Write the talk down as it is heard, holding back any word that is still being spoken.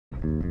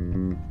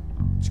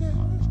check.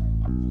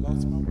 I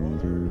lost my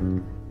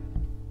water.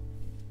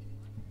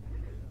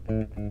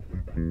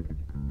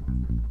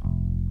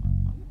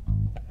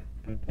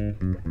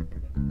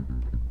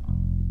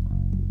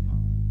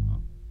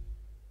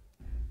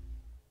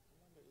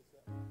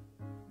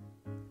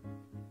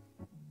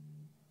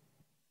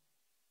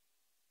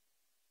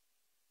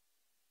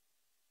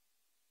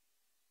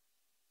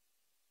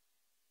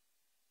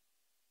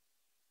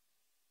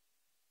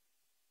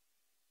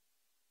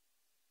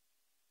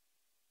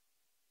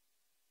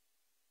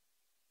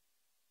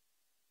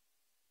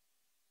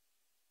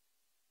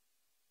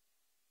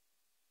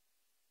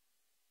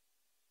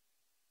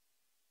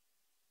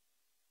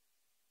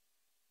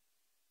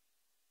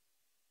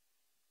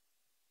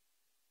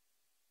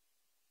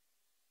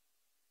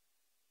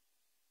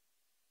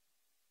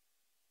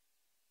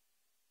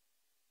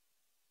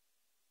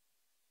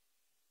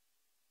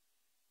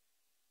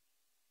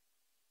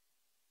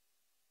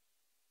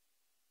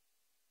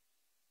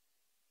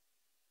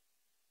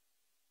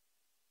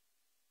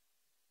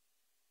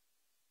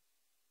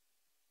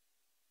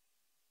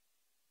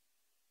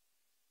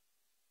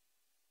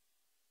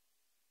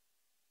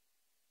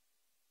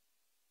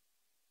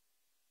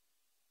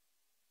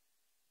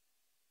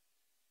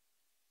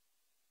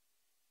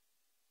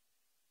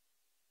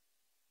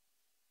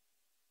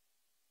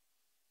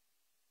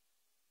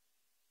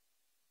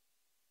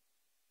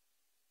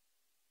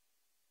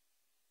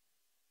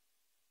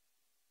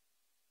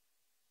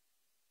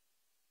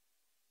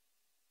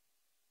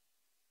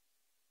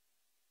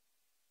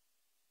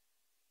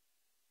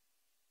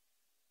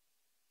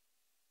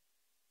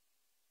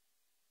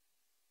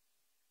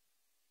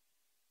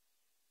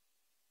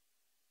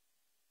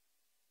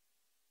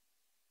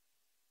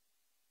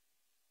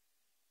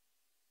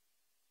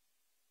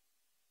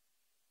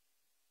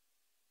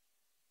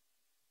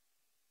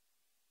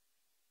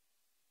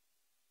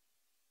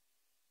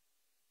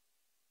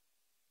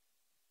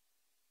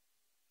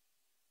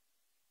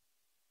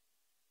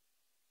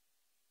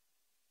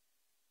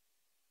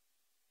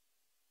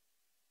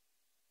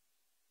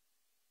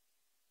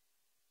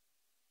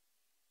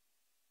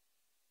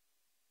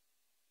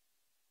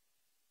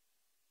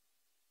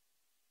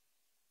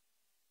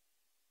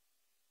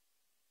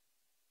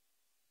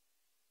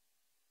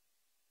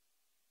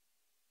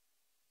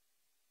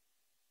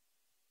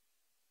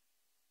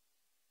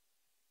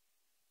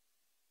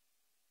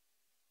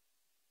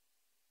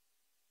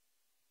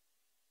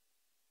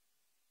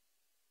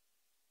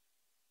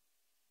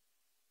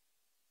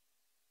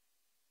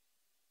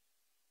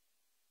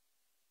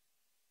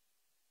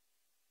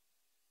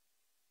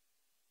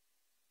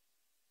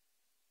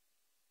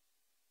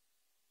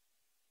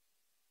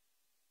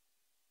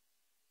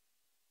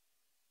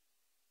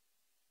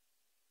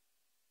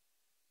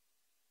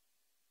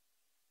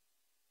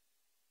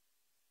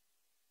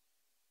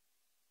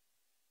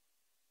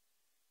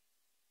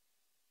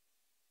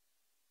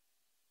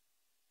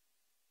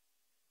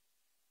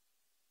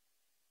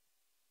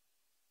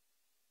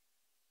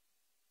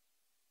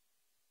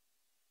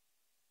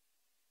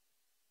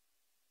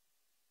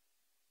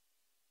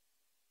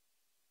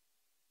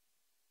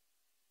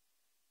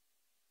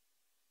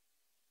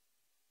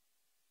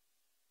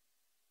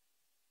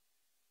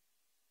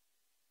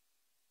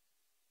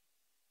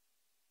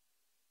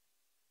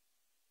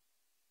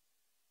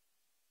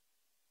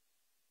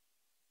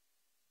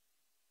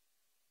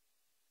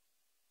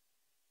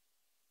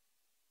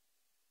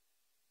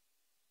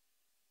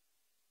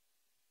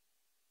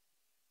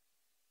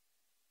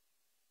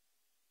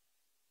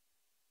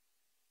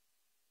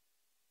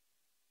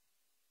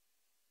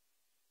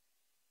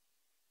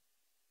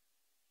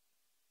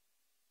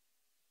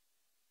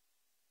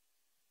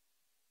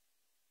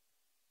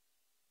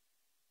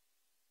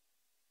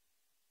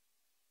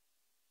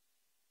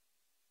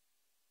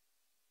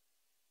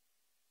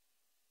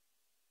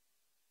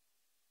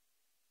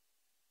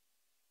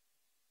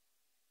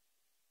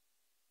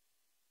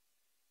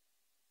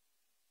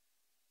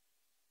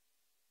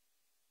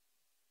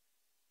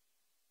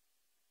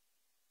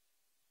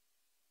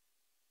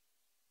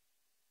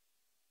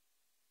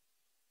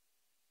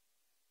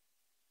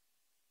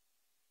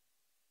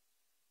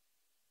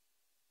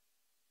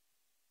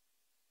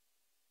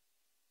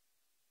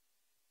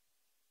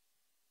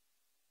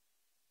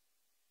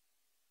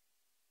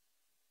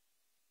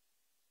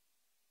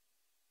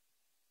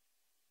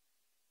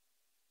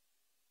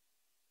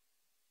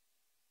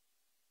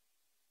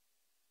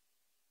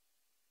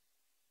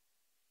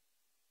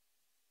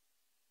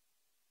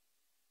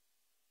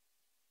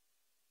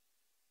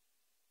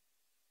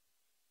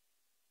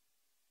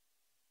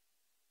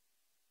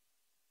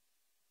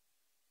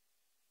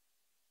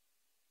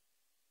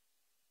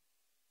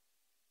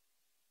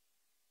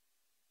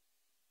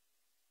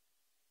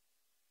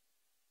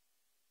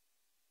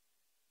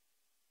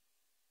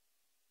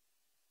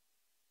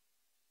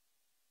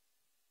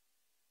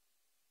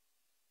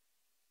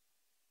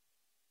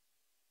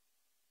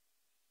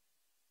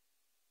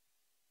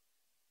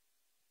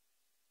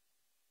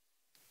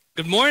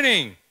 Good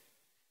morning,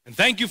 and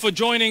thank you for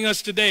joining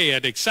us today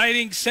at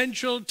exciting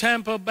Central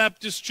Tampa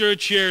Baptist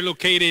Church here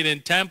located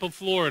in Tampa,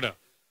 Florida.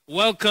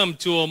 Welcome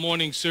to our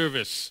morning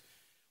service.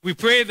 We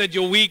pray that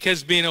your week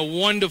has been a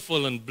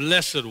wonderful and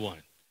blessed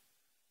one.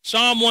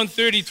 Psalm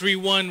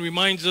 133:1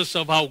 reminds us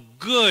of how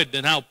good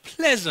and how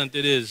pleasant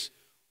it is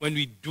when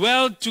we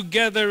dwell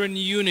together in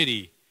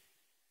unity.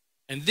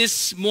 And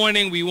this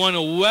morning we want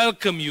to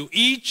welcome you,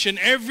 each and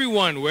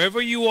everyone, wherever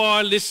you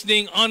are,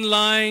 listening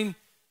online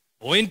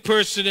or in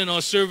person in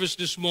our service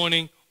this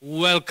morning.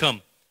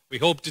 Welcome. We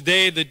hope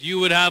today that you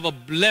would have a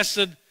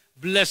blessed,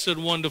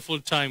 wonderful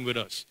time with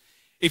us.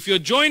 If you're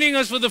joining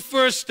us for the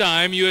first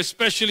time, you're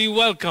especially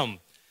welcome.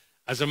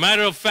 As a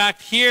matter of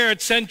fact, here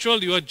at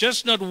Central, you are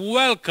just not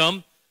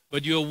welcome,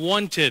 but you're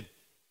wanted.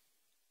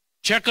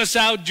 Check us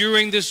out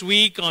during this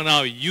week on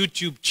our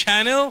YouTube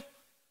channel,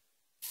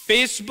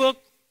 Facebook,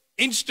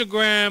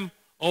 Instagram,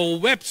 or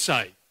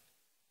website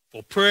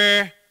for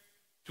prayer,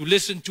 to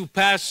listen to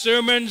past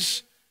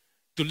sermons,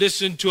 to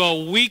listen to our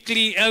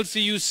weekly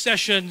LCU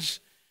sessions,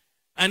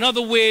 and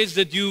other ways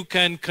that you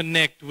can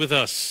connect with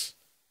us.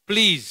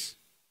 Please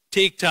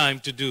take time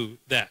to do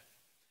that.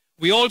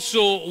 We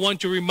also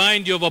want to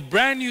remind you of a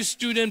brand new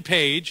student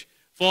page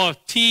for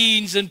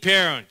teens and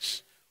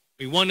parents.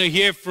 We want to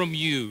hear from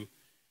you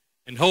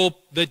and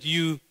hope that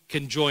you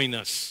can join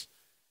us.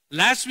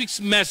 Last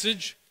week's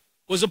message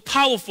was a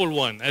powerful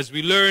one as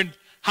we learned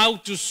how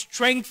to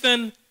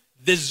strengthen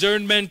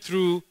discernment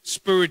through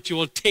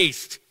spiritual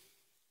taste.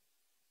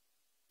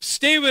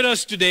 Stay with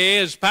us today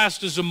as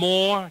Pastor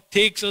Zamore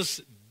takes us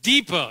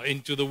deeper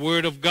into the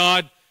Word of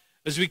God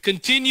as we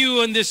continue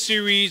on this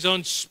series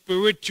on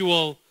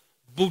spiritual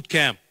boot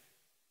camp.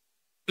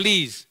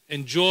 Please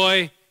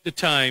enjoy the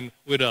time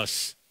with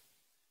us.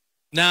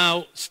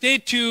 Now, stay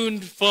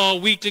tuned for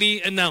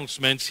weekly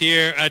announcements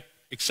here at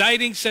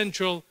Exciting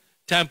Central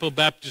Tampa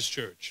Baptist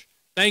Church.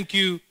 Thank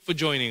you for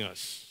joining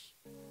us.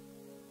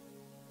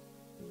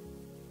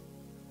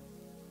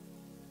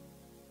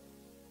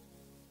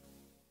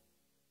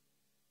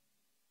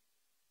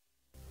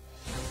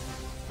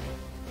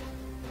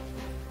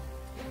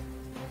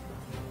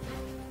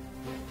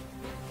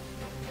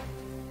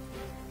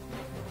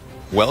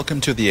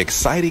 Welcome to the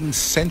Exciting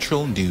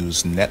Central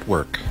News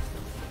Network.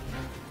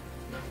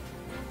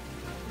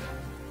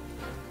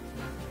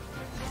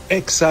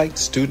 Excite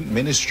Student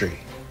Ministry.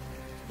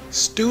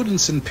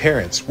 Students and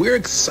parents, we're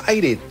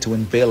excited to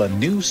unveil a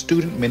new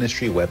student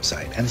ministry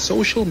website and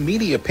social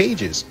media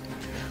pages.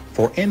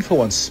 For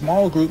info on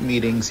small group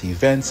meetings,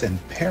 events,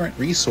 and parent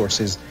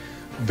resources,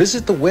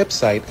 visit the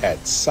website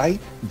at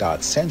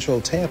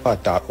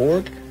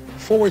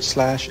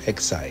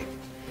site.centraltampa.org/excite.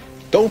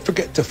 Don't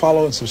forget to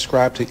follow and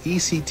subscribe to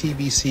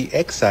ECTBC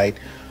Excite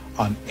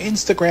on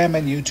Instagram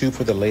and YouTube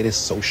for the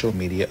latest social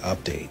media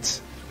updates.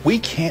 We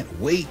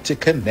can't wait to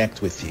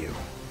connect with you.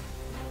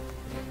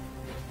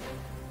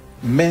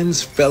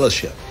 Men's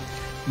Fellowship.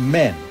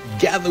 Men,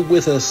 gather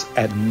with us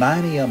at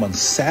 9 a.m. on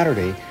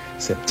Saturday,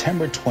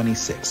 September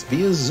 26th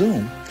via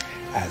Zoom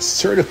as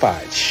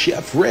certified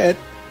Chef Red,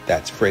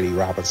 that's Freddie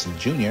Robinson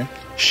Jr.,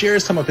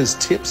 shares some of his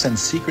tips and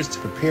secrets to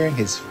preparing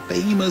his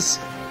famous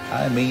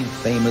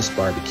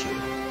barbecue.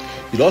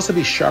 You'll also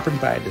be sharpened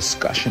by a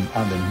discussion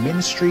on the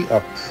ministry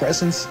of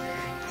presence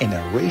in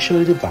a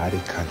racially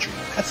divided country.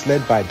 That's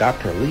led by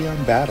Dr.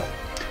 Leon Battle.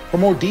 For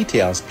more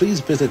details,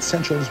 please visit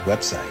Central's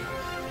website.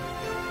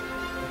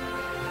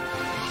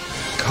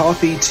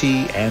 Coffee,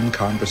 tea, and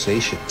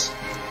conversations.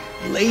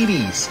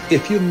 Ladies,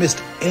 if you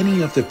missed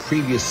any of the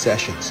previous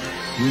sessions,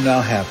 you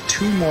now have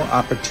 2 more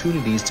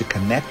opportunities to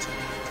connect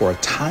for a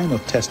time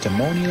of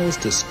testimonials,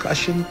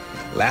 discussion,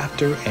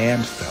 laughter,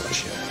 and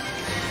fellowship.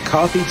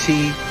 Coffee,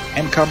 Tea,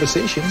 and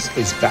Conversations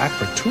is back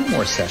for 2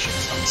 more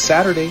sessions on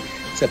Saturday,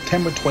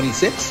 September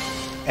 26th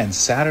and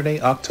Saturday,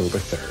 October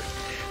 3rd.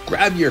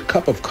 Grab your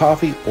cup of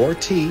coffee or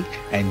tea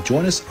and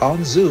join us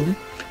on Zoom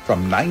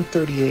from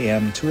 9:30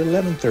 a.m. to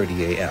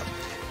 11:30 a.m.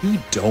 You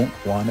don't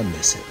want to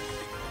miss it.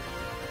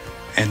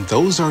 And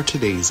those are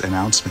today's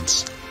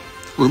announcements.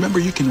 Remember,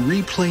 you can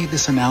replay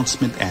this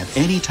announcement at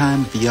any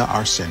time via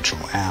our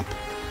Central app.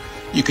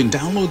 You can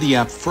download the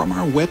app from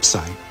our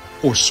website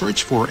or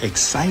search for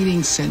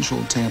Exciting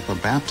Central Tampa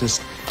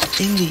Baptist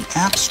in the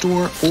App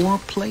Store or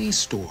Play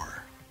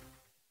Store.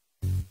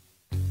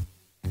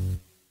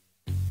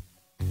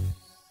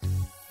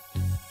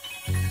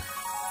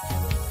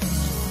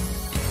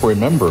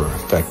 Remember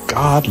that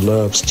God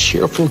loves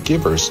cheerful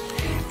givers,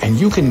 and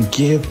you can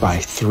give by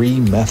 3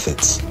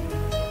 methods.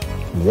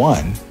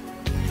 1.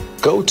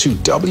 Go to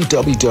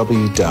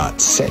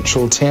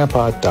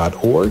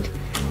www.centraltampa.org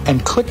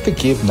and click the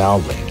Give Now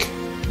link.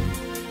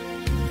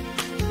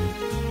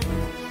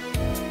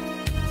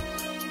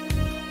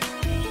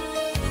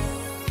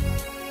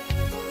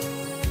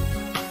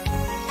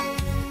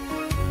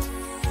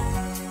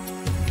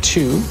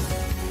 2,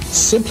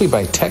 simply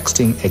by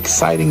texting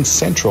Exciting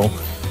Central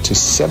to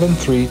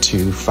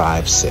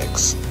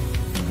 73256.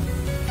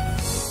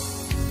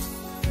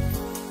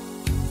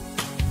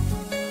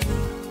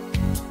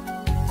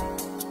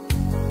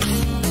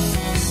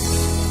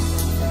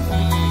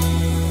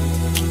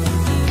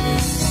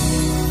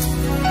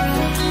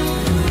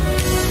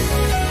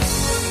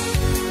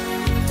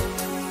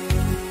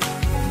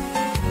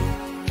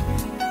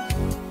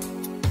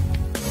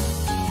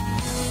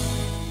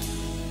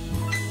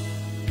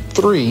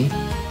 3,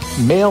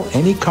 mail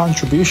any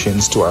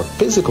contributions to our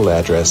physical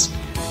address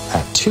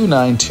at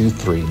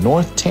 2923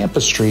 North Tampa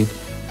Street,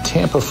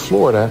 Tampa,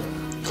 Florida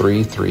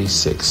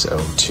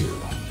 33602.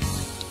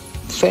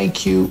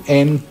 Thank you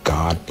and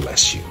God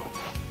bless you.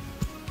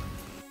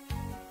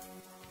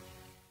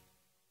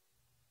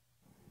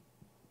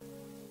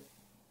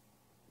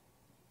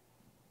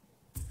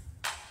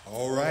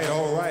 All right.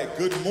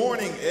 Good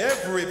morning,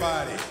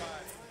 everybody.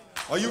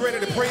 Are you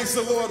ready to praise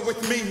the Lord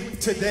with me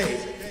today?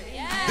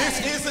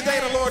 This is the day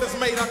the Lord has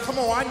made. Now, come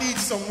on, I need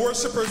some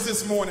worshipers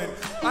this morning.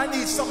 I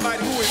need somebody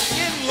who is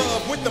in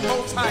love with the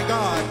Most High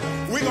God.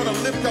 We're going to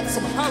lift up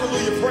some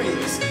hallelujah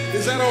praise.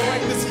 Is that all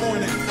right this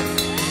morning?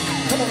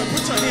 Come on and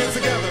put your hands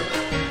together.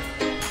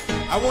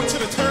 I want you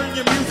to turn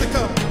your music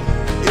up.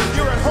 If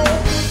you're at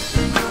home,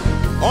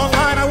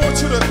 online, I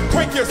want you to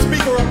crank your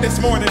speaker up this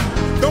morning.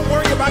 Don't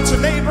worry about your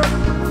neighbor.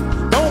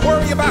 Don't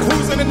worry about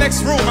who's in the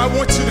next room. I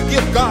want you to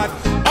give God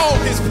all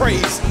his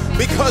praise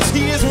because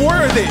he is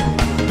worthy.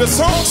 The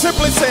song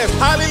simply says,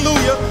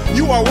 hallelujah,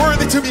 you are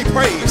worthy to be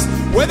praised.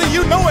 Whether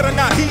you know it or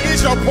not, he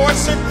is your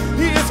portion.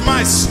 He is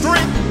my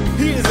strength.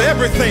 He is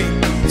everything.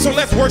 So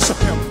let's worship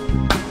him.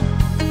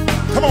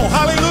 Come on,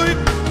 hallelujah.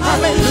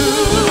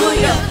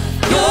 Hallelujah,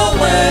 you're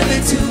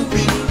worthy to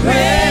be praised.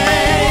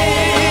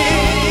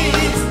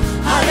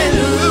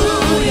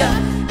 Hallelujah,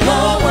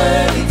 you're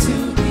worthy to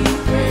be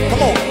praised.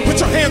 Come on, put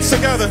your hands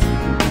together.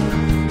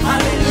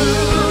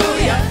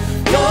 Hallelujah,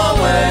 you're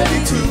worthy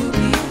to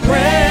be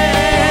praised.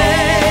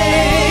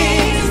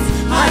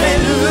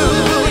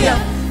 Hallelujah,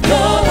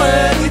 you're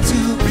worthy to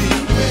be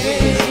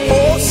praised.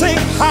 Oh, sing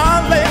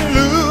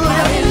hallelujah.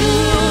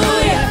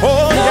 Hallelujah, Oh,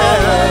 you're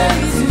yeah.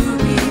 worthy to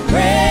be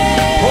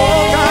praised. Oh,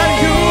 God,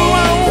 you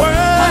are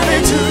worthy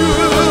to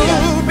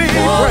be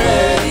You're praised.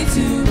 worthy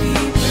to be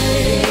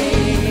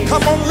praised.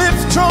 Come on,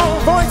 lift your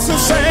voice and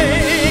sing.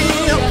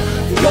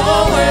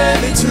 You're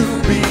worthy to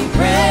be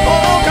praised.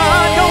 Oh,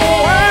 God, you're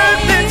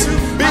worthy to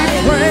be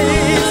praised.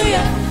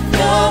 Hallelujah,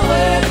 you're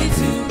worthy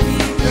to be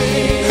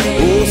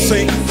praised. Oh,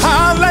 sing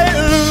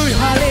hallelujah.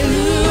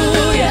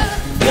 Hallelujah,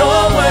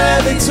 you're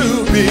worthy to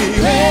be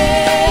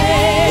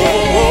praised.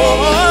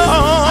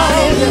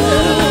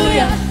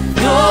 Hallelujah,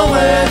 you're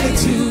worthy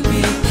to be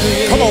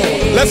praised. Come on,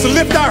 let's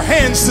lift our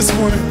hands this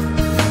morning.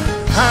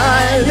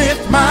 I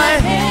lift my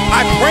hand.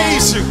 I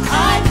praise you.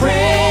 I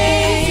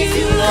praise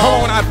you, Lord. Come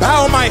on, I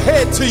bow my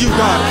head to you, I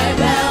God.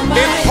 bow my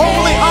In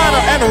holy head.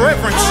 honor and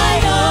reverence. I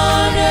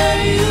honor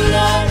you,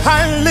 Lord. I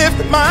lift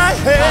my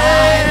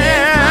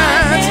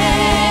hands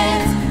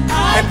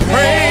and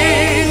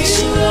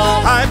praise you.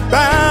 I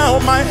bow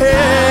my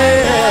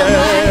head.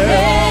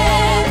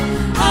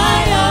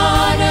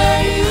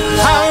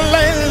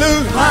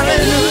 Hallelujah.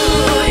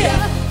 Hallelujah,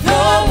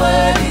 you're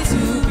worthy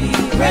to be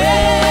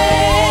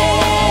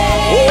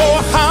praised. Oh,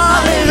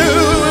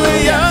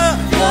 hallelujah.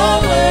 You're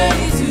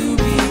worthy to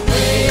be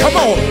praised. Come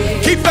on,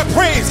 keep the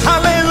praise.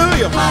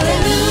 Hallelujah.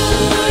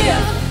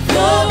 Hallelujah,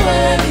 you're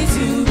worthy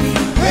to be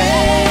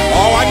praised.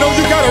 Oh, I know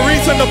you got a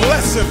reason to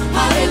bless him.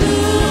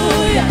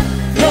 Hallelujah,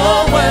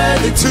 you're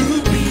worthy to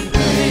be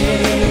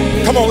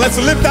praised. Come on, let's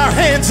lift our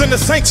hands in the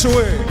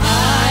sanctuary. I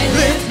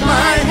lift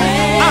my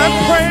hands. I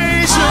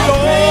praise you,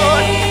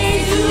 Lord.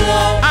 Praise you,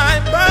 Lord. I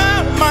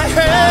bow my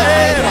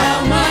head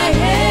Bow my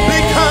head.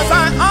 because I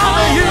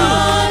honor you.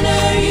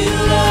 Honor you,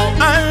 Lord.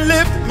 I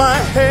lift my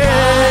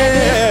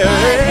hands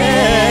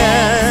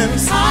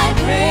I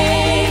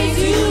praise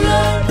you,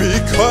 Lord.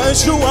 because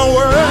you are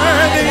worthy.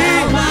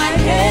 Bow my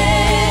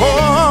head. Oh,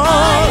 I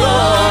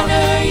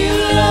honor you,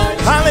 Lord.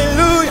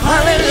 hallelujah,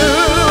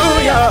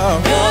 hallelujah.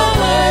 You're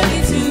worthy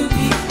to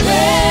be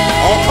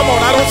praised. Oh, come on,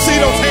 I don't see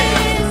those hands.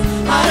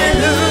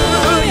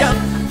 Hallelujah,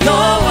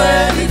 you're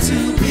worthy to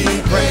be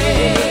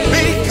praised.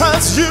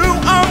 Because you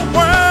are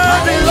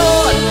worthy,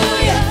 Lord.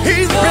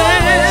 He's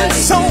been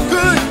so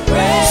good,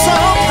 so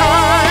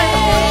kind.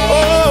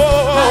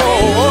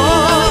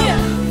 Hallelujah,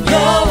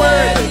 you're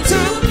worthy to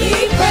be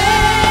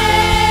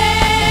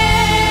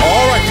praised.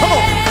 All right, come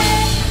on.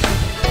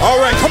 All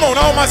right, come on,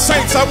 all my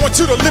saints. I want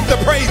you to lift the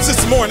praise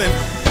this morning.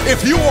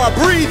 If you are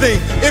breathing,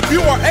 if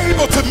you are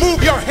able to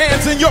move your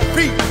hands and your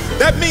feet,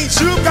 that means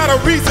you've got a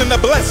reason to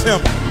bless him.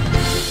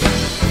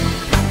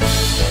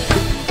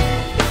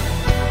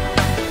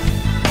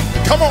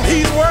 Come on,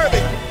 he's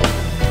worthy.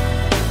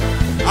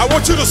 I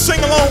want you to sing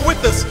along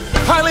with us.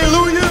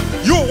 Hallelujah,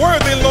 you're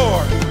worthy,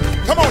 Lord.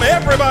 Come on,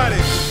 everybody.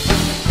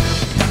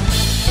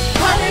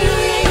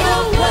 Hallelujah,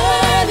 you're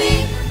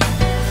worthy.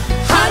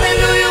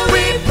 Hallelujah,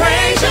 we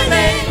praise your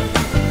name.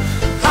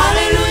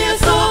 Hallelujah,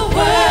 so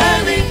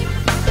worthy.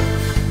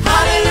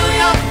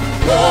 Hallelujah,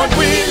 Lord,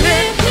 we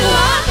lift you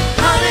up.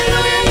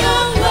 Hallelujah,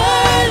 you're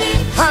worthy.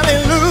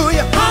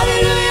 Hallelujah.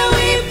 Hallelujah,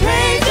 we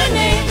praise your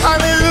name.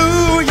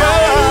 Hallelujah.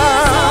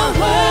 Hallelujah, so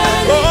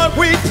worthy. Lord,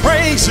 we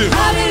praise you.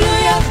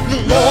 Hallelujah,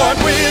 Lord,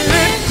 we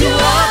lift you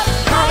up.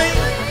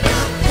 Hallelujah.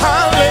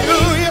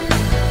 Hallelujah,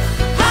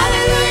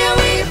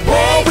 we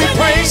Oh, we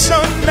praise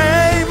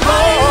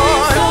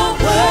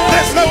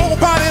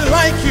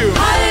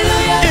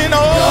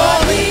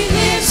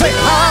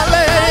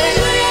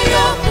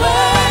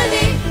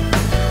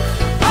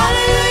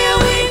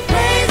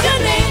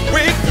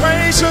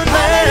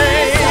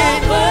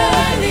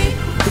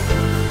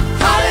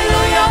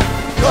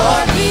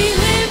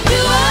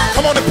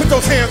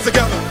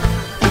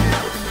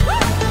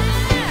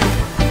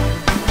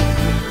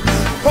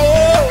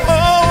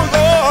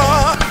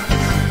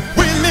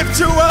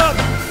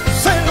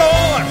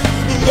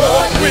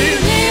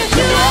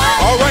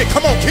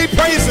Keep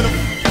praising him.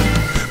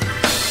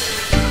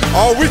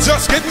 Oh, we're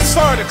just getting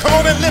started. Come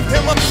on and lift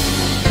him up.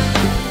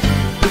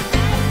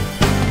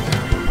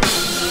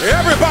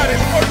 Everybody,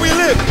 Lord, we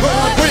lift.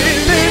 Lord, we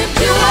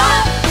lift you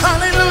up.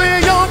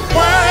 Hallelujah, you're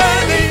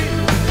worthy.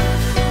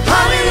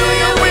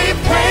 Hallelujah, we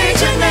praise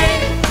your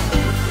name.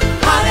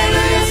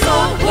 Hallelujah,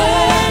 so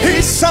worthy.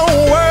 He's so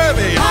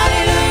worthy.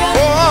 Hallelujah,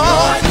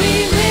 Lord,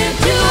 we lift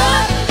you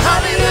up.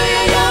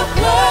 Hallelujah, you're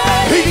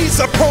worthy.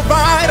 He's a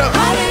provider.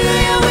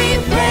 Hallelujah, we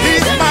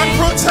praise your name. He's my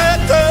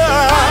protector.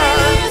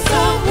 Hallelujah,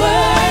 so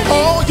worthy.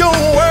 Oh,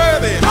 you're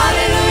worthy.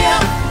 Hallelujah,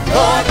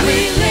 Lord,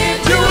 we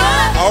lift you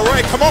up. All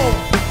right, come on.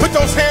 Put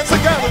those hands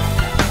together.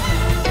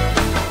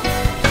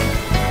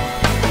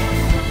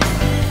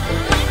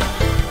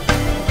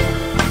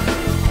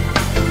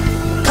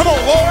 Come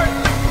on, Lord.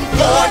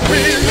 Lord,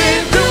 we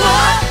lift you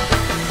up.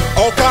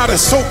 Oh, God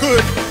is so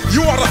good.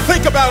 You ought to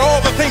think about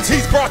all the things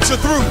he's brought you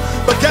through.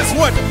 But guess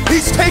what?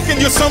 He's taken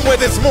you somewhere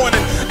this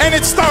morning, and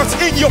it starts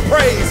in your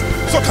praise.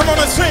 So come on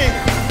and sing.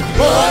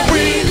 Lord,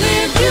 we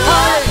lift you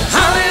up.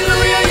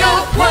 Hallelujah,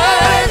 you're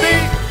worthy.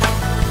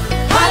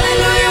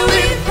 Hallelujah,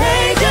 we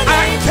praise your name.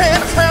 I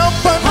can't help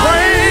but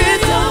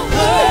praise your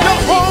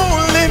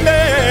holy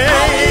name.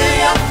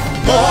 Hallelujah,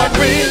 Lord,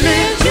 we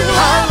lift you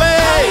up.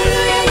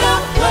 Hallelujah,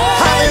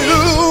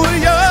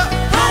 hallelujah,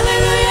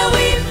 hallelujah,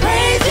 we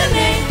praise your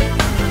name.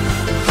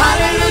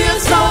 Hallelujah,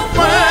 so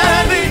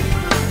worthy.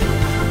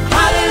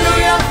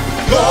 Hallelujah,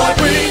 Lord,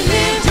 we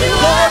lift you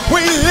up. Lord,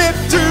 we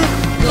lift you.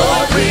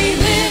 Lord, we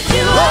lift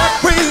you up. Lord,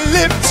 we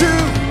lift you.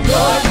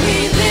 Lord,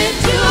 we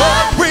lift you up.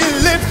 Lord, we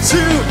lift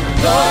you.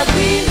 Lord,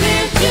 we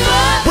lift you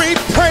up. We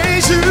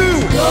praise you.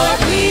 Lord,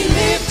 we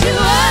lift you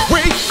up.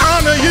 We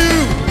honor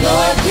you.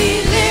 Lord,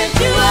 we lift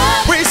you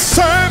up. We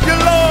serve you,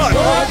 Lord.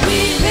 Lord,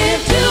 we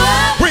lift you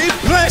up. We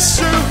bless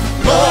you.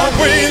 Lord,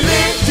 we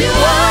lift you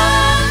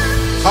up.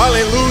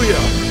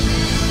 Hallelujah.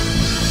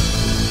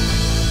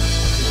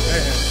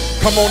 Man.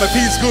 Come on, if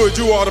he's good,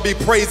 you ought to be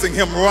praising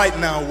him right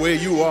now where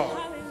you are.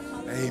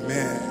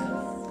 Amen.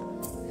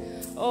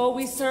 Oh,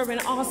 we serve an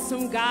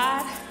awesome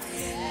God.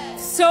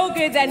 So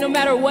good that no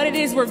matter what it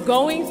is we're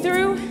going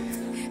through,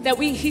 that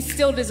he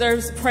still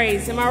deserves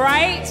praise. Am I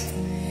right?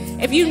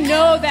 If you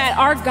know that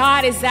our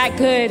God is that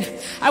good,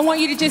 I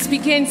want you to just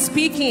begin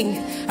speaking.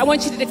 I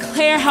want you to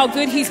declare how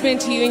good he's been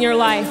to you in your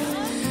life.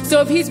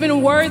 So if he's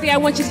been worthy, I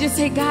want you to just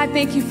say, God,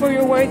 thank you for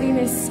your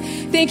worthiness.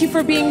 Thank you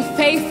for being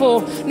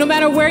faithful. No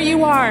matter where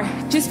you are,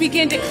 just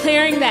begin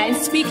declaring that and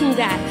speaking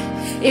that.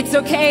 It's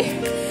okay.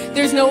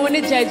 There's no one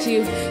to judge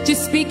you.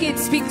 Just speak it.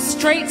 Speak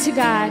straight to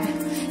God.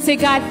 Say,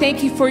 God,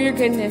 thank you for your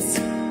goodness.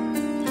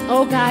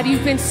 Oh, God,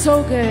 you've been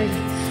so good.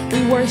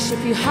 We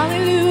worship you.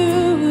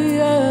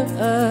 Hallelujah.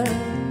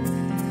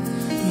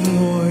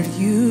 Lord,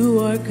 you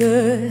are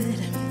good.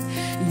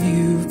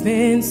 You've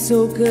been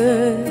so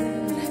good.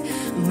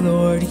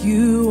 Lord,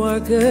 you are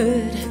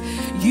good.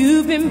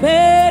 You've been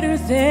better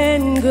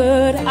than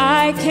good.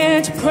 I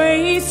can't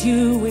praise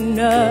you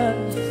enough.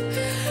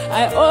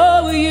 I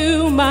owe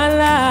you my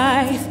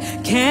life.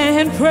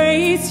 Can't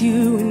praise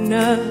you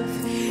enough.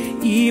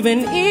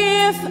 Even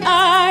if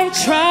I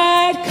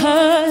tried,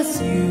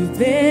 'cause you've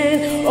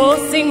been, oh,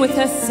 sing with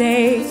us,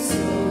 say,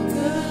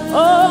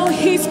 oh,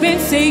 he's been,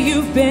 say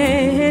you've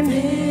been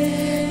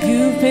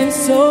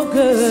so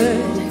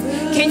good.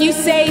 Can you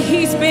say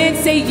he's been,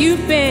 say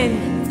you've been,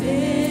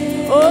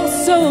 oh,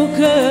 so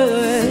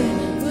good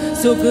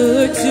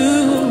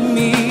to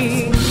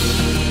me.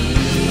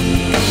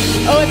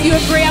 Oh, if you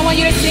agree, I want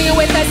you to sing it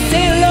with us.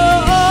 Say,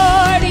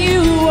 Lord,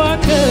 you are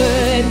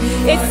good.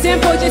 It's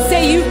simple, just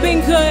say you've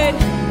been good.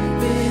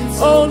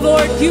 Oh,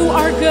 Lord, you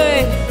are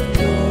good.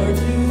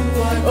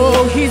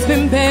 Oh, he's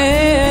been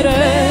better.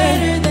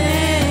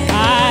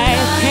 I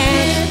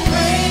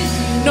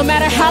can't. No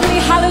matter how many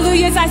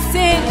hallelujahs I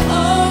sing,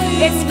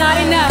 it's not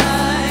enough.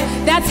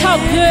 That's how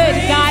good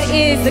God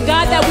is. The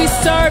God that we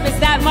serve is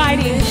that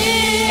mighty.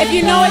 If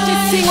you know it,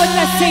 just sing with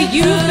us. Say,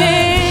 you've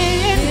been.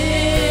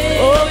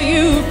 Oh,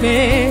 you've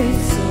been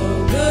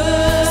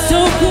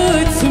so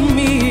good to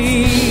me.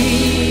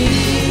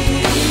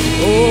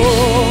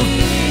 Oh,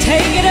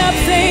 take it up,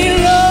 say,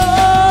 Lord,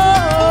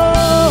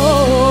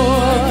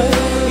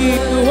 you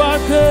are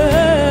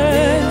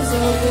good.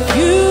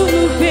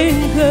 You've been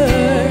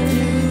good.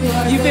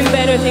 You've been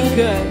better than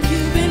good.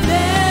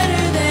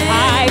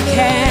 I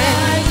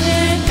can't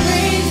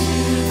praise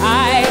you. I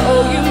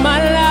owe you my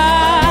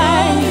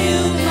life.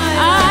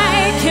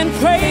 I can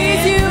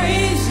praise you.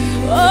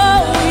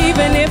 Oh,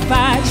 even if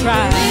I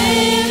try.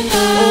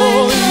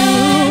 Oh,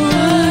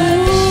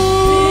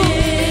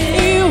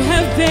 you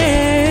have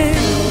been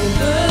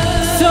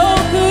so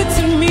good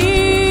to me.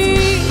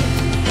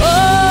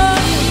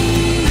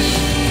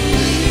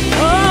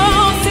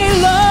 Oh, say,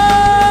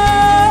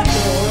 Lord.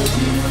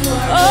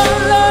 Oh,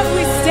 Lord,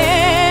 we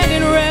stand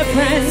in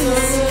reverence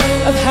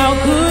of how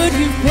good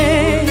you've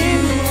been.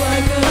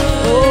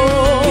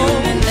 Oh,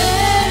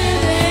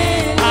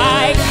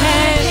 I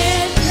can't,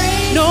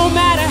 no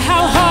matter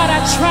how hard I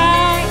try.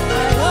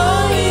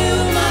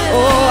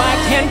 Oh, I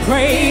can't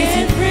praise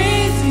you,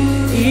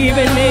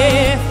 even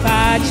if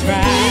I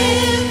try.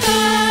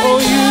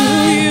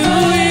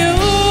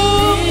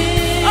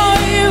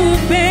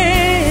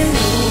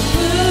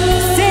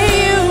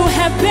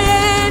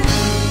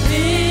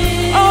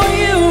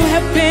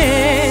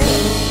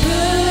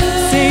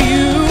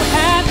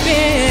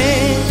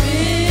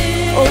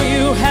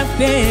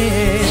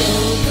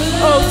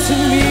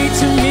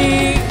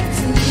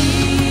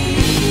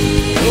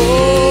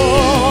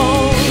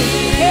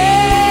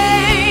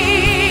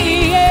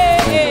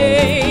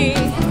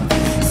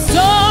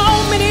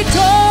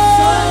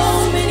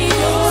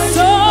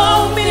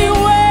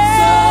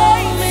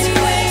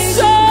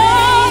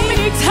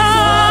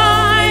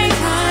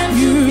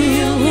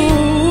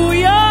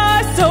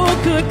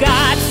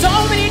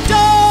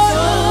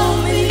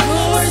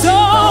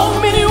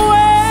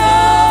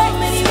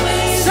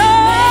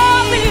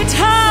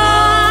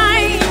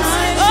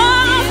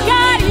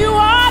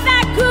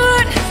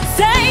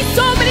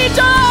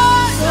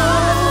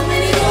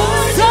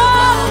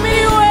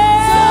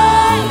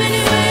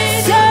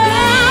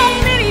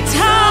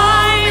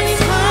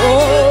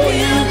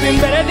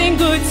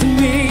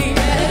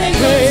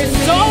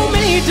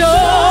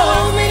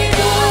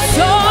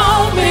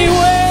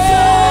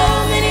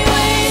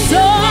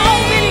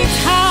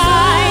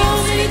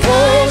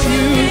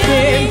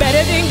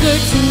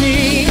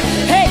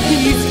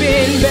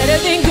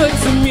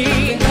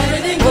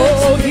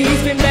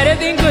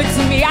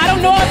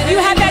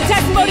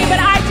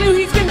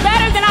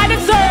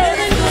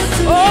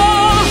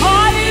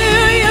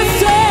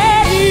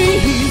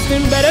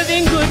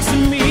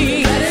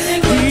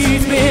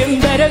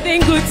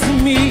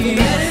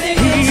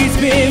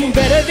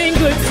 been better than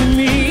good to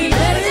me.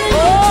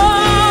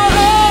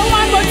 Oh,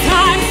 one more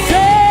time,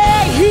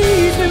 say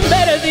he's been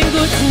better than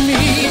good to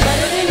me.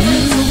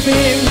 You've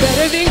been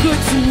better than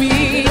good to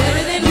me.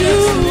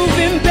 You've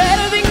been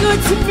better than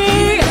good to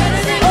me.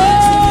 Oh,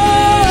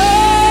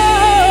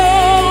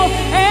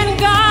 and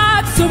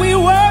God, so we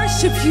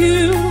worship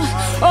you.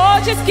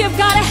 Oh, just give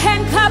God a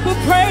hand clap of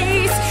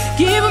praise.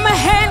 Give him a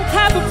hand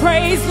clap of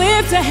praise.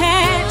 Lift a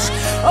hand.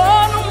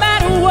 Oh, no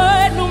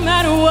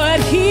matter what,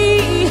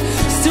 he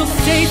still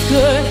stays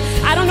good.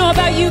 I don't know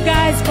about you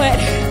guys, but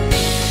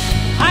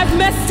I've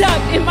messed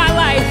up in my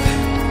life.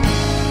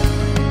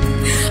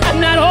 I've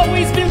not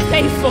always been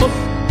faithful,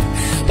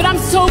 but I'm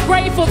so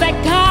grateful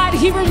that God,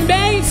 he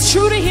remains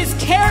true to his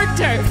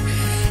character.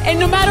 And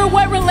no matter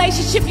what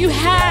relationship you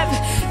have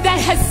that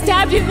has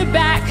stabbed you in the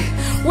back,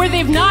 where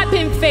they've not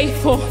been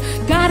faithful,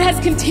 God has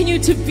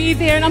continued to be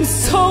there, and I'm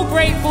so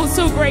grateful,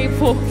 so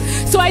grateful.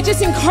 So I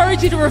just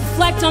encourage you to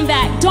reflect on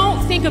that.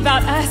 Don't think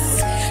about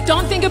us.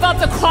 Don't think about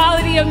the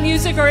quality of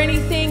music or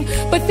anything,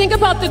 but think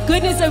about the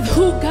goodness of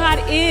who God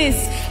is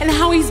and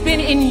how he's been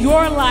in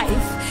your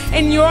life,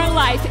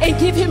 and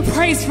give him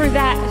praise for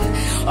that.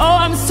 Oh,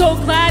 I'm so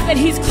glad that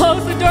he's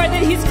closed the door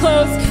that he's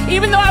closed.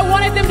 Even though I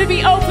wanted them to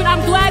be open,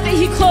 I'm glad that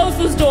he closed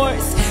those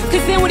doors.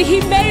 Because then when he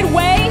made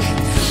way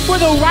for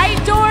the right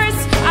doors,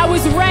 I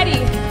was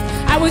ready.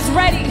 I was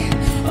ready.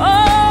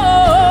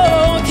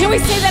 Oh, can we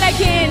say that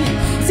again?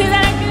 Say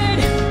that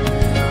again.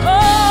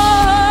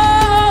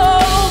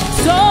 Oh,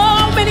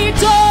 so many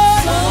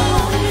doors,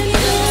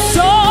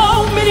 so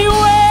many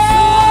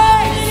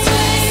ways,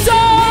 so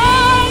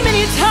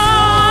many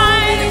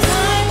times.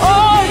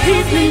 Oh,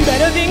 he's been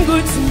better than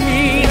good to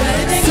me.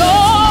 So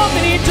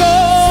many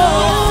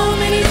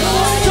doors,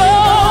 so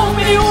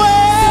many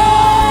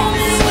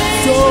ways,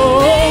 so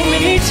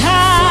many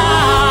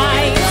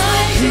times.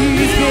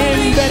 He's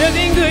been better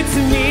than good to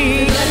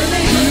me.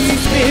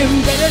 He's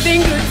been better than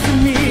good to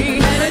me.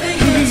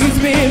 He's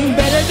been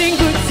better than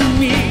good to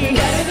me.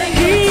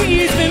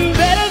 He's been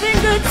better than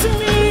good to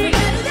me.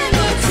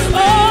 Oh,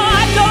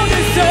 I don't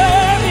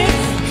deserve it.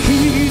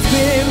 He's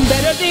been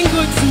better than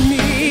good to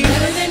me.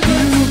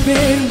 You've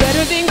been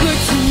better than good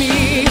to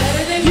me.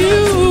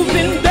 You've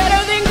been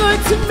better than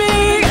good to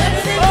me.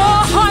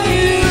 Oh,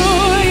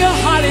 hallelujah,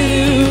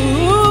 hallelujah.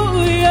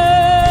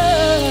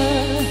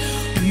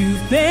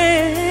 You've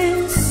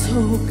been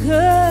so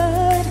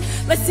good.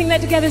 Let's sing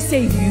that together.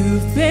 Say,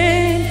 you've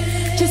been.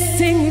 Just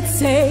sing it,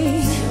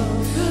 say.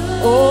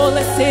 Oh,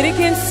 let's say it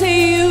again.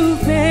 Say,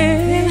 you've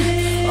been.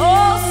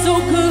 Oh, so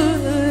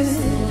good.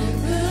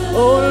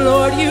 Oh,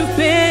 Lord, you've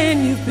been.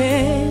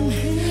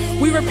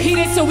 We repeat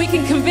it so we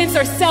can convince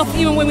ourselves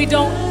even when we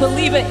don't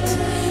believe it.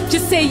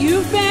 Just say,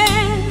 you've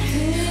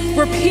been.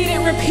 Repeat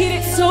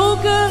it so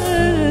good.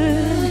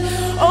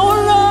 Oh,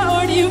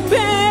 Lord, you've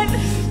been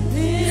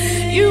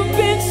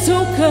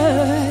so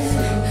good.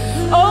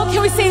 Oh,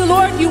 can we say,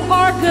 Lord, you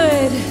are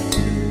good.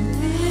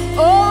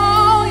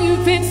 Oh,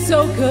 you've been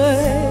so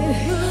good.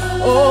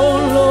 Oh,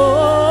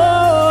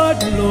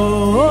 Lord,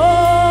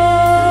 Lord,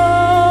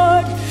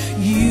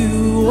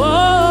 you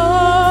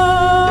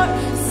are.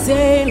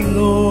 Say,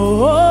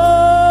 Lord,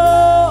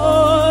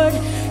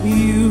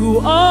 you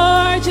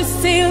are. Just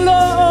say,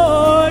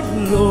 Lord,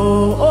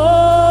 Lord,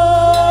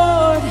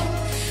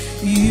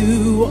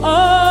 you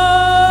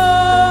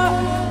are.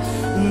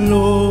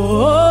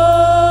 Lord,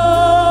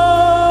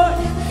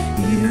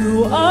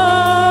 you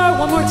are.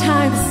 One more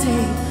time,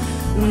 say,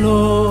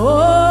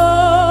 Lord,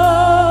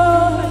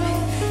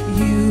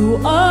 you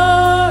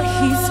are.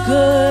 He's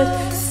good.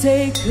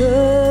 Say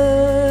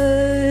good.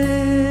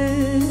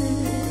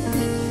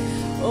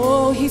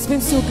 Oh, he's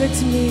been so good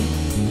to me.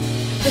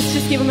 Let's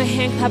just give him a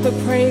hand clap of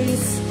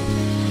praise.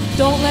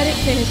 Don't let it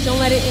finish. Don't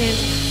let it end.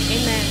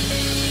 Amen.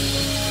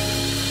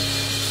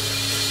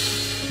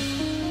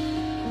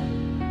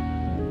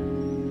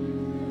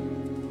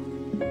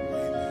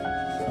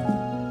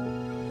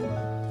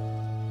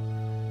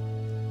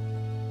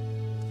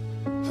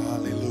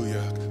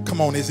 Hallelujah. Come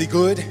on, is he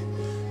good?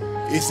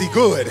 Is he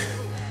good?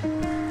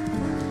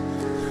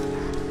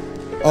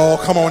 Oh,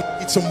 come on,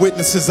 need some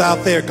witnesses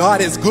out there.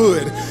 God is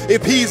good.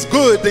 If he's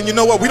good, then you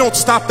know what? We don't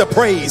stop the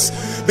praise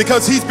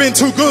because he's been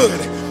too good.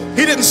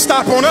 He didn't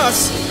stop on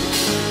us.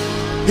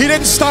 He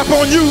didn't stop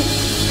on you.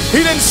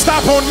 He didn't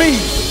stop on me.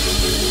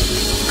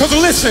 Because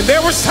listen,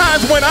 there was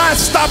times when I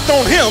stopped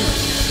on him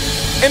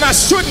and I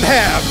shouldn't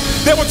have.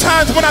 There were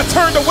times when I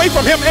turned away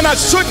from him and I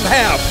shouldn't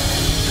have.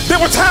 There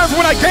were times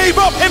when I gave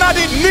up and I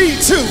didn't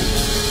need to.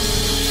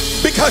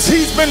 Because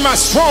he's been my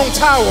strong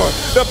tower.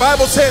 The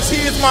Bible says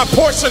he is my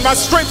portion, my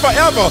strength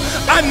forever.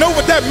 I know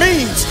what that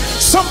means.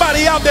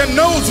 Somebody out there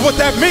knows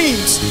what that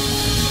means.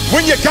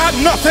 When you got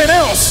nothing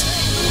else,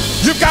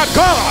 you've got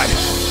God.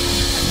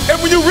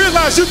 And when you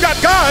realize you've got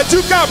God,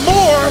 you've got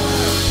more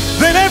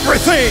than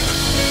everything.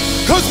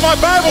 Because my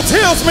Bible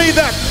tells me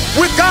that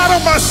with God on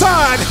my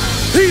side,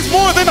 he's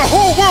more than the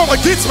whole world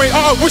against me.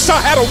 Oh, I wish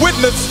I had a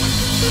witness.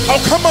 Oh,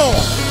 come on.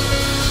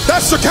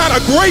 That's the kind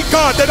of great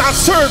God that I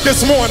serve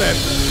this morning.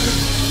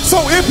 So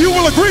if you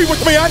will agree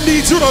with me, I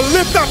need you to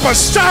lift up a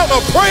shout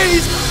of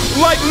praise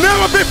like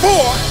never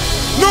before,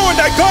 knowing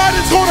that God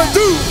is going to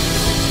do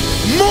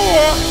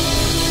more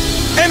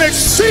and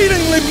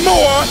exceedingly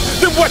more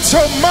than what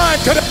your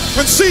mind could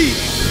conceive.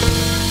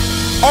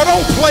 Oh,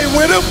 don't play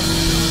with him.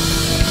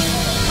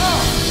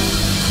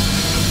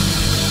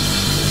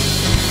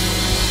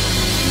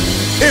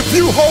 If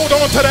you hold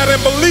on to that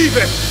and believe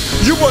it,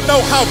 you will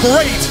know how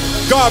great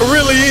God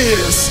really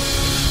is.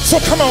 So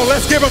come on,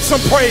 let's give him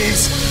some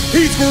praise.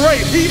 He's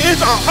great. He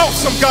is our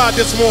awesome God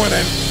this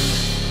morning.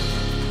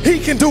 He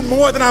can do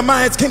more than our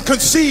minds can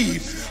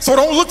conceive. So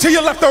don't look to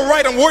your left or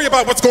right and worry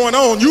about what's going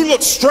on. You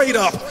look straight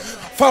up,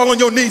 fall on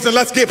your knees, and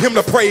let's give him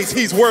the praise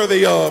he's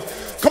worthy of.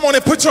 Come on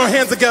and put your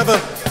hands together.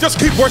 Just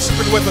keep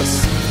worshiping with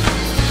us.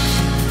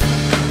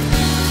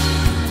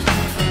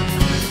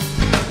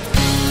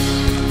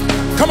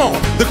 Come on,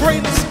 the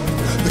greatness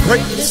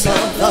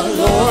of the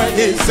Lord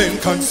is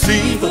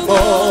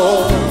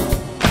inconceivable.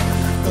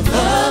 The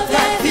love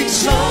that he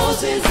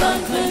shows is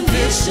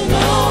unconditional.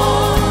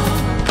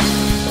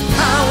 The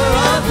power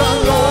of the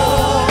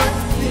Lord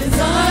is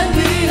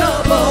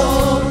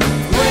unbeatable.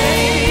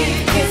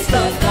 Great is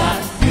the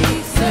God we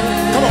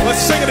serve. Come on,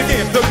 let's sing it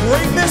again. The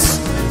greatness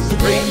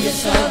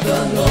of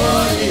the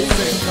Lord is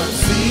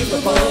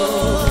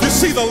inconceivable. You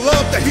see the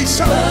love that he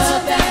shows,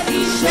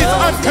 is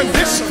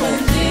unconditional.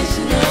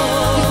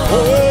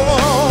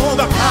 Oh,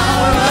 the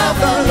Power of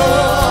the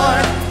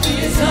Lord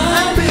is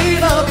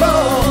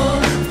unbeatable.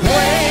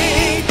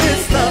 Great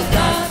is the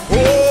God.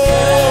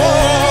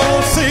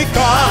 Oh, see,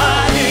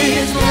 God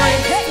is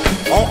great.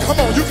 Oh, come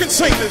on, you can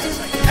sing this.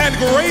 And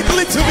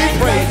greatly to be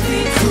praised.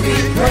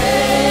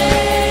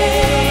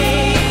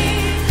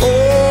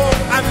 Oh,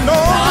 I know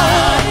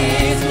God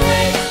is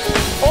great.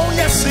 Oh,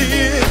 yes, he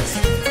is.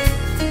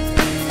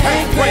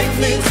 And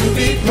greatly to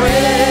be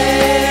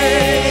praised.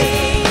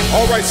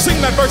 All right, sing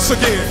that verse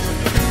again.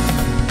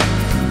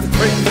 The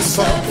greatness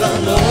of The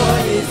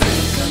Lord is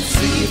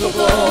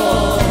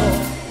inconceivable.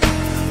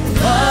 The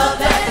love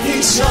that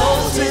he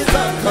shows is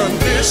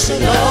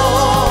unconditional.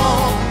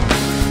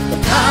 The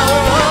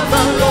power of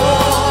the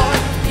Lord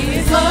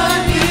is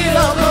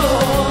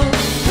unbeatable.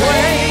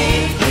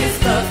 Great is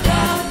the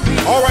God we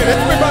serve. All right,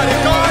 everybody,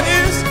 God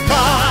is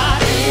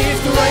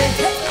great.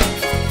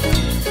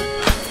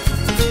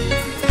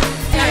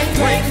 And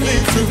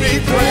greatly to be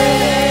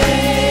praised.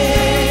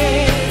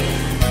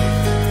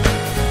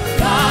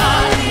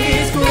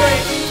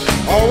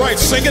 All right,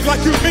 sing it like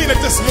you mean it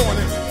this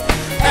morning.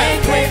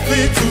 And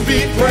greatly to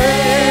be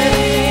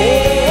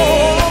praised.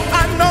 Oh,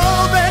 I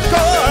know that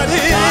God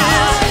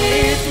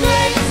is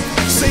great.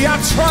 See,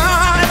 I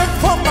tried it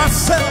for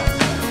myself.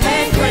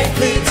 And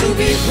greatly to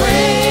be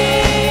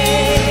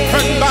praised.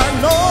 And I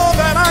know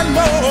that I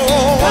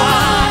know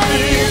God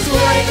is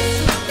great.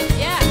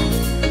 Yeah.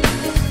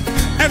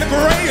 And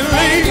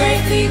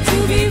greatly to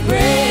be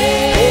praised.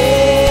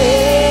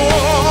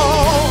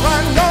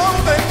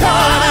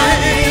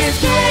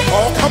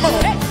 Come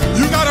on,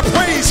 you got a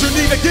praise, you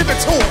need to give it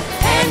to him.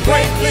 And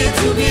greatly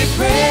to be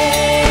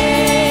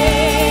praised.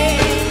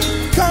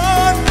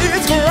 God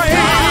is great.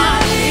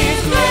 God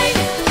is great.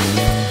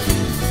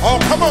 Oh,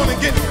 come on and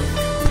get it.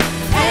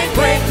 And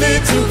greatly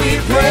to be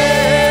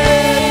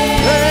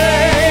praised.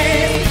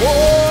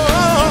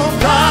 Oh,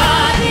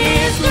 God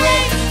is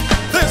great.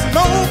 There's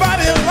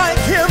nobody like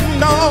him,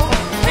 no.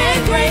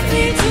 And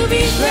greatly to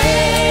be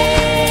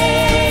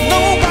praised.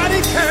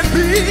 Nobody can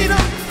beat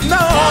him, no.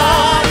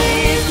 God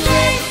is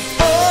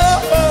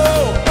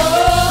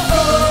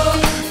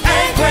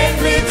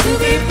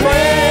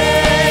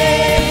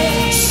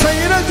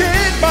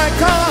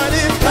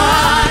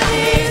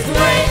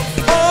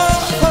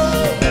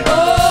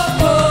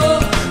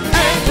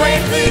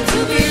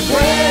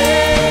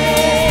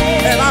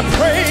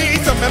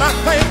and I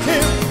thank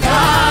him.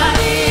 God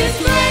is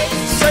great.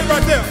 Say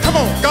right there, come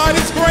on, God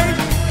is great.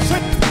 Say.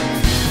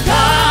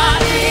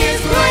 God is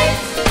great.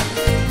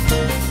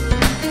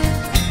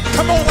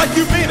 Come on, like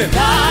you mean it.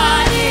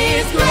 God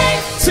is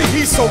great. See,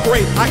 he's so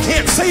great. I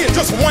can't say it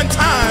just one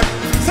time.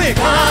 Say it.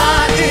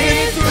 God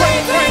is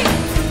great, great.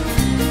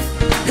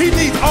 He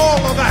needs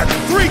all of that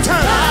 3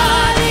 times.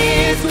 God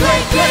is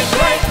great, great,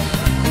 great.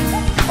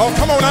 Oh,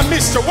 come on, I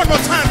missed you. One more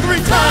time, 3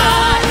 times.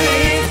 God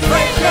is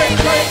great, great,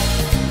 great.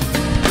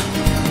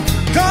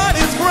 God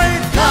is great.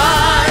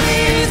 God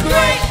is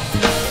great.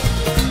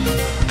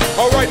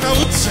 All right, now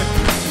listen.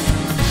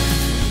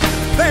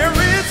 There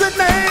is a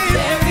name.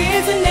 There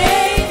is a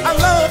name I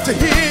love to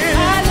hear.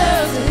 I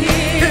love to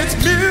hear. It's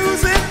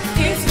music.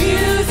 It's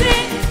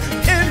music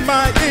in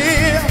my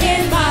ear.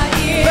 In my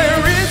ear.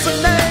 There is a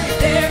name.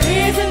 There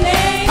is a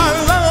name I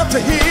love to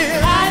hear.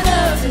 I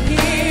love to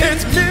hear.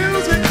 It's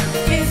music.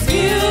 It's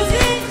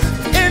music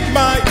in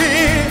my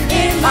ear.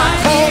 In my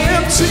ear.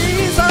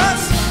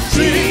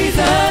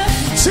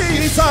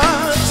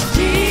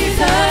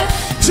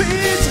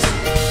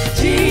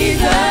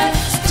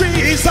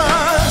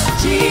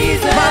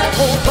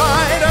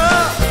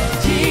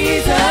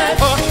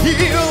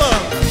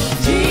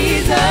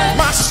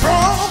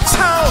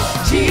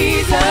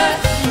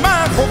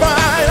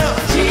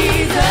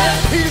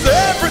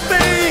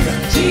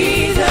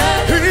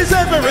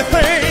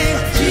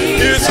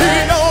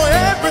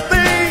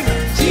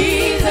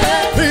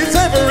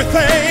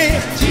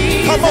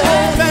 Come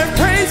on and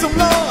praise him,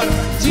 Lord.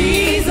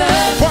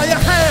 Jesus. While you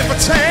have a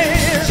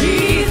chance.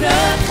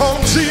 Jesus. Call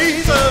him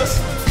Jesus.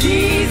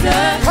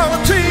 Jesus. Call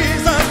him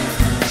Jesus.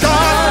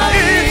 God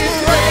is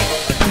great.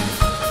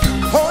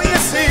 Oh,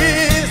 yes, he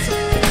is.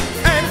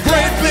 And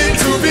greatly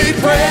to be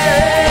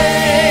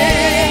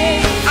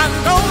praised. I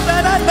know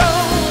that I know.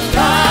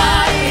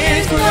 God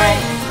is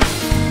great.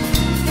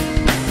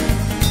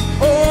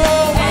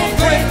 Oh, and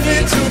greatly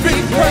to be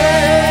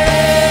praised.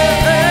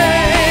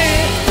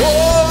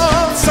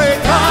 Oh, say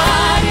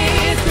God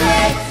is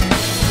great.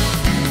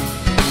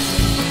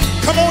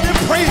 come on and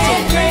praise him.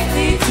 And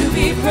greatly to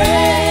be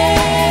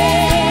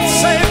praised.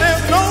 Say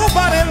there's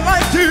nobody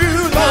like you,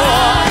 Lord.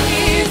 God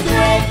is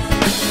great.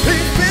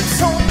 He's been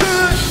so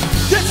good.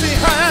 Yes, he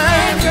And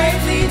has.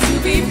 greatly to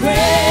be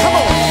praised. Come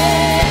on.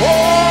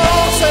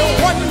 Oh, say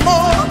one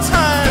more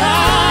time.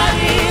 God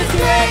is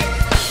great.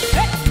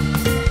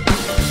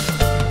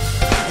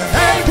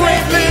 And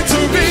greatly to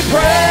be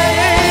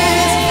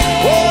praised.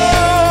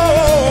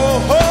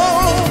 Oh,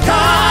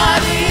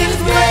 God is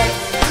great.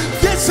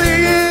 yes, he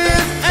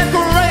is. And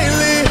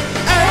greatly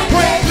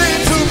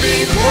to be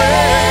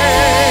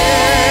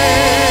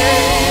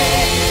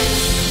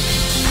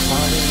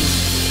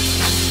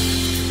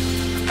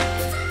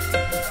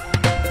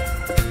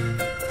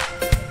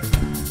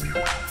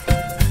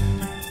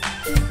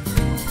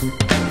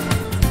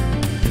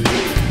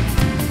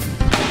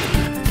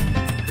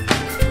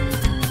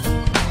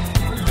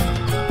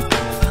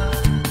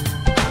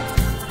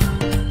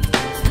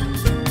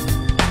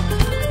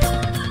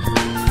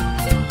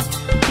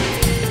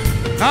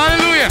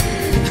Hallelujah.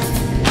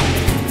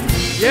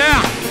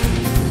 Yeah.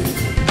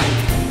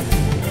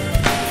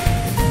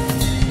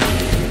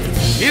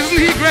 Isn't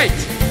he great?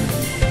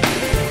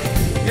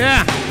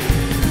 Yeah.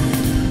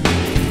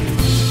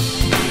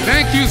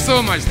 Thank you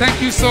so much.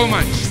 Thank you so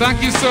much.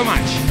 Thank you so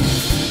much.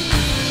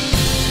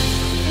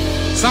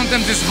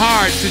 Sometimes it's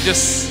hard to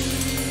just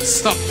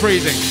stop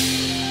praising.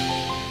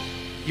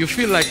 You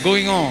feel like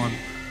going on.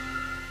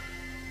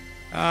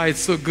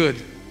 It's so good.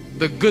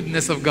 The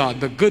goodness of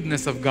God, the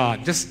goodness of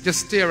God. Just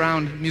stay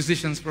around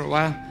musicians for a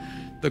while.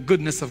 The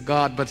goodness of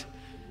God. But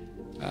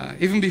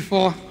even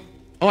before,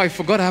 oh, I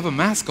forgot I have a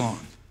mask on.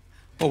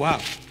 Oh, wow.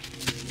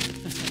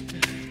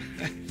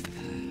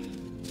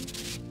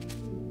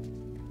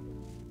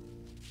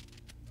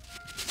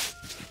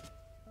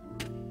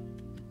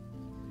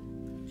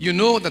 You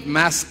know that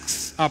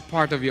masks are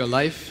part of your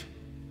life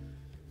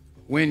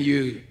when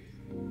you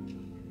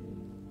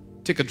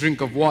take a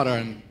drink of water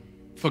and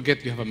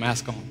forget you have a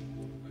mask on.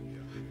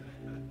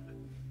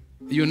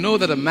 You know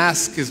that a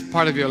mask is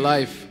part of your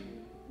life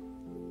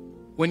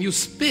when you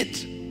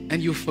spit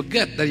and you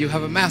forget that you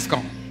have a mask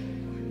on.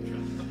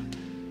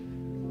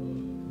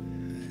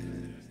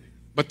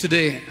 But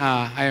today,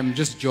 I am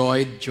just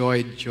joyed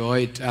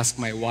to ask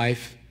my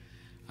wife,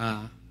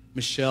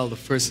 Michelle, the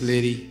First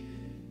Lady,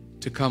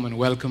 to come and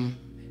welcome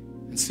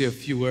and say a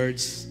few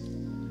words.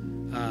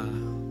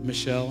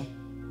 Michelle,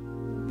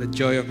 the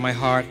joy of my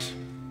heart.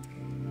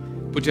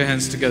 Put your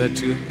hands together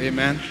too.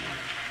 Amen.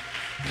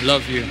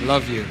 Love you.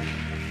 Love you.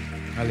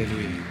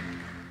 Hallelujah.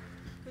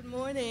 Good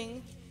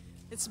morning.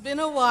 It's been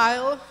a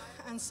while,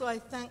 and so I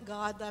thank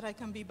God that I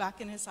can be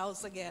back in his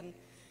house again.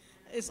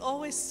 It's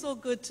always so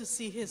good to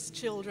see his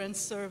children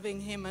serving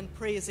him and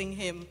praising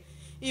him.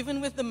 Even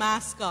with the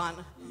mask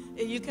on,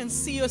 you can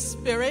see your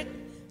spirit,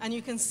 and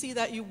you can see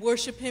that you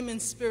worship him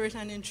in spirit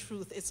and in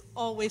truth. It's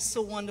always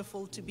so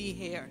wonderful to be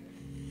here.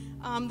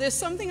 There's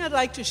something I'd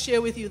like to share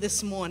with you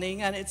this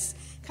morning, and it's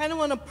kind of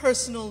on a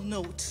personal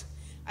note.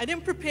 I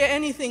didn't prepare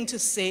anything to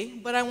say,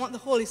 but I want the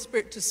Holy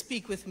Spirit to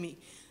speak with me,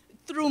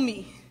 through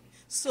me.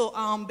 So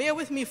bear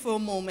with me for a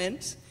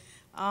moment.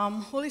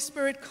 Holy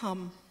Spirit,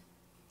 come.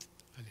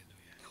 Hallelujah.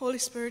 Holy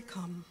Spirit,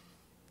 come.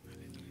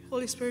 Hallelujah.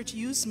 Holy Spirit,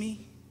 use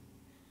me.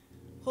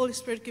 Holy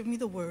Spirit, give me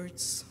the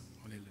words.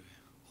 Hallelujah.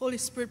 Holy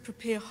Spirit,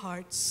 prepare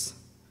hearts.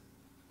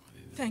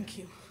 Hallelujah. Thank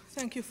you.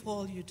 Thank you for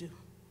all you do.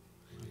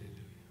 Hallelujah.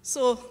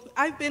 So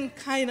I've been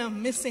kind of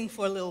missing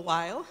for a little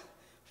while,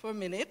 for a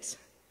minute.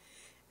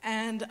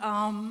 And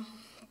I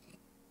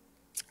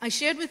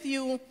shared with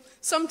you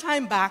some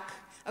time back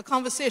a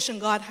conversation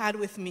God had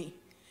with me.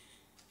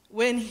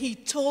 When he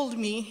told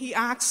me, he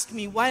asked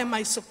me, why am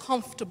I so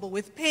comfortable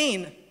with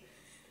pain?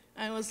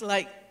 I was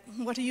like,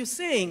 what are you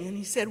saying? And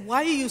he said,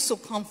 why are you so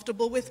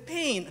comfortable with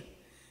pain?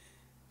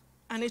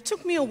 And it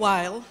took me a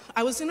while.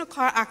 I was in a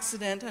car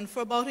accident, and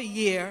for about a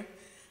year,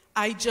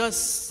 I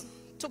just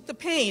took the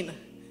pain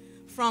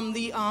from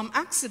the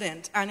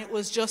accident, and it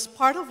was just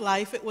part of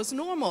life. It was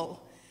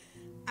normal.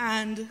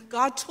 And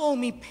God told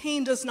me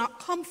pain does not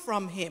come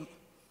from him.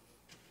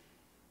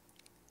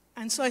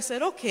 And so I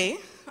said, okay,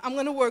 I'm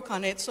going to work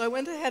on it. So I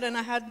went ahead and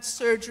I had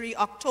surgery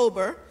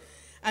October,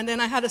 and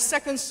then I had a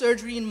second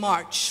surgery in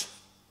March.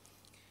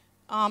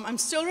 I'm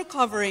still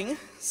recovering,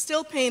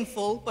 still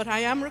painful, but I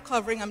am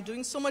recovering. I'm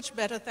doing so much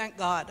better, thank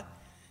God.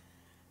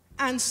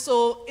 And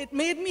so it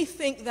made me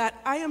think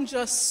that I am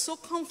just so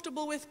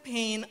comfortable with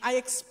pain. I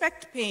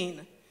expect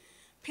pain.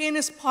 Pain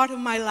is part of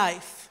my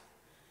life.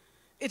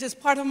 It is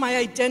part of my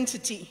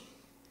identity.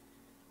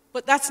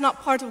 But that's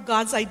not part of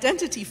God's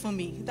identity for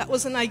me. That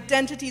was an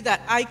identity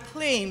that I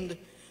claimed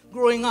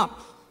growing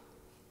up.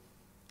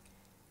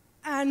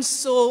 And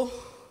so,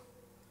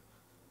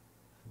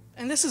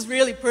 and this is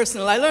really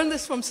personal. I learned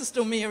this from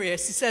Sister Mary.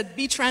 She said,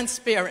 be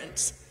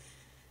transparent.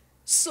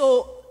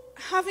 So,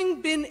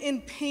 having been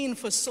in pain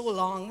for so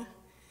long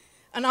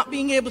and not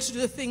being able to do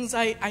the things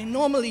I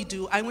normally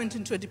do, I went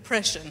into a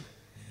depression.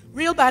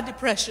 Real bad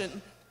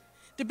depression.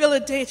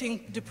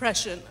 Debilitating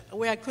depression,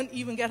 where I couldn't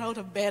even get out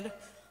of bed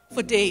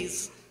for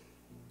days.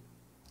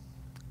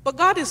 But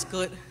God is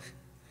good.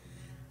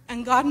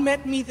 And God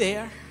met me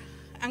there.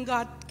 And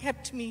God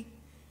kept me.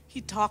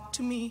 He talked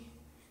to me.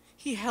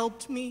 He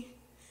helped me.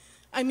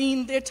 I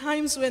mean, there are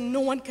times when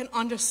no one can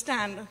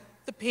understand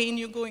the pain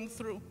you're going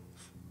through,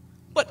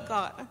 but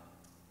God.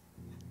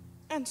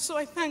 And so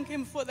I thank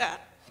Him for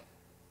that.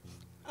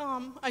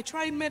 I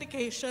tried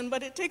medication,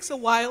 but it takes a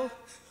while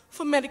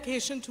for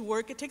medication to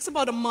work. It takes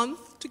about a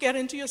month to get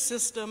into your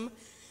system.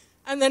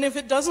 And then if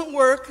it doesn't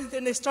work,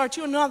 then they start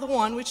you another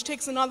one, which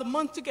takes another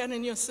month to get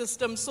in your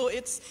system. So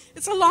it's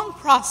a long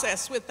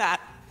process with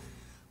that.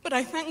 But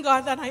I thank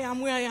God that I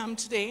am where I am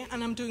today,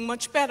 and I'm doing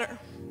much better.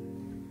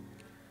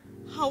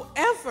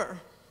 However,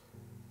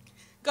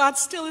 God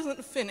still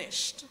isn't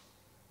finished.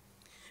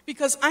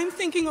 Because I'm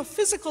thinking of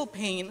physical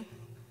pain,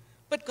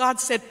 but God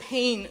said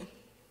pain.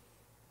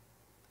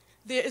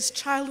 There is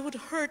childhood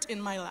hurt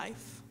in my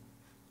life.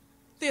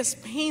 There's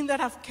pain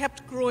that I've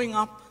kept growing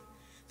up.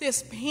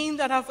 There's pain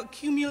that I've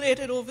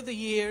accumulated over the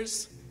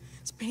years.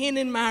 There's pain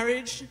in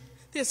marriage.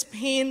 There's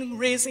pain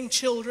raising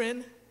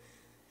children.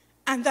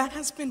 And that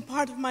has been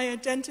part of my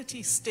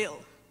identity still.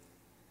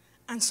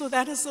 And so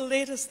that is the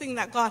latest thing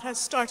that God has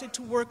started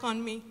to work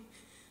on me,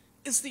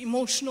 is the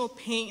emotional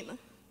pain,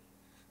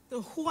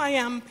 the who I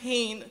am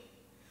pain,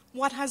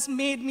 what has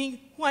made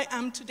me who I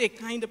am today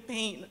kind of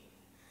pain.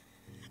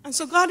 And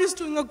so God is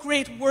doing a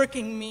great work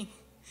in me.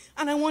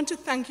 And I want to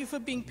thank you for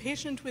being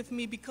patient with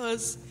me,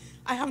 because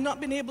I have not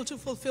been able to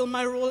fulfill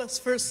my role as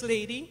First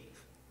Lady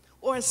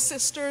or as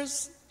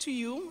sisters to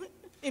you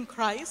in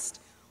Christ,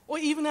 or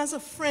even as a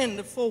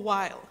friend for a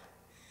while,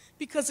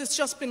 because it's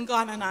just been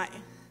God and I.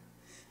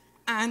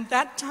 And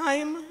that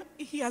time,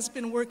 He has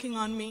been working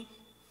on me.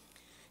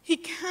 He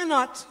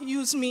cannot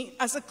use me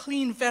as a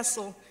clean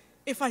vessel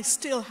if I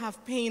still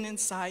have pain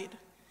inside.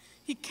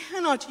 He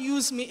cannot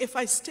use me if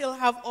I still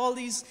have all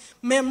these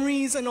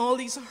memories and all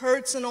these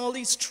hurts and all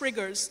these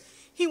triggers.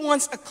 He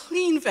wants a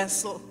clean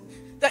vessel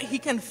that He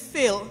can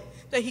fill,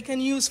 that He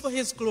can use for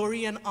His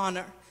glory and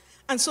honor.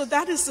 And so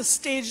that is the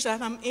stage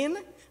that I'm in,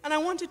 and I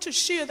wanted to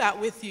share that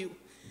with you.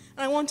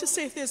 And I want to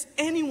say, if there's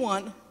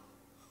anyone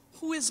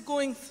who is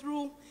going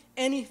through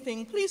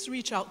anything, please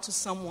reach out to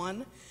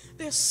someone.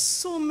 There's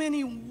so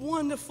many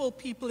wonderful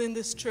people in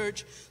this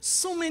church,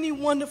 so many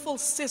wonderful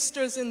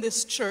sisters in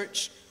this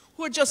church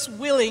who are just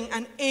willing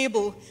and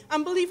able,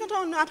 and believe it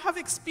or not, have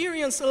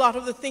experienced a lot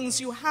of the things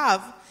you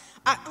have.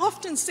 I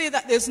often say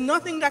that there's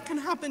nothing that can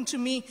happen to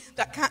me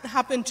that can't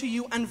happen to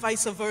you, and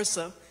vice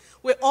versa.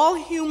 We're all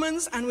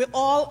humans, and we're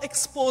all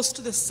exposed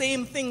to the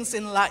same things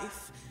in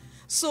life.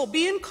 So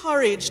be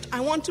encouraged.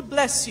 I want to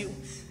bless you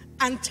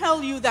and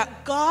tell you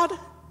that God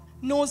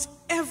knows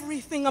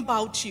everything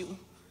about you.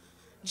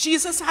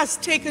 Jesus has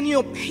taken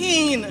your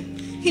pain.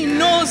 He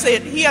knows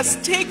it. He has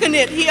taken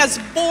it. He has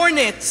borne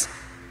it.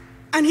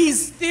 And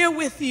He's there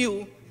with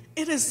you.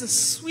 It is the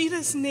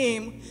sweetest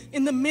name.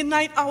 In the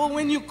midnight hour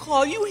when you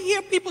call, you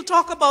hear people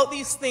talk about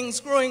these things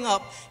growing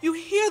up. You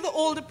hear the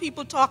older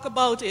people talk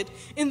about it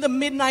in the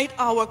midnight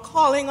hour,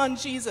 calling on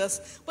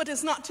Jesus. But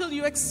it's not till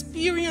you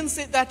experience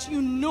it that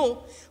you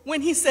know.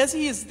 When He says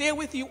He is there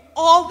with you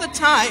all the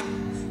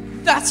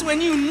time, that's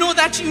when you know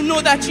that you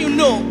know that you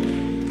know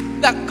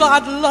that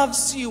God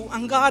loves you,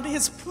 and God,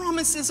 His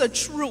promises are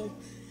true.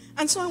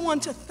 And so I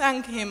want to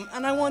thank Him,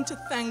 and I want to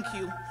thank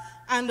you.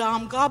 And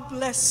God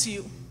bless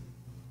you.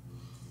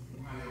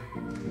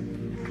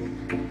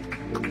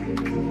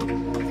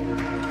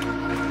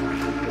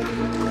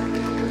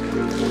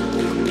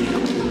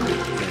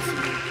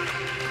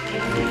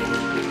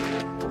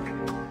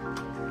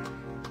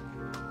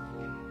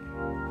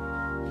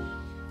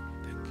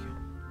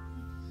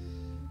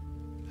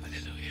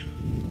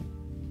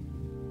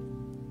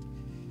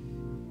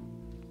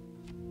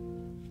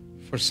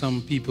 For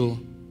some people,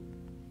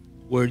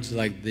 words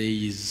like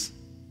these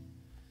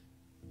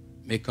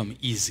may come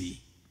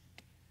easy.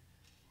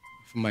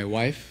 For my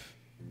wife,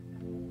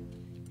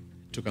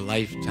 it took a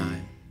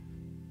lifetime.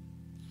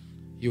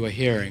 You are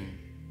hearing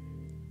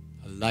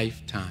a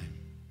lifetime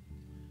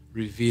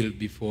revealed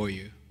before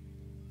you,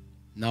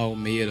 now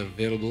made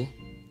available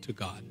to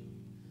God,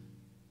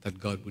 that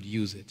God would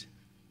use it.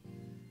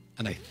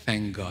 And I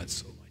thank God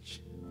so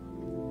much.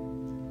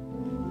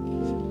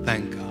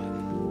 Thank God.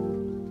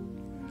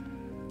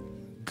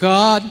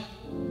 God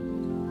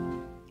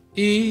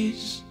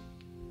is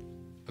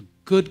a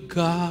good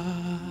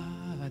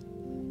God.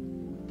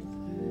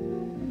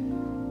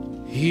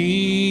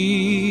 He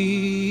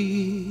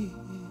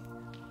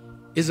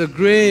is a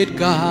great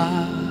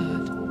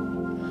God.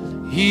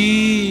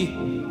 He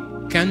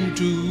can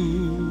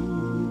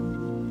do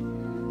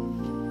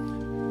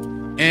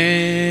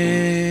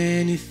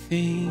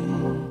anything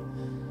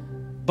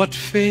but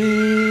fail.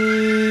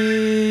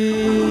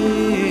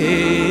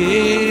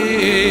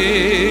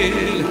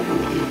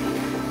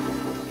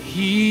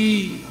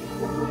 He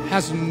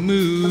has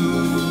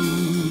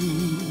moved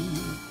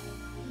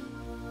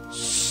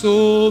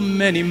so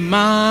many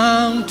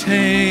mountains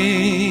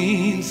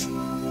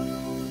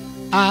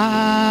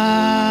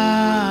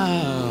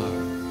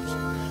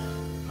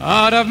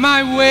out of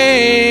my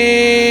way.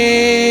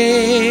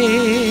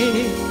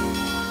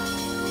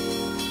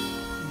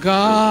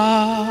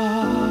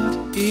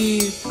 God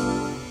is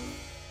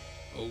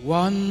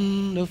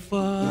wonderful.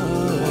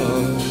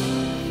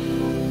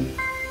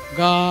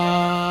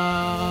 God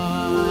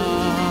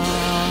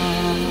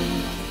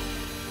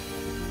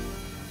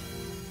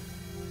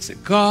is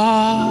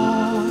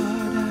God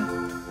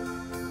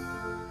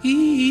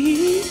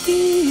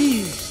is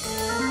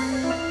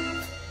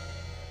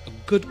a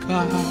good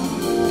God.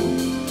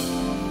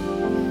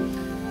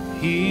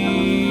 He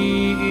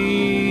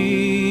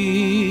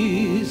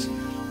is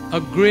a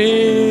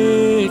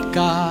great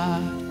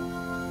God.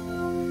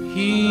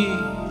 He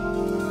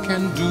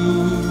can do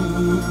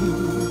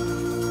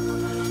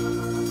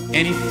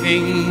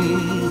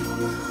anything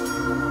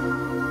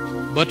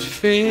but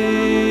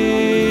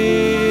fail.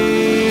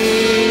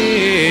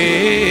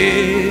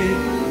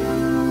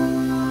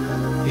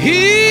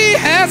 He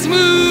has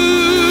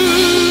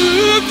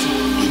moved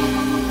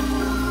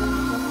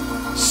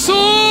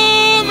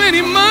so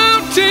many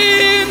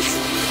mountains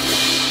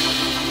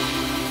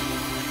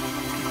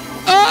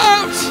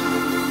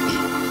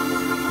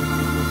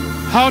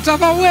out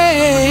of our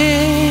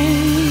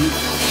way,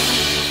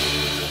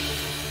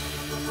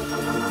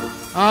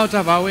 out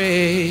of our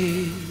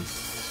way.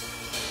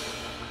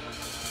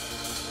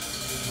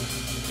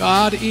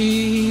 God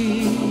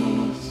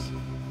is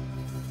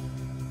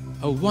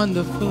a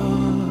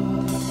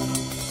wonderful,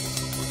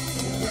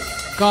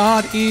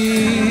 God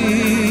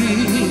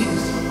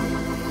is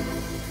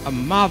a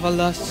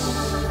marvelous,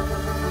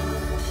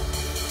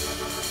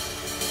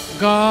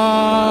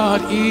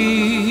 God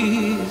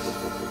is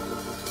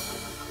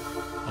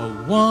a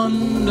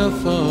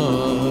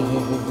wonderful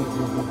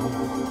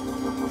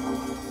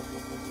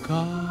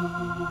God.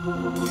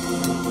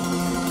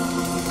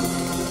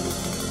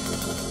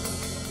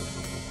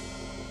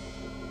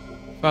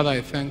 Father,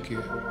 I thank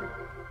you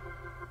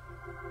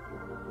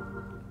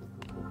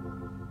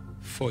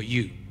for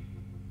you,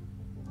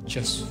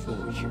 just for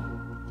you,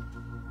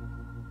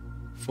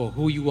 for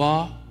who you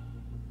are,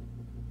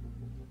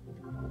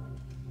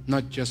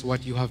 not just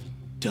what you have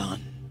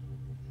done,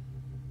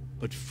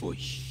 but for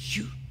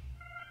you.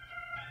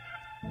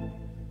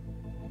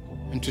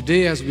 And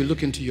today, as we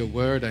look into your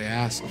word, I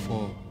ask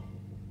for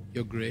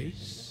your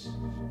grace.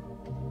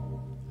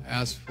 I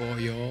ask for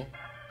your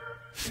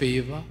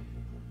favor.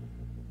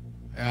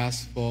 I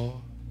ask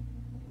for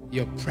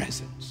your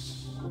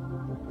presence.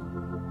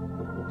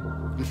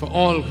 And for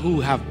all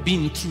who have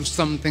been through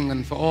something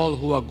and for all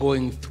who are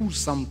going through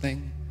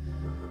something,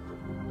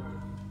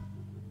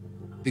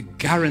 the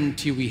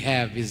guarantee we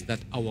have is that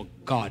our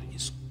God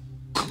is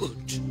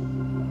good.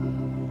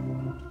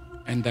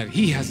 And that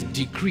he has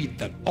decreed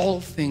that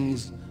all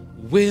things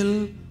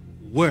will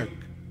work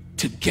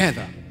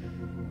together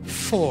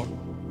for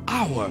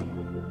our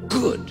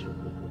good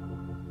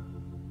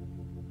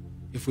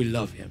if we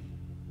love him.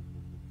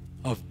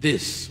 Of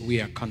this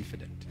we are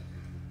confident.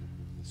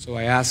 So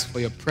I ask for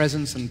your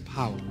presence and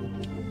power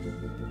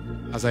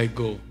as I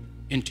go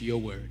into your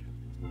word.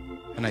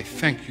 And I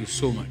thank you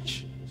so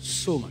much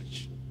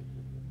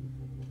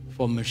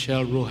for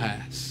Michelle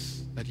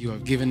Rojas that you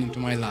have given into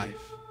my life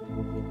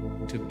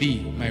to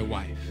be my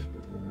wife.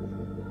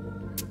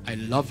 I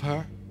love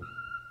her,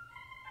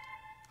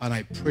 and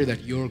I pray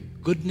that your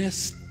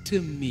goodness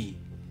to me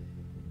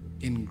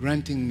in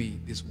granting me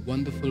this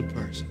wonderful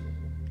person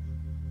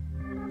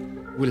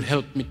will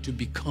help me to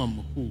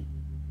become who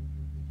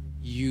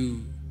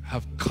you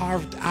have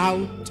carved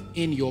out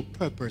in your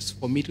purpose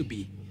for me to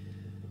be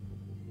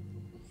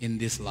in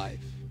this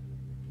life.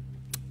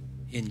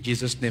 In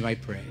Jesus' name I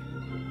pray.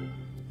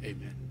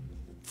 Amen.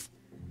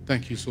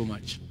 Thank you so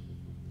much.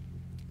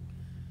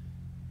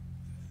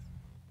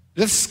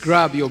 Let's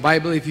grab your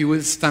Bible, if you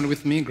will. Stand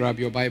with me. Grab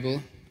your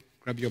Bible.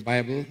 Grab your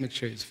Bible. Make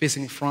sure it's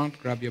facing front.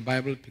 Grab your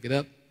Bible. Pick it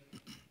up.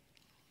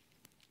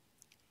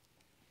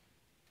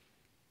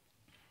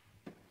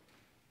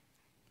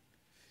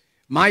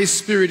 My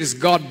spirit is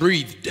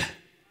God-breathed.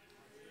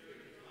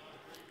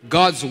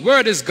 God's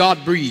word is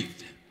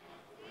God-breathed.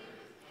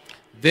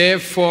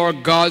 Therefore,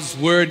 God's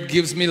word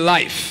gives me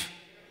life.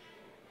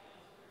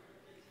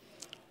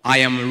 I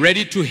am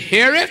ready to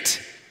hear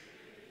it.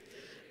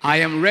 I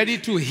am ready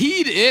to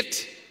heed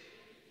it.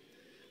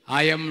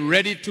 I am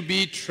ready to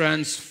be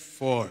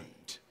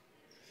transformed.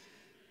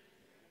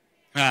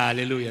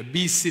 Hallelujah.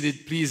 Be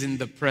seated, please, in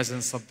the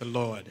presence of the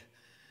Lord.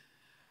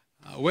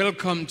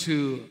 Welcome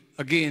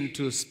again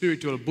to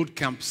Spiritual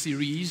Bootcamp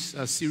series,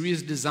 a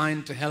series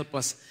designed to help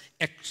us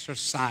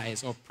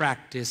exercise or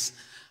practice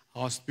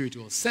our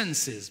spiritual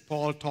senses.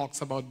 Paul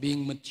talks about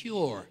being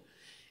mature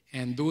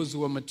and those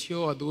who are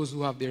mature are those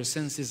who have their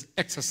senses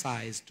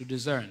exercised to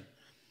discern.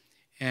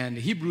 And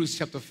Hebrews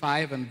chapter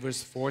 5 and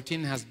verse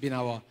 14 has been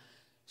our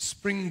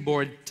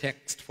springboard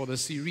text for the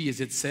series.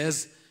 It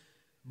says,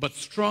 "But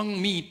strong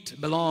meat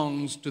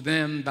belongs to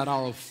them that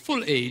are of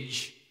full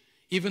age,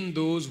 even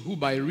those who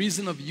by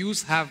reason of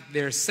use have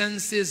their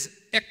senses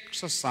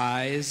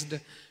exercised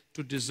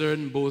to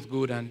discern both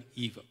good and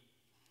evil."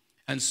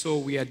 And so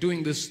we are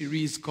doing this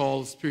series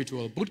called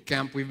Spiritual Boot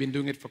Camp. We've been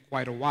doing it for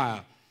quite a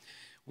while.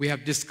 We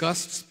have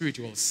discussed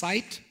spiritual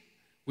sight,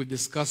 we've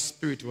discussed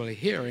spiritual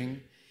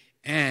hearing,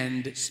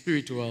 and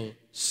spiritual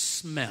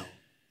smell.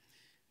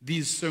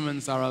 These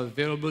sermons are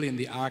available in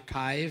the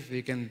archive.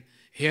 You can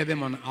hear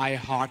them on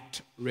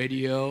iHeart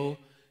Radio.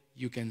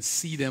 You can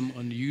see them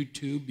on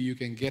YouTube. You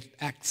can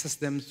access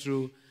them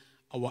through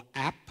our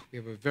app. We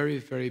have a very,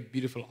 very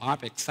beautiful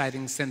app,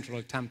 Exciting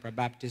Central Tampa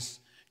Baptist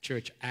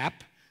Church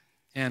app,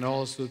 and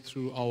also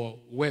through our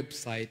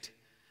website,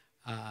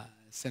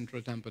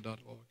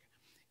 centraltampa.org.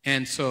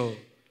 And so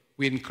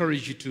we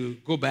encourage you to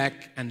go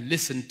back and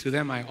listen to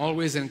them. I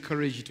always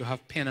encourage you to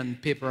have pen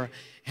and paper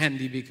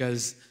handy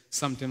because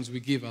sometimes we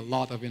give a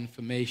lot of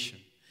information.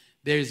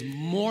 There is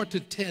more to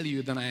tell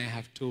you than I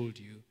have told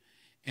you,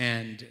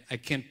 and I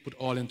can't put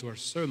all into a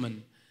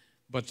sermon,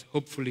 but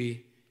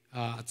hopefully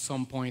at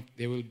some point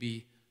there will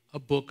be a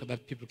book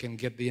that people can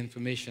get the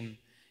information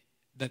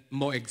that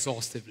more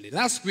exhaustively.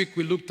 Last week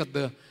we looked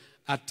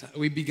at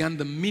we began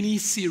the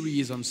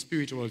mini-series on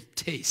spiritual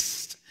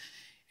taste,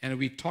 and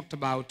we talked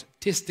about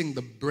tasting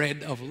the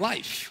bread of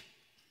life.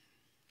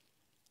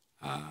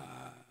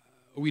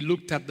 We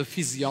looked at the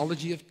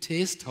physiology of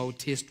taste, how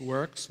taste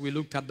works. We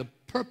looked at the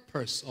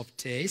purpose of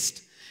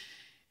taste,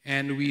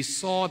 and we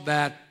saw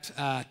that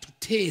to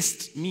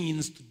taste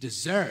means to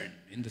discern.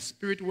 In the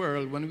spirit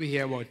world, when we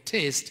hear about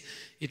taste,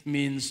 it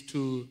means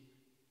to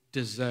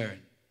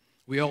discern.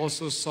 We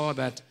also saw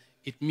that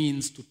it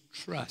means to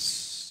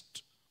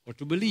trust or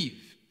to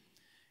believe.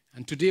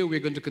 And today we're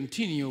going to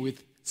continue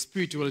with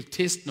spiritual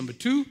taste number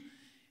 2,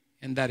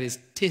 and that is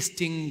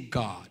tasting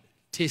God.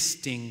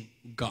 Tasting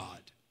God.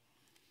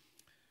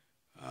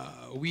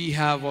 We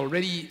have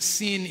already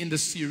seen in the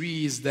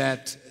series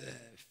that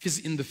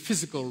in the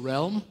physical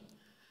realm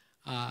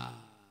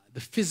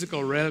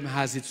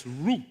has its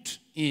root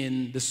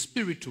in the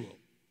spiritual.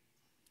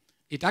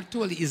 It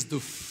actually is the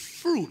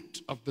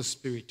fruit of the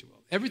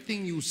spiritual.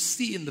 Everything you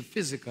see in the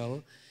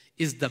physical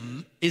is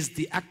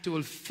the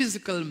actual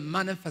physical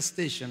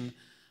manifestation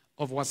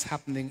of what's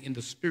happening in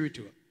the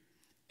spiritual.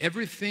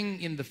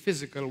 Everything in the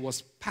physical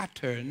was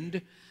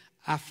patterned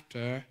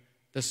after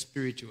the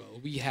spiritual.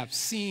 We have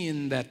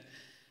seen that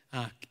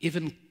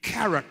even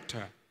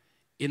character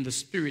in the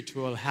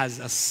spiritual has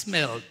a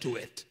smell to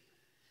it.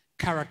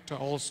 Character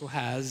also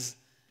has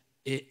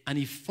an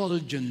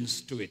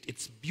effulgence to it.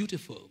 It's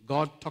beautiful.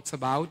 God talks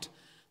about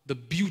the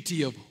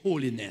beauty of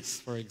holiness,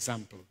 for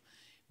example.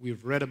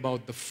 We've read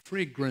about the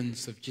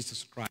fragrance of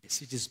Jesus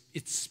Christ.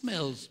 It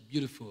smells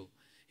beautiful,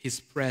 his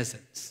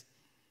presence.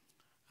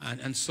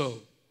 And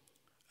so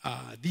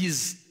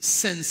these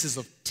senses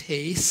of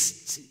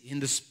taste in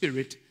the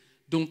spirit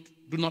do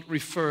not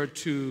refer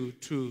to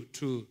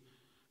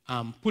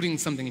putting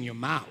something in your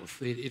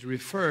mouth. It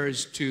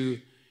refers to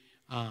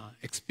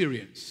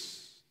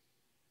experience.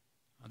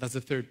 That's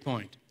the third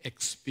point,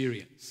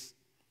 experience.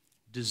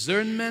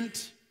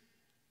 Discernment,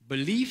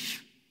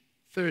 belief,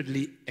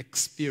 thirdly,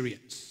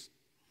 experience.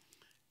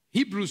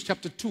 Hebrews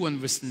chapter 2 and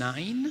verse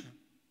 9,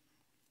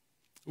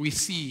 we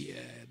see,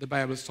 the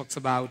Bible talks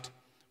about,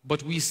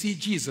 "But we see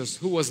Jesus,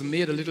 who was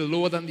made a little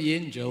lower than the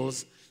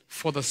angels,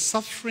 for the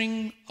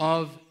suffering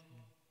of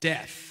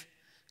death,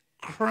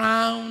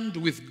 crowned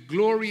with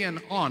glory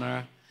and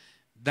honor,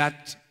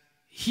 that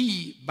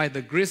he, by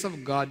the grace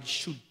of God,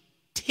 should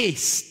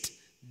taste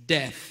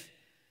death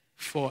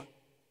for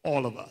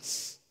all of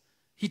us."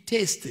 He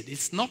tasted.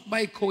 It's not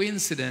by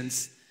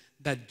coincidence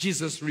that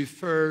Jesus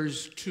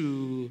refers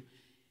to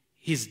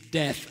his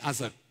death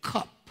as a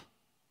cup.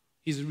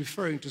 He's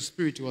referring to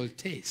spiritual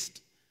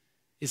taste.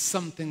 It's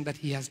something that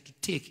he has to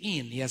take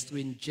in. He has to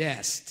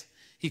ingest.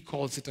 He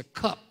calls it a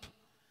cup.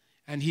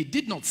 And he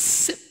did not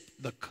sip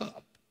the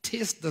cup.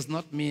 Taste does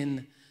not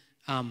mean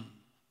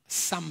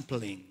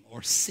sampling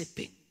or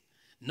sipping.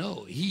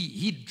 No,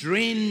 he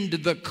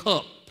drained the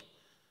cup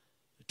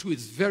to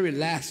its very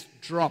last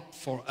drop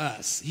for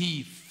us.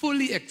 He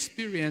fully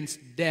experienced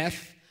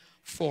death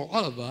for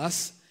all of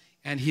us,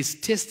 and his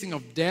tasting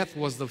of death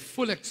was the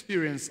full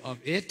experience of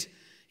it.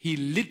 He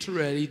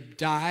literally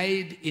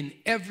died in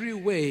every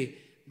way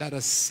that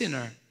a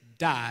sinner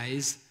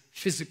dies,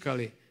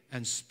 physically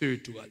and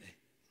spiritually.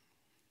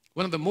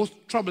 One of the most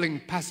troubling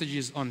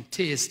passages on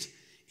taste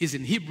is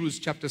in Hebrews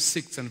chapter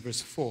 6 and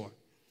verse 4.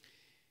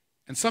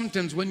 And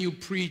sometimes when you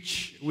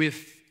preach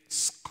with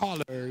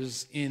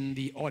scholars in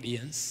the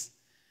audience,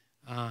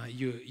 I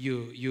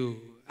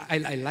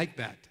like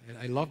that.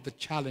 I love the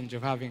challenge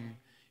of having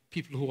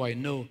people who I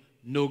know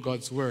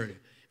God's word.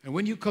 And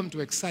when you come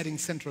to Exciting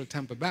Central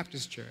Tampa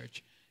Baptist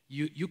Church,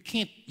 you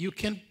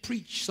can't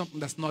preach something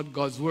that's not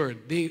God's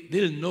word.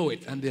 They'll know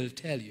it and they'll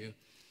tell you.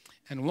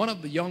 And one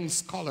of the young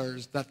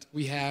scholars that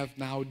we have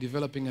now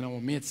developing in our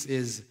midst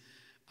is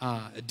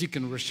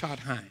Deacon Rashad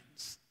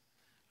Hines,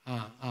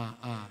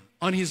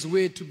 on his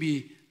way to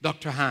be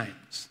Dr.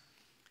 Hines,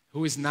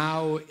 who is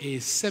now a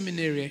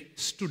seminary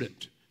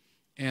student.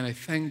 And I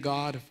thank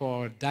God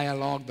for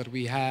dialogue that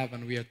we have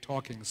and we are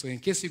talking. So in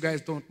case you guys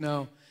don't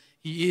know,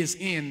 he is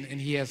in and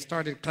he has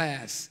started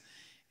class.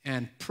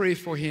 And pray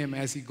for him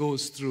as he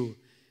goes through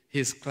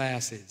his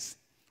classes.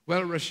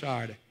 Well,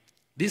 Rashad,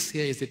 this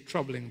here is a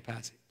troubling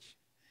passage.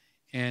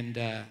 And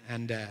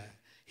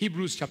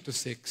Hebrews chapter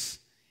 6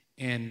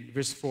 and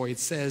verse 4, it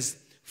says,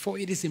 "For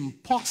it is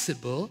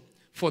impossible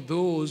for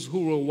those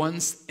who were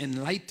once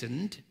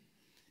enlightened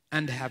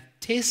and have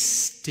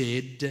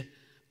tasted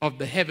of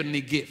the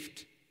heavenly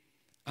gift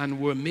and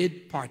were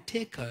made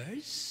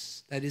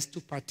partakers," that is to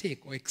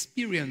partake or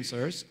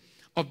experiencers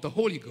of the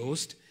Holy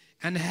Ghost,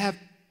 and have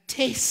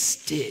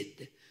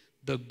tasted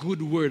the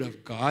good word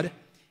of God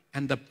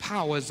and the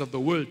powers of the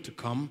world to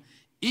come,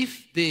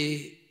 if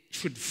they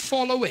should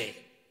fall away,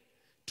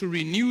 to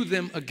renew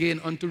them again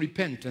unto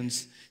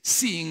repentance,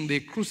 seeing they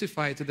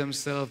crucify to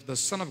themselves the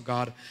Son of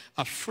God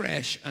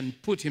afresh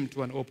and put him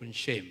to an open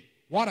shame.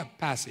 What a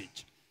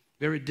passage.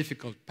 Very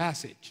difficult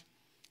passage.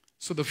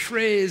 So the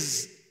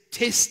phrase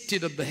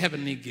tasted of the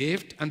heavenly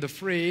gift and the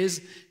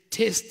phrase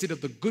tasted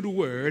of the good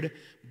word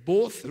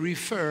both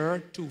refer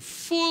to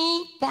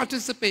full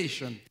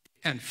participation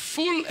and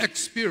full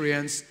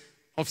experience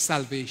of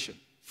salvation.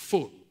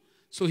 Full.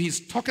 So he's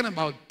talking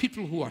about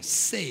people who are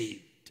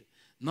saved,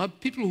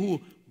 not people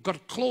who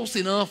got close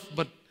enough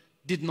but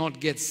did not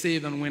get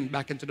saved and went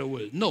back into the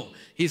world. No,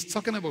 he's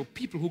talking about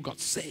people who got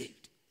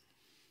saved.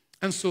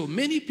 And so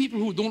many people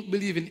who don't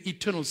believe in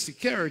eternal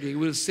security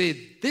will say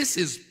this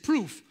is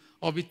proof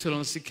of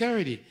eternal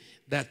security,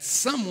 that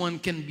someone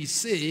can be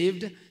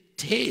saved,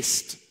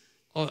 taste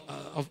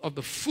of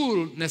the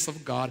fullness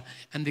of God,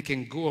 and they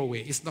can go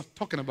away. It's not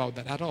talking about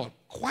that at all.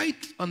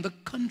 Quite on the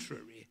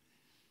contrary.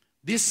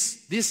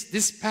 This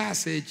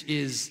passage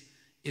is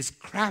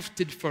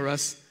crafted for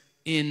us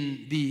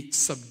in the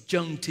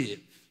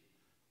subjunctive.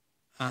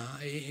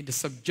 The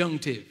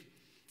subjunctive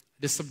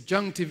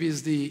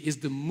is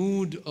the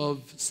mood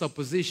of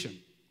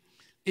supposition.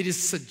 It is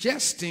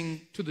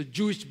suggesting to the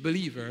Jewish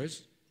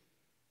believers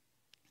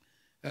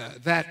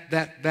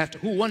that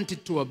who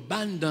wanted to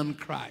abandon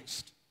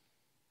Christ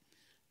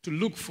to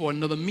look for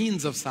another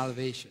means of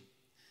salvation.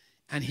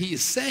 And he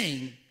is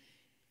saying,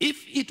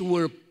 if it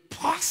were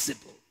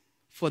possible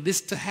for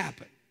this to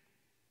happen,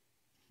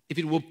 if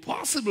it were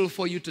possible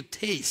for you to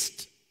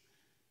taste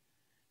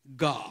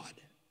God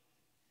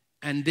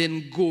and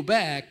then go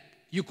back,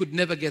 you could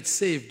never get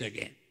saved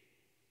again,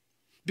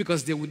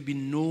 because there would be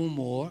no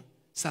more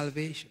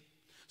salvation.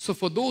 So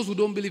for those who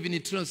don't believe in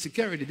eternal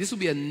security, this will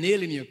be a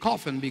nail in your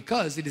coffin,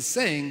 because it is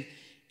saying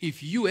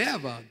if you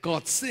ever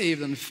got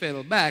saved and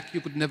fell back,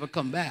 you could never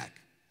come back.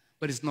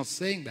 But it's not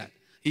saying that.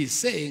 He's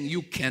saying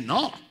you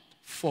cannot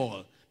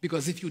fall,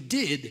 because if you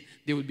did,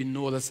 there would be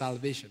no other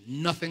salvation,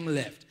 nothing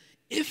left.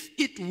 If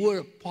it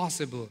were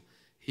possible,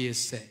 he is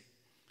saying,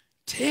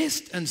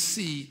 taste and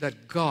see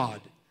that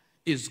God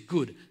is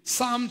good.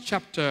 Psalm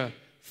chapter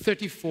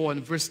 34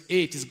 and verse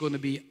 8 is going to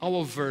be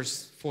our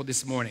verse for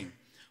this morning.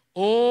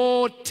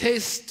 Oh,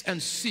 taste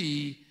and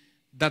see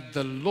that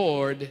the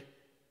Lord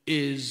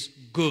is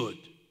good.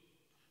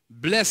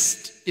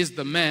 Blessed is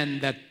the man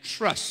that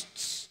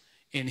trusts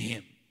in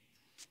him.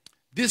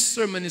 This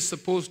sermon is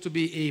supposed to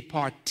be a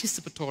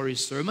participatory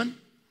sermon.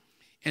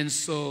 And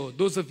so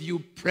those of you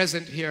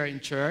present here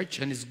in church,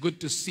 and it's good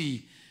to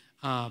see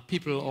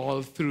people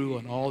all through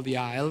on all the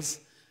aisles.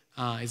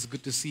 It's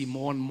good to see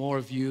more and more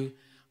of you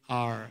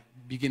are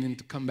beginning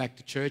to come back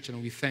to church,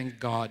 and we thank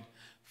God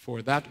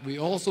for that. We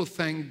also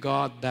thank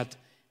God that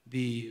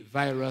the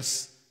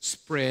virus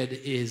spread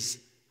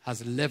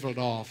has leveled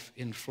off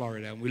in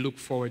Florida, and we look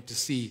forward to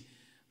see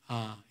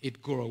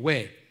it go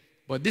away.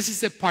 But this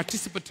is a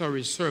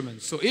participatory sermon.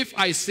 So if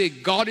I say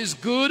God is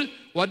good,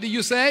 what do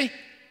you say?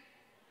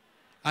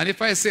 And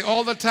if I say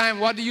all the time,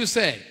 what do you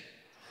say?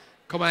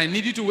 Come on, I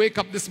need you to wake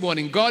up this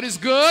morning. God is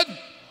good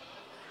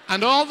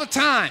and all the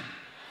time.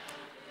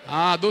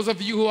 Those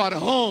of you who are at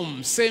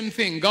home, same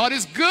thing. God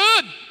is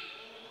good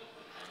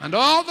and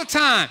all the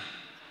time.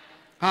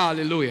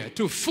 Hallelujah.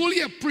 To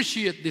fully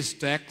appreciate this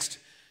text,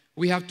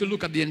 we have to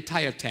look at the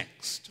entire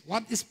text.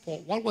 What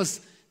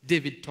was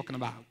David talking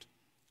about?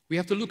 We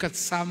have to look at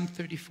Psalm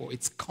 34,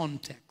 its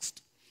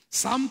context.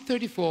 Psalm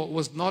 34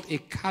 was not a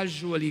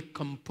casually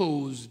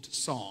composed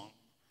song.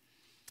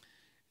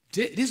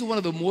 This is one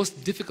of the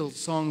most difficult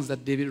songs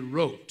that David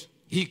wrote.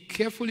 He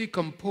carefully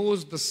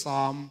composed the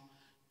psalm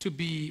to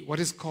be what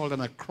is called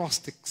an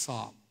acrostic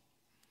psalm,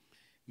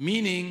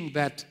 meaning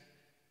that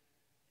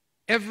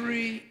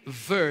every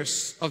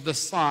verse of the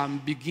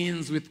psalm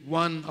begins with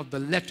one of the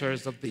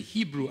letters of the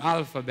Hebrew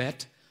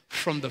alphabet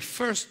from the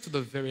first to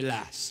the very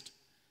last.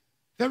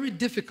 Very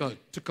difficult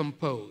to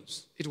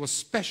compose. It was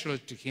special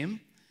to him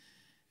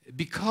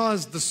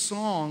because the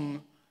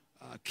song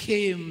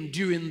came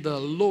during the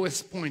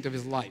lowest point of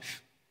his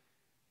life.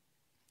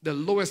 The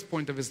lowest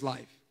point of his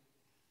life.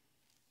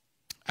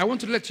 I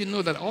want to let you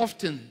know that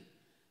often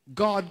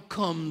God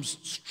comes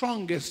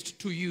strongest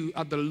to you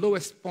at the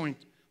lowest point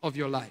of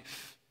your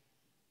life,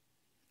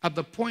 at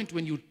the point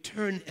when you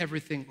turn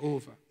everything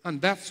over.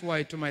 And that's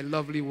why to my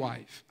lovely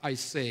wife, I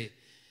say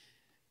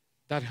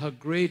that her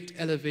great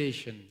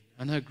elevation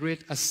and her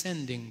great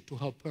ascending to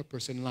her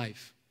purpose in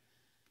life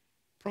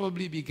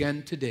probably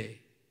began today,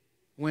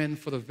 when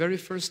for the very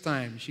first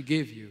time she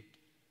gave you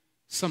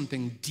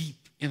something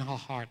deep in her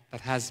heart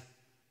that has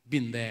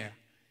been there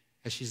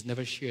as she's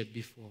never shared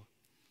before.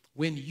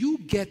 When you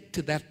get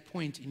to that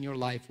point in your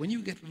life, when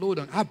you get low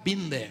down, I've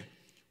been there.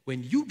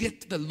 When you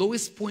get to the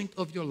lowest point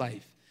of your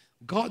life,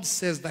 God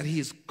says that He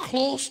is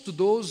close to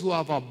those who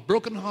have a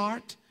broken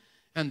heart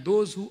and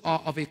those who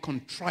are of a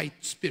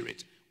contrite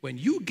spirit. When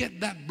you get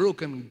that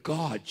broken,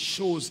 God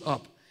shows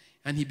up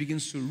and He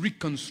begins to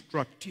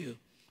reconstruct you.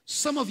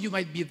 Some of you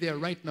might be there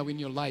right now in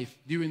your life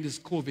during this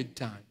COVID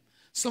time.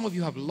 Some of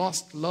you have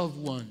lost loved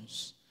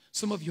ones.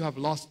 Some of you have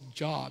lost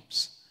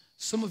jobs.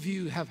 Some of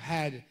you have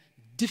had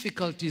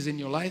difficulties in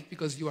your life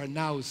because you are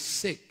now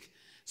sick.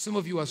 Some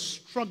of you are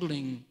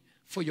struggling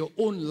for your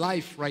own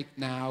life right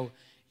now.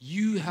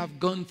 You have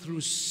gone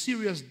through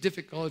serious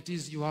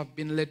difficulties. You have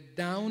been let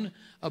down,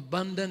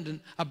 abandoned,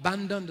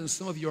 and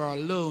some of you are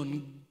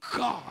alone.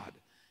 God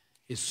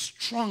is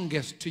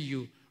strongest to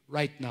you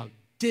right now.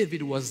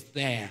 David was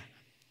there.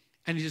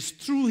 And it is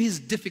through his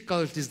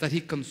difficulties that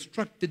he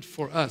constructed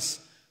for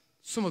us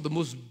some of the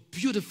most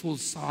beautiful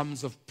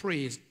psalms of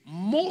praise.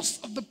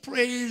 Most of the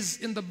praise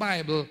in the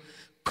Bible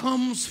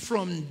comes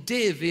from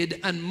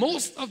David, and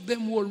most of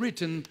them were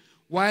written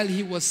while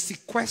he was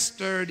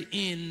sequestered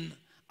in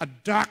a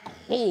dark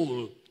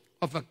hole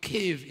of a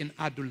cave in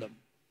Adullam.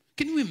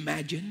 Can you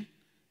imagine?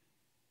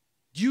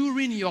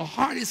 During your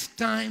hardest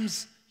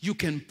times, you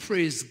can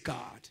praise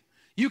God.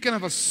 You can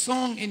have a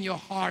song in your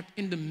heart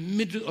in the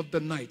middle of the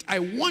night. I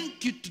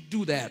want you to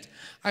do that.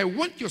 I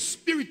want your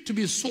spirit to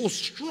be so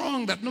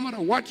strong that no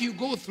matter what you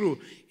go through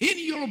in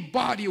your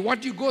body,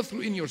 what you go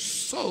through in your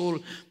soul,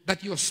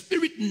 that your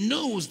spirit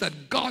knows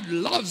that God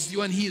loves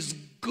you and He is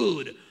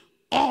good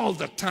all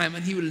the time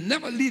and He will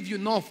never leave you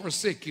nor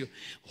forsake you.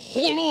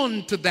 Hold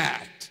on to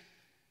that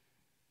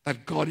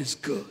God is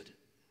good.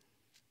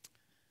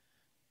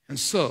 And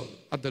so,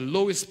 at the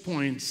lowest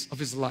points of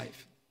his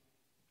life,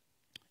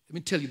 let me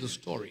tell you the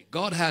story.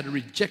 God had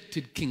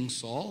rejected King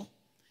Saul,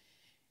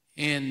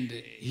 and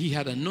He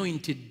had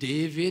anointed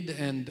David,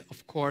 and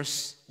of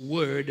course,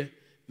 word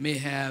may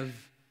have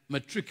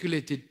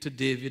matriculated to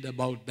David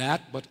about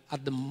that, but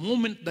at the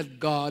moment that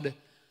God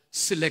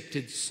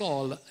selected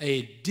Saul,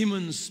 a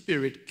demon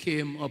spirit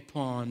came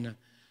upon,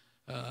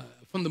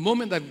 from the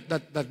moment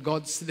that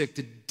God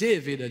selected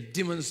David, a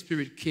demon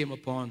spirit came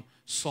upon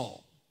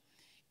Saul.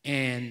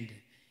 And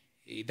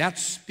that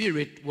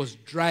spirit was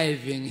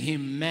driving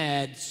him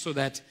mad, so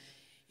that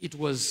it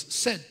was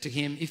said to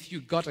him, if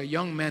you got a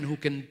young man who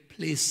can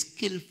play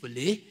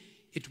skillfully,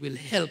 it will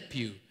help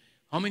you.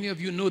 How many of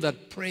you know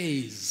that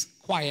praise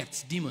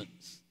quiets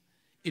demons?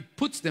 It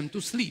puts them to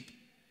sleep.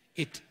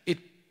 It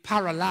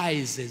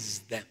paralyzes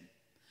them.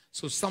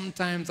 So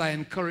sometimes I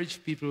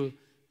encourage people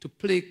to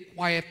play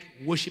quiet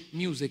worship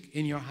music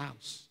in your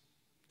house,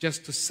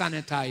 just to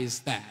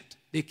sanitize that.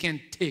 They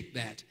can't take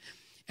that.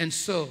 And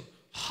so,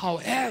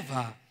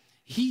 however,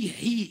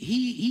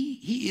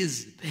 he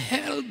is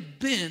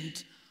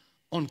hell-bent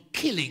on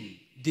killing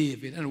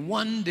David. And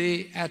one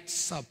day at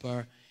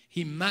supper,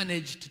 he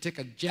managed to take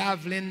a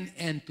javelin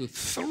and to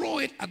throw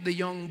it at the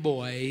young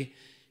boy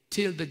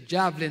till the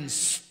javelin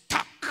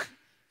stuck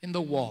in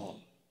the wall.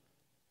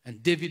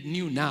 And David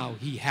knew now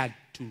he had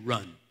to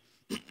run.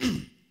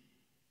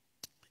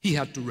 He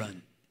had to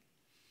run.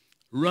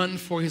 Run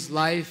for his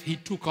life. He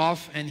took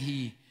off and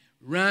he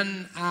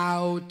ran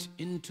out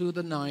into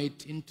the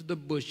night, into the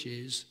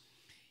bushes,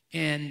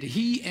 and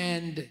he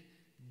and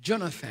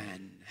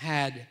Jonathan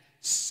had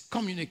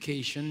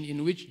communication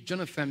in which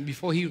Jonathan,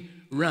 before he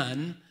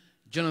ran,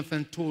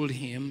 Jonathan told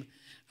him,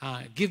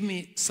 give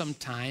me some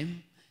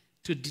time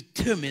to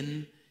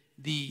determine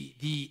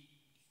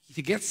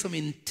to get some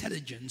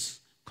intelligence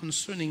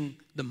concerning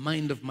the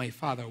mind of my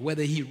father,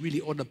 whether he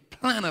really, or the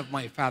plan of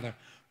my father,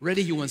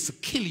 whether he wants to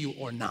kill you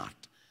or not.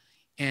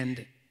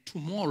 And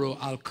tomorrow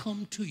I'll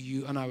come to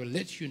you and I will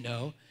let you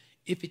know.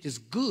 If it is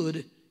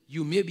good,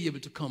 you may be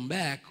able to come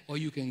back, or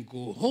you can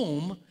go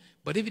home.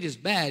 But if it is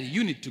bad,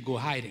 you need to go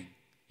hiding.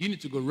 You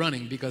need to go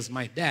running, because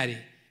my daddy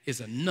is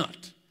a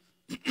nut.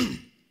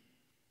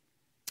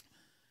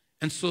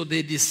 And so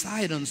they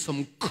decide on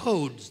some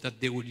codes that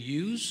they would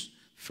use.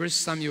 1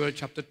 Samuel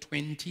chapter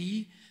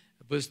 20,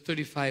 verse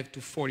 35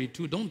 to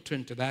 42. Don't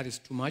turn to that, it's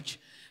too much.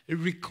 It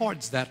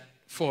records that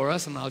for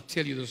us, and I'll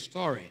tell you the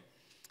story.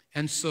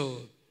 And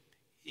so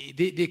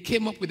they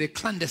came up with a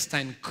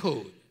clandestine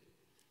code.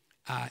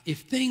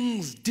 If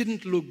things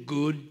didn't look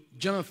good,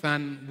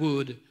 Jonathan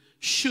would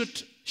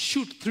shoot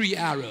 3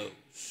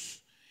 arrows.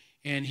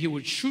 And he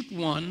would shoot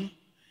one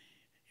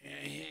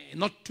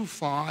not too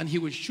far, and he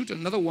would shoot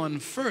another one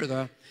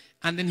further,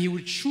 and then he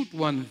would shoot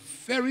one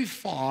very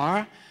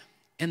far.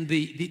 And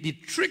the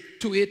trick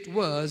to it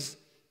was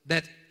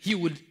that he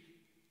would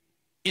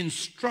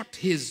instruct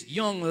his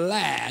young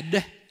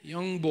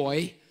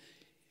boy,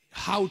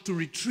 how to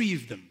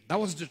retrieve them. That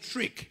was the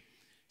trick.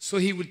 So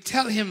he would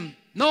tell him,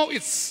 no,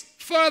 it's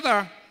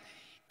further,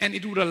 and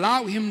it would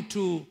allow him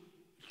to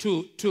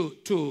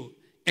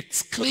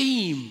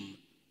exclaim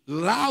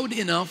loud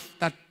enough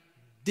that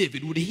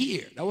David would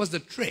hear. That was the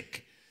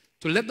trick,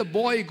 to let the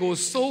boy go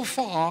so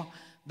far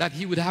that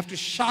he would have to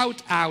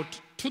shout out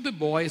to the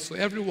boy so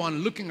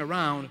everyone looking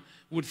around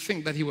would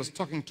think that he was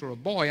talking to a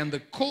boy. And the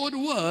code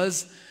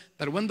was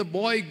that when the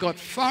boy got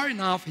far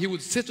enough, he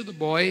would say to the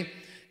boy,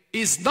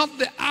 is not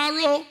the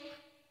arrow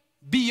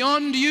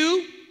beyond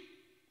you?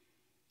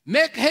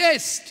 Make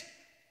haste,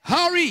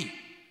 hurry,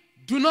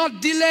 do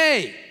not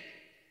delay.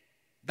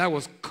 That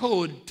was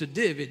code to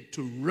David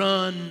to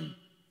run,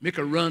 make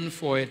a run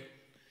for it.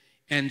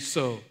 And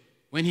so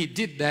when he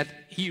did that,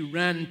 he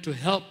ran to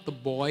help the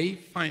boy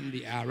find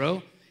the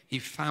arrow. He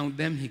found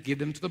them, he gave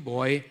them to the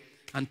boy,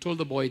 and told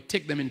the boy,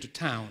 take them into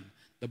town.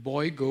 The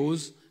boy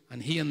goes,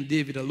 and he and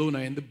David alone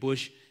are in the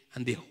bush,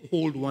 and they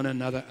hold one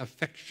another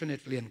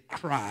affectionately and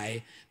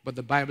cry. But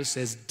the Bible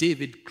says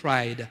David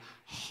cried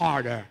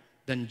harder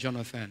than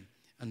Jonathan.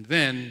 And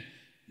then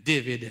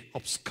David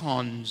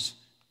absconds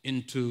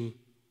into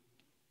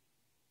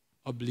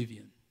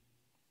oblivion,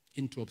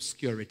 into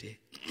obscurity.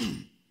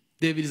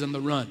 David is on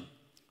the run.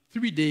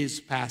 3 days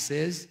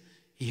passes.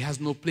 He has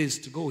no place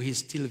to go. He's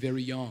still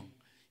very young.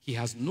 He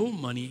has no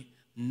money,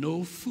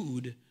 no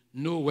food,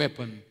 no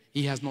weapon.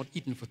 He has not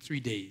eaten for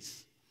 3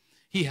 days.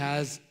 He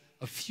has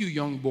a few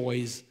young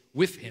boys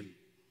with him.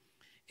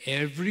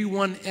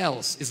 Everyone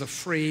else is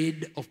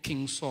afraid of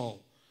King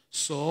Saul.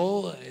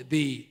 So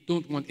they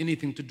don't want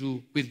anything to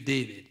do with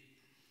David.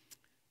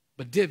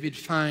 But David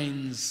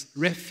finds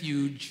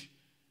refuge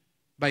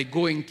by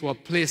going to a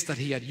place that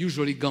he had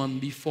usually gone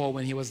before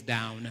when he was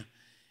down.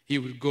 He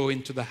would go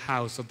into the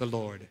house of the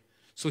Lord.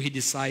 So he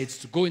decides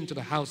to go into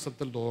the house of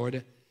the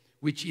Lord,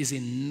 which is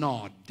in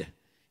Nod.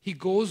 He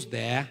goes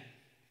there,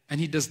 and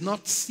he does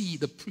not see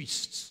the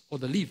priests or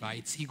the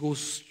Levites. He goes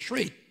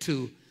straight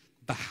to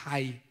the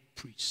high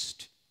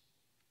priest.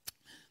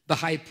 The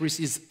high priest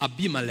is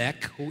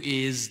Abimelech, who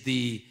is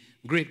the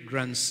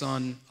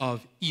great-grandson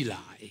of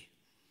Eli.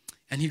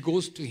 And he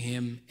goes to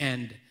him,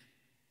 and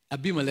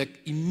Abimelech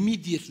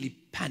immediately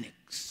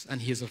panics,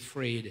 and he is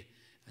afraid.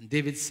 And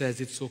David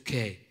says, it's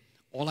okay.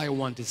 All I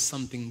want is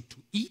something to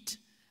eat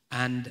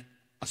and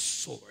a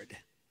sword.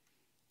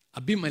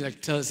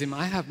 Abimelech tells him,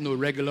 I have no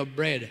regular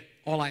bread.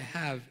 All I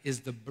have is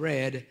the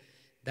bread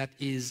that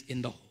is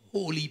in the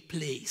holy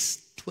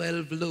place.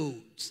 12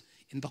 loaves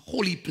in the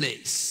holy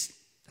place.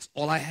 That's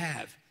all I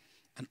have.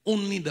 And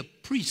only the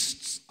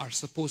priests are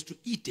supposed to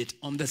eat it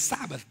on the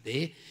Sabbath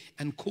day.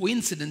 And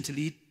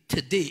coincidentally,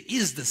 today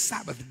is the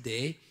Sabbath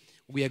day.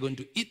 We are going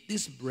to eat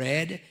this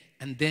bread,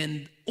 and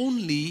then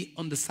only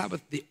on the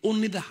Sabbath day,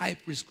 only the high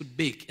priest could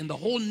bake. In the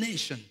whole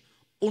nation,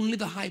 only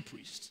the high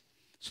priest.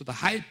 So the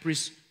high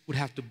priest would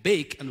have to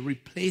bake and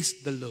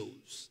replace the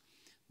loaves.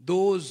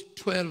 Those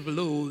 12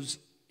 loaves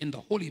in the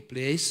holy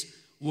place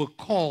were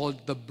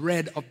called the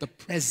bread of the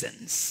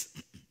presence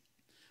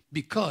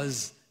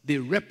because they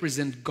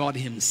represent God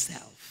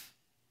himself.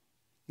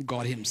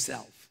 God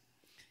himself.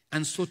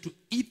 And so to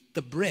eat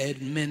the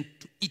bread meant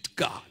to eat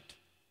God.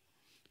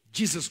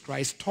 Jesus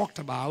Christ talked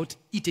about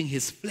eating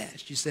his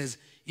flesh. He says,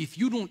 if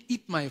you don't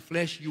eat my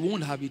flesh, you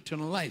won't have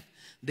eternal life.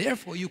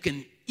 Therefore, you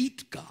can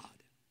eat God.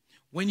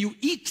 When you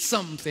eat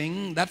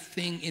something, that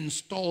thing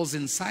installs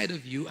inside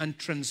of you and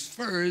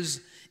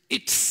transfers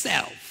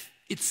itself,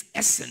 its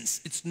essence,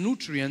 its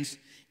nutrients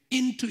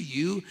into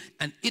you,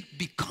 and it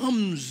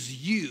becomes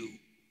you.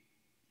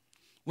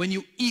 When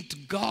you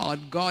eat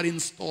God, God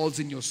installs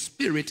in your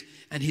spirit,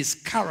 and his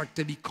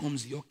character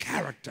becomes your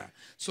character.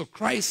 So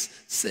Christ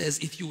says,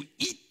 if you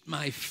eat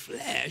my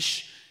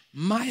flesh,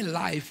 my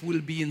life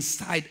will be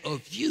inside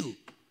of you.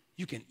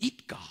 You can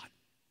eat God.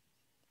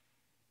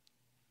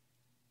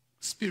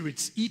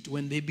 Spirits eat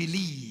when they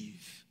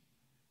believe,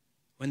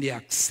 when they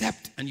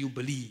accept and you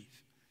believe.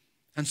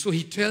 And so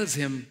he tells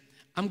him,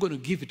 I'm going to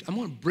give it. I'm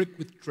going to break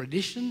with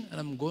tradition, and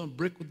I'm going to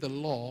break with the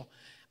law,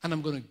 and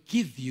I'm going to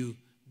give you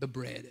the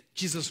bread.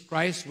 Jesus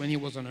Christ, when he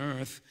was on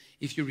earth,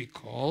 if you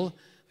recall,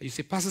 you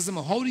say, Pastor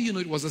Zamore, how do you know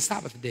it was a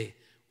Sabbath day?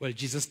 Well,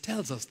 Jesus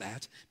tells us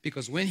that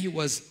because when he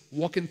was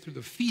walking through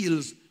the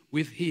fields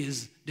with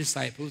his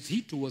disciples,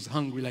 he too was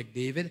hungry like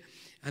David,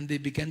 and they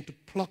began to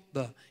pluck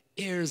the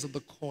ears of the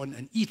corn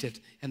and eat it.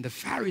 And the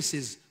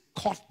Pharisees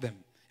caught them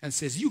and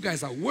says, you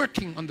guys are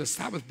working on the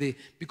Sabbath day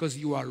because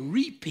you are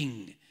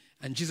reaping.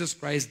 And Jesus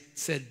Christ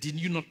said,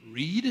 did you not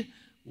read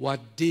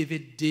what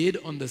David did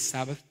on the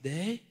Sabbath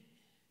day?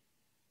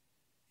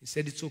 He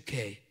said, it's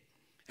okay.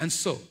 And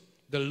so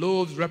the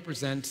loaves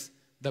represent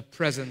the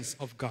presence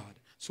of God.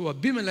 So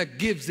Abimelech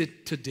gives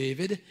it to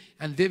David,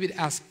 and David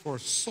asks for a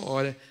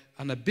sword,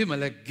 and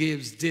Abimelech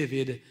gives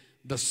David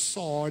the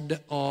sword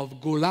of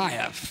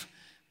Goliath,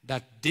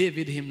 that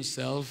David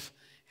himself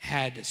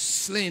had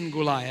slain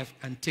Goliath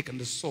and taken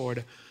the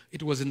sword.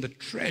 It was in the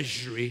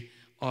treasury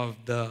of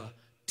the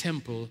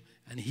temple,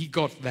 and he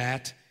got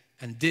that,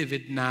 And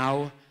David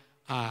now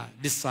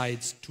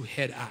decides to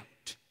head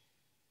out.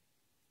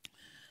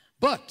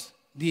 But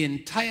the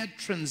entire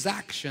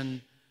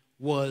transaction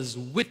was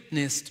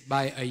witnessed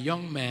by a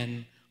young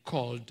man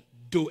called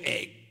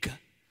Doeg.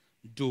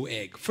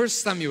 Doeg. 1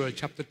 Samuel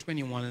chapter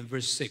 21 and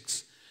verse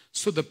 6.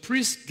 So the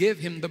priest gave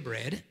him the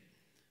bread,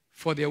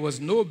 for there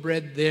was no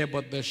bread there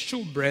but the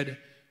showbread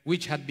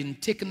which had been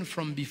taken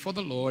from before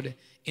the Lord,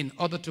 in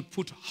order to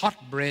put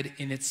hot bread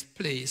in its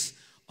place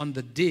on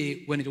the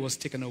day when it was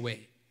taken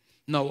away.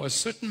 Now a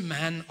certain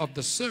man of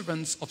the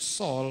servants of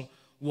Saul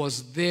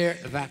was there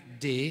that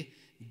day,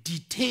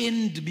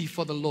 detained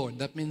before the Lord.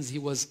 That means he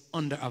was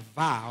under a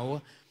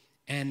vow,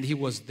 and he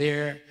was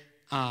there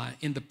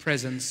in the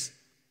presence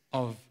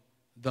of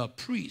the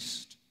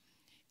priest.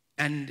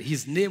 And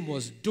his name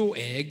was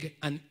Doeg,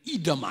 an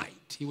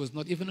Edomite. He was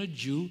not even a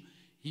Jew.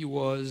 He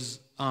was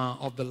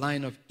of the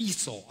line of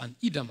Esau, an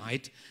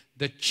Edomite,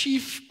 the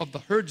chief of the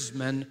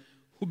herdsmen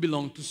who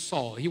belonged to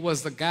Saul. He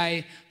was the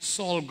guy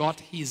Saul got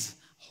his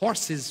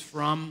horses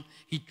from.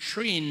 He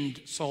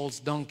trained Saul's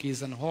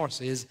donkeys and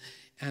horses,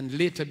 and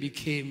later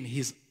became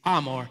his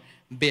armor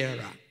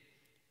bearer.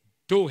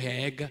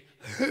 Doeg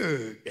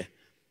heard,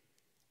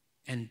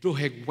 and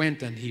Doeg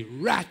went and he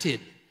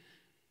ratted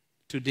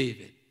to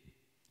David,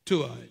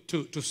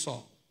 to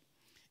Saul.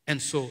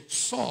 And so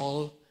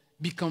Saul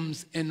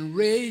becomes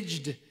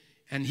enraged,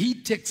 and he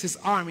takes his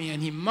army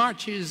and he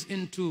marches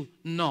into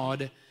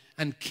Nod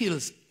and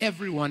kills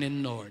everyone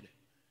in Nod.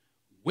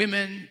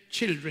 Women,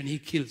 children, he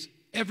kills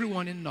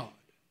everyone in Nod.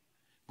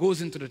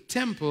 Goes into the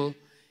temple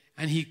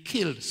and he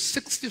killed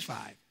 65.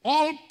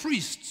 All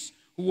priests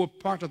who were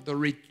part of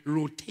the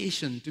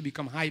rotation to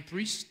become high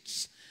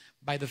priests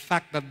by the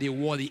fact that they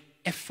wore the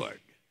ephod.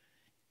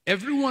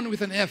 Everyone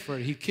with an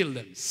ephod, he killed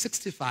them,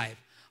 65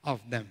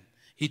 of them.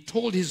 He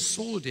told his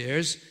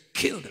soldiers,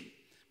 kill them.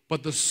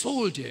 But the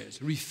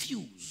soldiers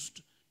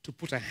refused to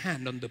put a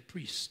hand on the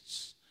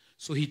priests.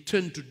 So he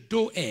turned to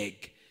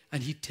Doeg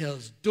and he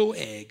tells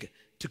Doeg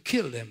to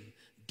kill them.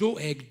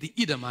 Doeg, the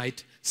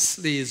Edomite,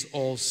 slays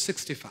all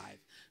 65.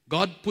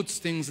 God puts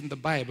things in the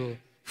Bible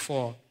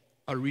for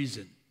a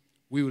reason.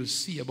 We will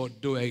see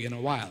about Doeg in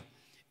a while.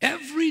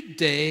 Every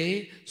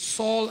day,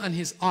 Saul and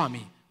his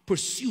army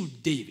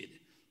pursued David.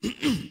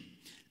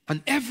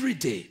 And every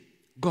day,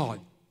 God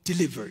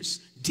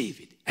delivers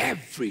David.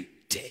 Every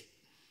day.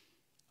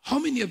 How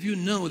many of you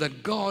know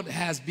that God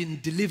has been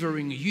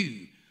delivering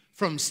you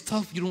from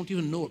stuff you don't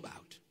even know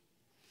about?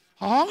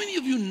 How many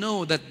of you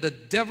know that the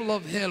devil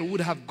of hell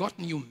would have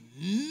gotten you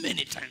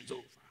many times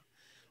over?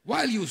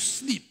 While you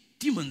sleep,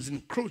 demons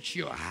encroach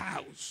your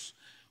house.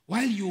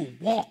 While you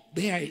walk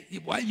there,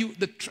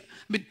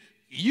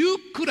 you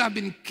could have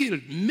been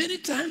killed many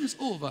times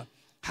over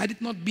had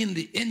it not been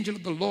the angel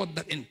of the Lord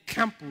that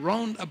encamped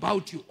round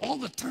about you all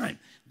the time.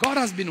 God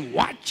has been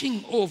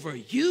watching over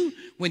you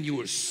when you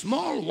were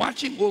small,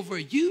 watching over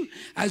you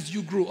as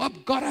you grew up.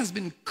 God has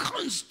been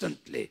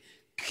constantly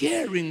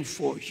caring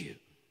for you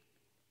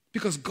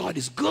because God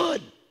is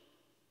good.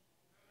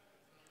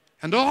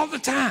 And all the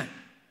time,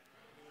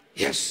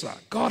 yes, sir,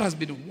 God has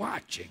been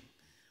watching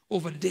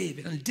over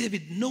David. And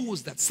David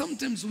knows that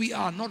sometimes we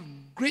are not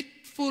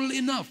grateful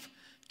enough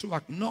to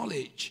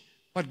acknowledge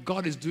what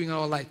God is doing in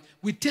our life.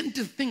 We tend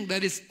to think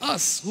that it's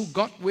us who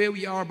got where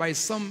we are by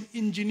some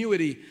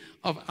ingenuity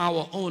of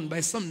our own, by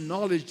some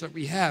knowledge that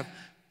we have.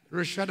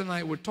 Rashad and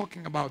I were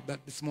talking about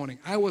that this morning.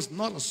 I was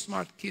not a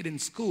smart kid in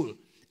school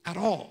at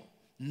all.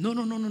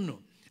 No.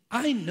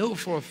 I know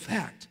for a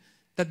fact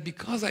that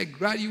because I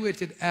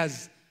graduated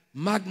as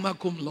magna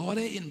cum laude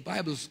in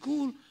Bible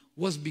school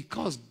was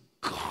because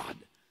God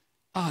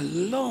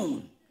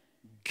alone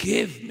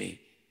gave me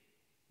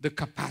the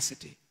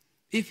capacity.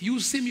 If you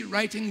see me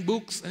writing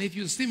books and if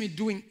you see me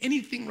doing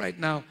anything right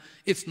now,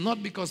 it's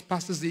not because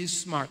Pastor Z is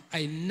smart.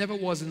 I never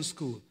was in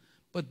school.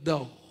 But the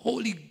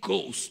Holy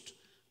Ghost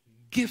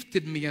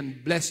gifted me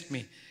and blessed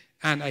me.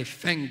 And I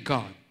thank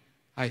God.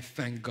 I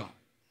thank God.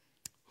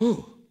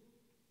 Ooh.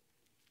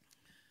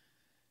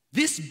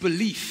 This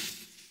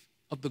belief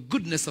of the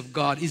goodness of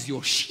God is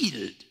your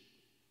shield.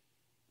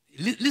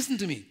 Listen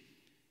to me.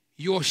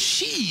 Your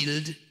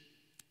shield,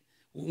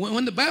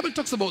 when the Bible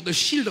talks about the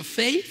shield of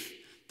faith,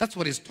 that's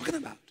what it's talking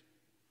about.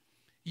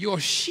 Your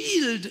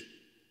shield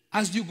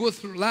as you go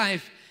through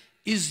life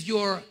is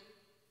your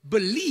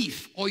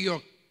belief or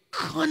your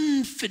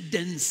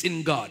confidence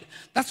in God.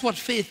 That's what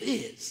faith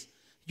is.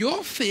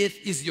 Your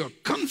faith is your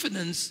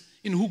confidence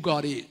in who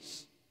God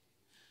is.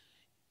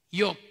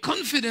 Your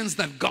confidence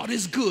that God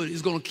is good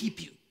is going to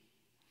keep you.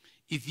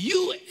 If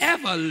you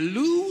ever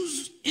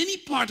lose any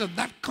part of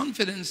that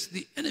confidence,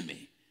 the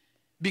enemy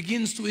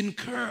begins to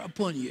incur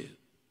upon you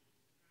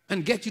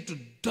and get you to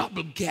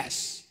double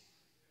guess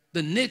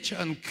the nature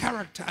and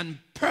character and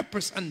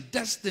purpose and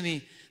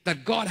destiny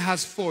that God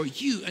has for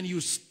you, and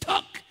you're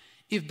stuck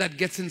if that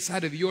gets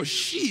inside of your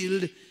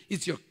shield.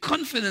 It's your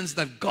confidence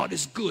that God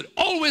is good.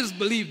 Always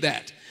believe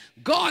that.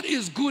 God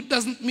is good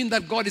doesn't mean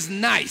that God is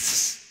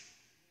nice.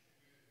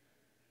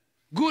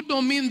 Good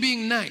don't mean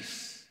being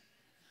nice.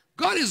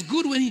 God is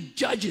good when he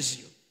judges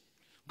you.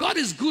 God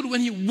is good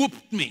when he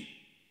whooped me.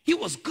 He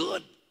was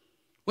good.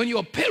 When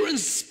your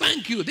parents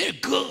spank you, they're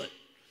good.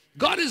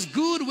 God is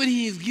good when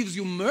he gives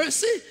you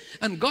mercy,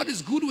 and God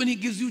is good when he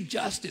gives you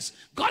justice.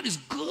 God is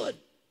good.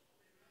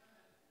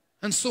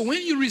 And so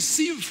when you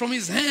receive from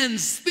his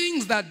hands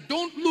things that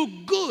don't look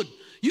good,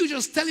 you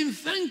just tell him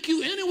thank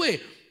you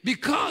anyway,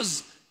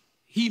 because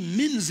he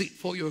means it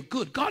for your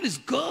good. God is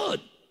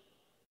good.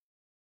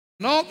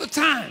 And all the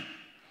time.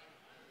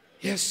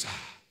 Yes, sir.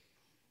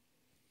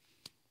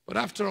 But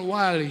after a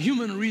while,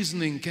 human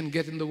reasoning can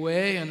get in the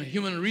way, and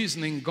human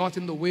reasoning got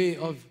in the way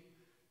of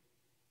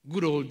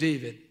good old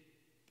David.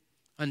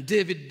 And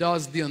David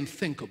does the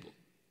unthinkable.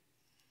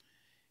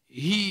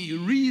 He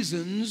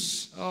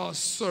reasons or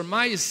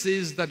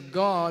surmises that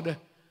God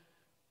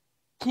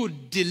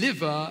could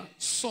deliver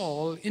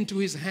Saul into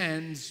his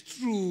hands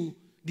through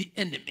the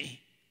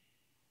enemy.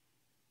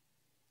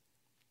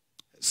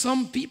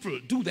 Some people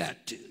do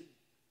that too.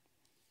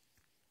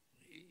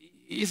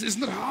 It's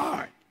not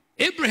hard.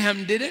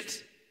 Abraham did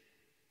it.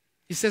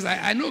 He says,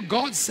 I know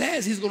God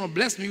says he's going to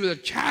bless me with a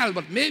child,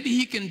 but maybe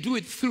he can do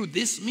it through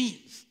this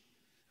means.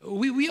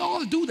 We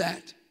all do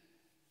that.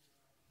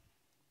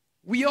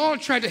 We all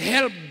try to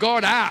help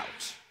God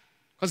out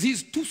because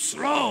he's too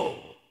slow.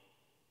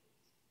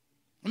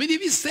 I mean,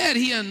 if he said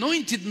he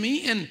anointed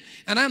me and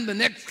I'm the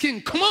next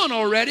king, come on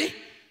already.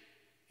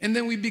 And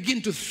then we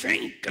begin to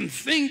think and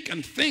think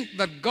and think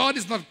that God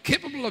is not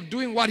capable of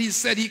doing what he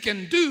said he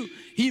can do.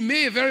 He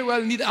may very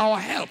well need our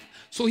help.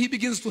 So he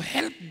begins to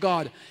help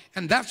God.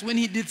 And that's when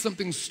he did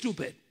something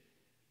stupid.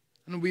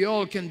 And we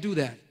all can do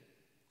that.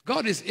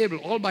 God is able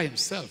all by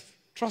himself.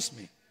 Trust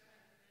me.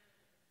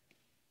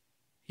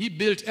 He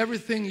built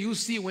everything you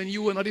see when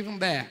you were not even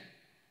there.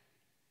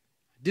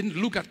 Didn't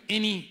look at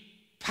any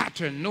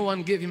pattern. No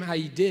one gave him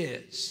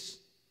ideas.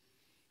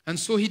 And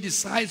so he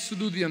decides to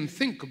do the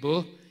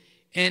unthinkable,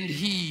 and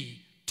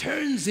he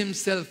turns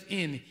himself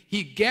in.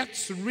 He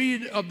gets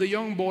rid of the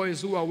young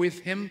boys who are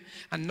with him,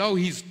 and now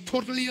he's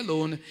totally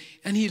alone,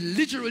 and he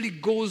literally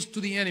goes to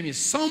the enemy.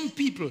 Some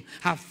people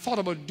have thought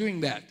about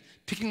doing that,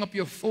 picking up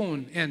your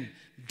phone and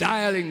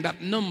dialing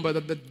that number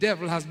that the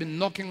devil has been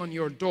knocking on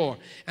your door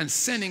and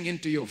sending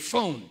into your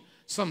phone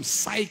some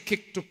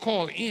psychic to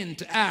call in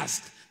to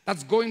ask.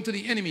 That's going to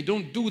the enemy.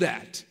 Don't do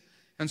that.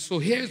 And so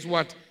here's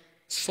what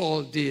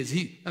Saul did.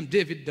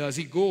 David does.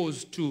 He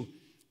goes to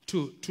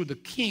the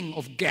king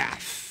of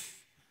Gath,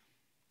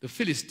 the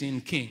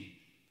Philistine king,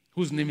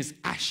 whose name is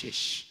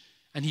Achish.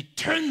 And he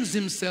turns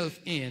himself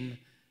in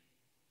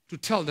to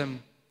tell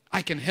them,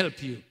 I can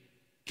help you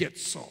get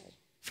Saul.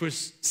 1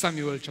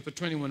 Samuel chapter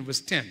 21 verse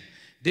 10.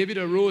 David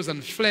arose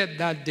and fled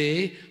that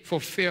day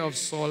for fear of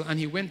Saul, and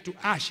he went to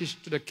Achish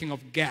to the king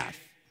of Gath.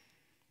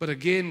 But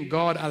again,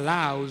 God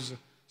allows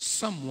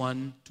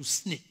someone to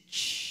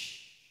snitch.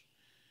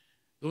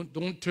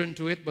 Don't turn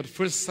to it, but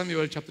 1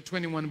 Samuel chapter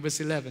 21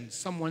 verse 11.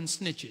 Someone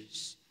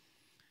snitches.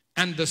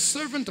 And the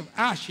servant of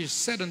Achish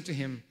said unto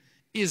him,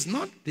 is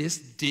not this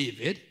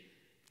David,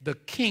 the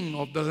king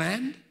of the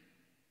land?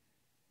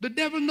 The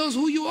devil knows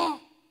who you are.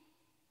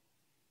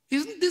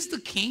 Isn't this the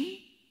king?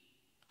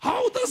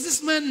 How does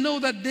this man know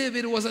that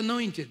David was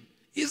anointed?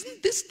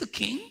 Isn't this the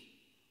king?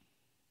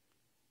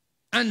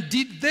 And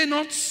did they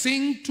not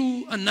sing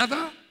to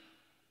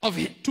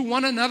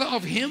one another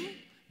of him,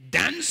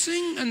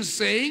 dancing and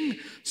saying,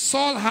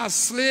 Saul has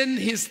slain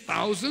his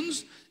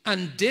thousands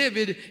and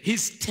David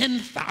his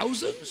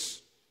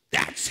 10,000s?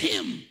 That's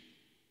him.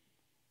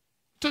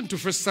 Turn to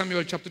 1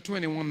 Samuel chapter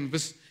 21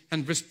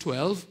 verse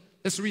 12.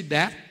 Let's read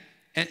that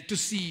and to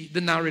see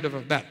the narrative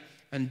of that.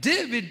 And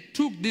David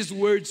took these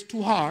words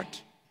to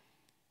heart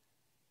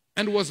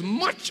and was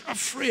much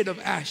afraid of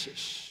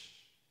Achish,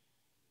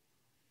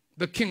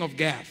 the king of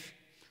Gath.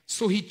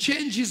 So he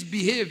changed his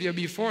behavior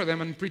before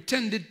them and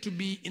pretended to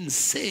be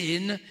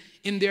insane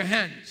in their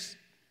hands.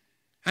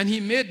 And he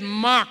made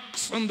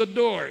marks on the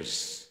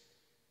doors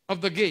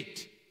of the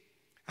gate.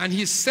 And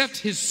he set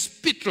his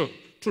spittle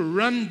to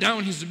run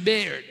down his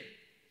beard.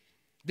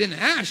 Then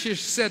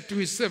Achish said to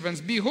his servants,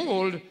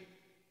 behold,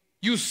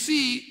 you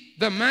see,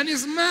 the man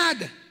is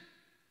mad.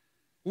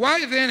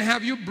 Why then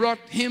have you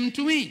brought him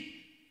to me?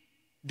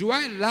 Do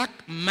I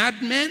lack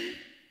madmen?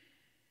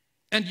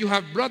 And you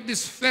have brought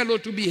this fellow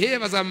to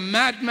behave as a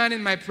madman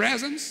in my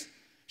presence?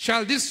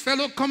 Shall this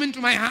fellow come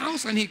into my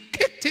house? And he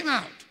kicked him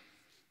out.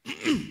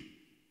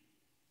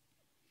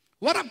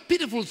 What a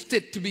pitiful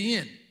state to be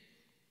in.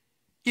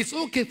 It's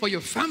okay for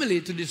your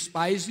family to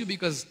despise you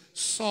because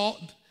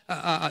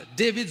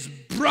David's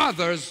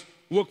brothers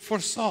work for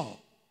Saul.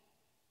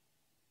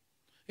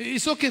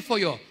 It's okay for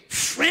your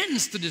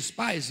friends to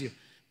despise you.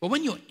 But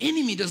when your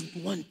enemy doesn't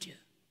want you,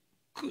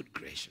 good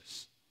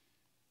gracious,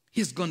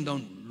 he's gone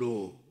down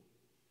low.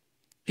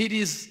 He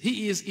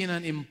is in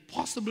an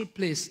impossible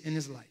place in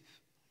his life.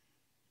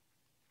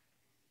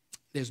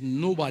 There's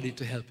nobody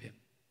to help him.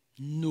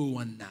 No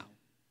one now.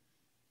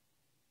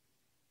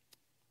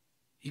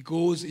 He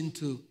goes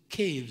into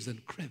caves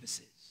and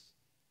crevices.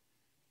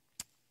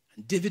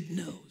 And David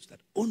knows that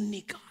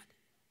only God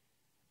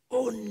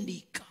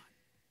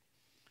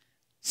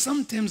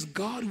Sometimes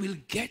God will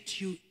get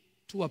you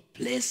to a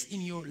place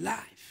in your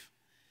life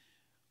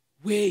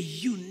where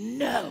you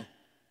know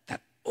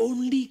that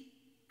only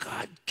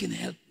God can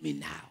help me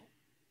now.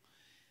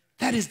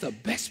 That is the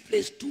best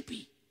place to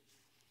be.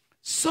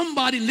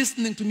 Somebody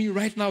listening to me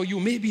right now, you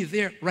may be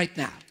there right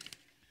now.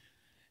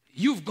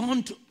 You've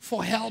gone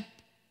for help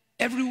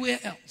everywhere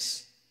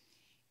else.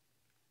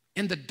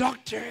 And the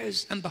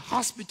doctors and the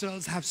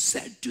hospitals have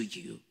said to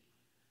you,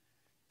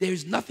 there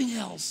is nothing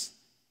else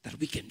that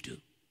we can do.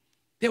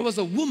 There was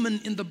a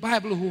woman in the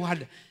Bible who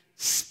had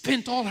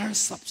spent all her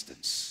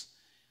substance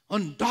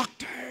on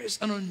doctors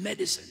and on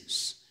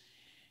medicines.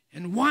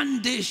 And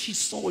one day she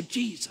saw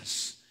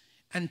Jesus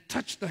and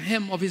touched the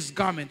hem of his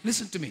garment.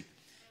 Listen to me.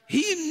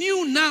 He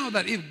knew now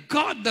that if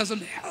God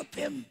doesn't help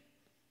him,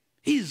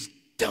 he's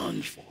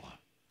done for.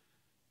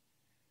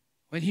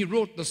 When he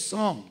wrote the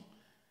song,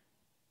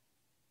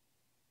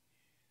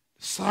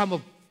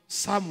 Psalm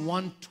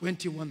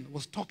 121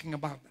 was talking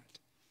about that.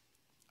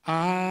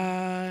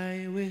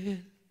 I will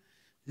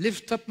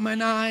lift up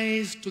mine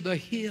eyes to the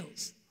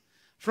hills,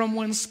 from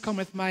whence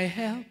cometh my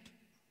help.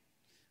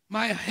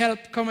 My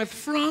help cometh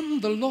from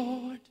the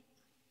Lord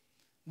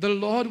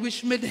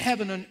which made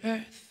heaven and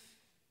earth.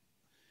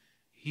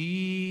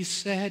 He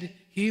said,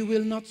 he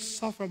will not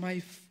suffer my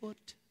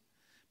foot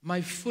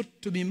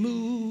to be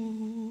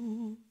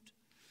moved.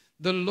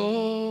 The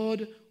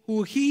Lord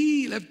who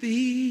healeth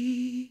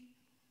thee,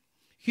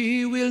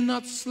 he will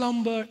not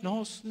slumber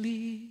nor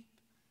sleep.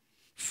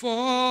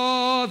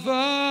 For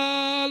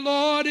the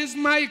Lord is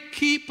my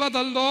keeper,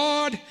 the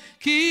Lord,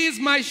 he is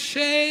my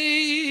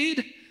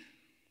shade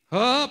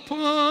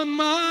upon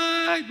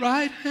my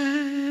right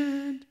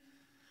hand,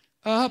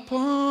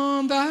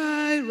 upon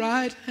thy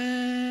right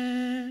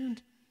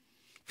hand.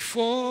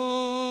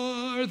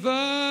 For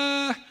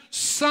the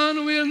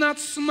sun will not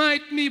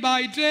smite me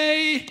by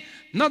day,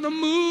 nor the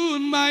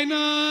moon by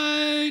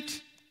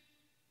night.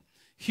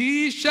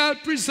 He shall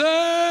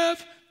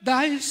preserve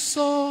thy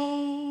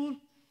soul,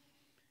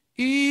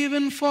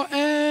 even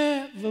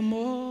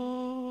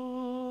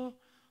forevermore.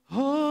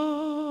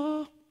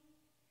 Oh,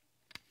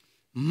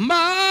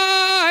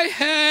 my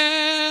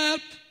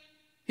help.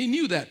 He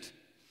knew that.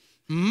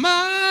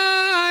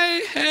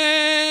 My help.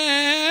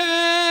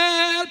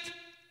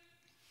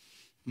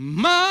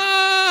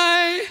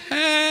 My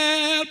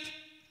help.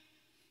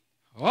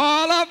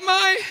 All of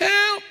my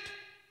help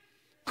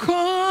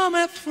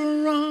cometh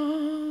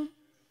from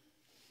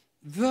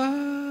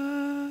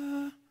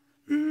the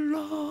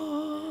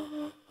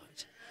Lord.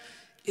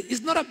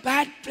 It's not a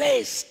bad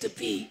place to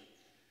be.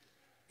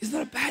 It's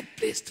not a bad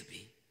place to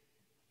be.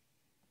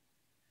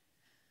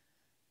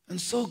 And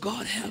so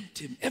God helped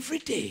him every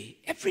day.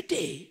 Every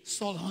day,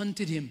 Saul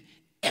hunted him.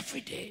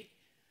 Every day.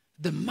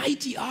 The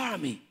mighty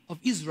army of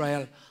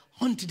Israel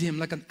hunted him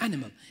like an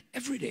animal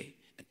every day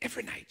and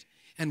every night.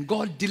 And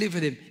God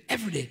delivered him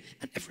every day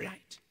and every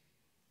night.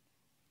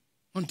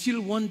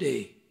 Until one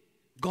day,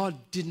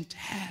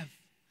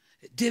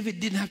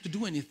 David didn't have to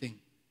do anything.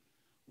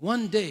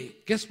 One day,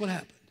 guess what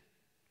happened?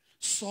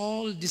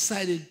 Saul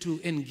decided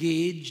to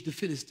engage the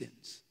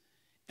Philistines.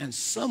 And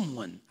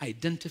someone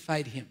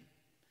identified him,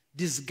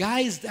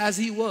 disguised as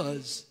he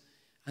was,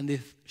 and they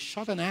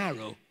shot an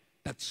arrow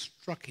that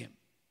struck him.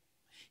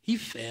 He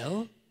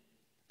fell,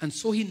 and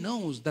so he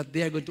knows that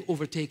they are going to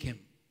overtake him.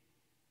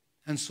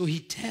 And so he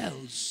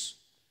tells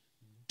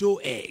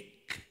Doeg,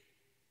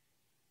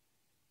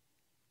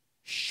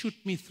 shoot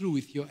me through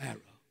with your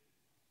arrow.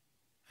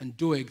 And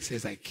Doeg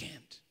says, I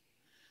can't.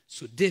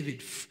 So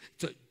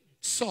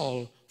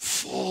Saul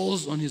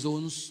falls on his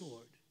own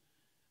sword.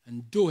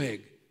 And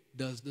Doeg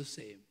does the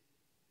same.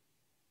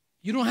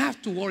 You don't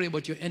have to worry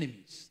about your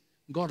enemies.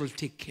 God will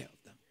take care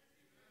of them.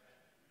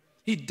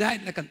 He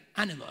died like an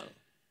animal,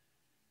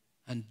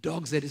 and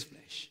dogs ate his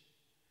flesh.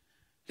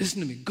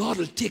 Listen to me. God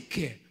will take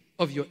care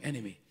of your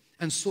enemy.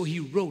 And so he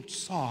wrote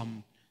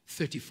Psalm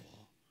 34.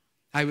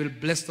 I will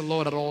bless the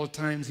Lord at all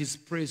times. His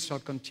praise shall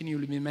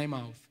continually be in my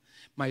mouth.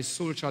 My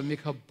soul shall make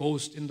her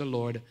boast in the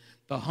Lord.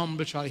 The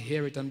humble shall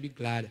hear it and be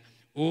glad.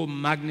 Oh,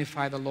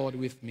 magnify the Lord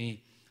with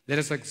me. Let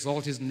us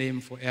exalt his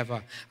name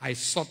forever. I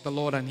sought the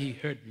Lord, and he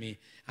heard me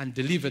and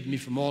delivered me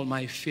from all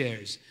my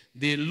fears.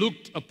 They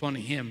looked upon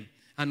him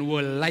and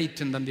were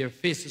lightened, and their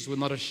faces were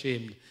not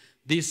ashamed.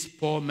 This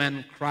poor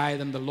man cried,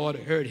 and the Lord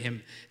heard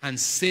him and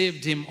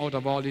saved him out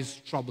of all his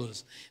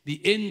troubles.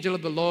 The angel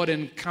of the Lord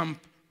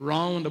encamped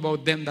round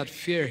about them that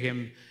fear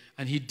him,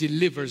 and he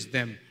delivers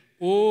them.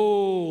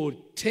 Oh,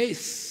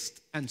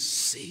 taste and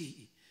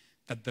see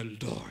that the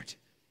Lord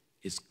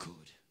is good.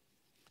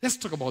 Let's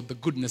talk about the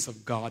goodness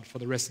of God for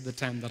the rest of the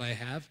time that I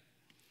have.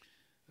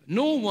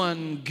 No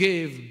one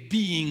gave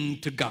being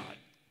to God.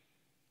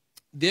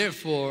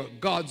 Therefore,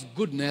 God's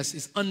goodness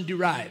is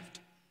underived.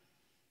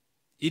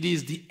 It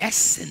is the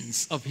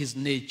essence of his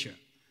nature.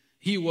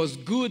 He was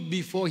good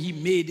before he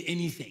made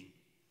anything.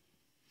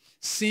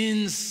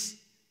 Since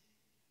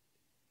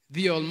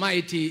the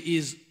Almighty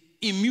is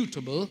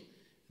immutable,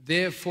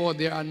 therefore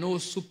there are no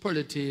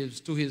superlatives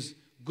to his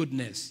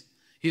goodness.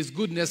 His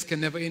goodness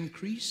can never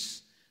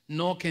increase,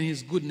 nor can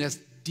his goodness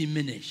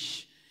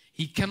diminish.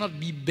 He cannot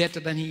be better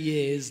than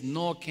he is,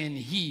 nor can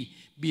he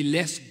be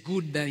less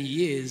good than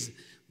he is.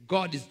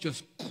 God is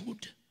just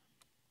good.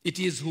 It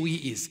is who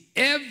he is.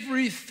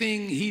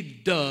 Everything he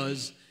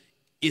does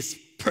is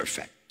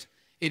perfect.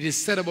 It is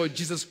said about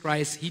Jesus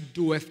Christ, he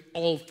doeth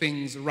all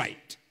things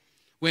right.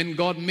 When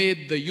God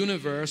made the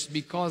universe,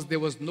 because there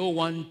was no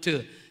one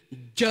to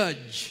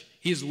judge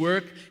his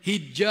work, he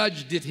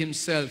judged it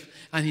himself.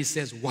 And he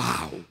says,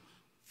 wow,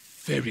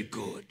 very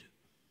good,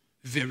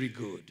 very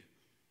good.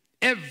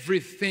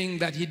 Everything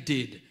that he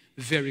did,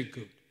 very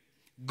good.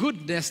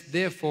 Goodness,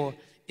 therefore,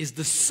 is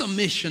the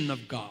summation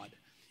of God.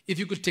 If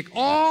you could take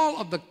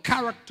all of the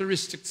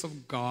characteristics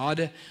of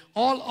God,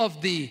 all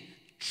of the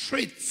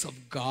traits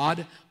of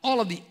God, all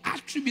of the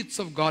attributes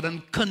of God,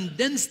 and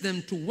condense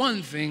them to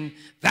one thing,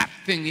 that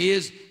thing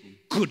is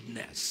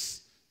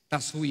goodness.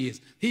 That's who he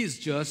is. He is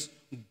just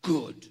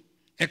good.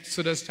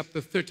 Exodus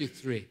chapter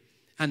 33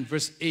 and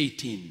verse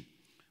 18.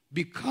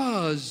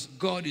 Because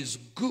God is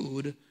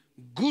good,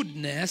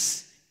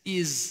 goodness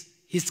is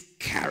his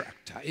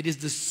character. It is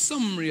the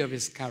summary of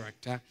his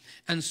character.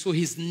 And so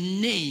his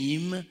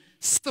name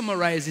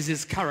summarizes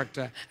his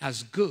character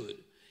as good.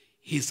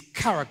 His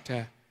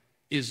character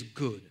is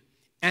good.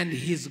 And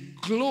his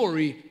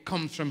glory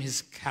comes from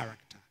his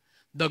character.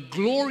 The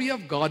glory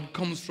of God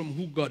comes from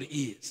who God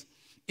is.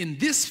 In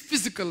this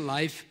physical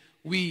life,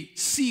 we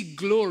see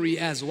glory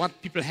as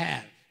what people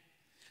have.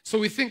 So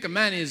we think a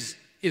man is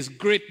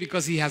great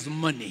because he has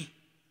money.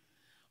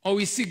 Or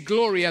we see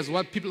glory as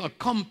what people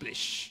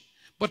accomplish.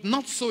 But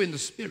not so in the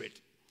spirit.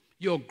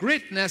 Your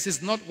greatness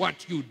is not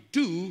what you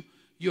do.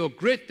 Your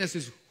greatness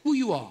is who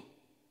you are.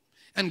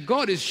 And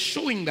God is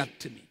showing that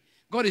to me.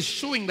 God is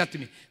showing that to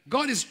me.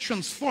 God is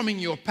transforming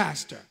your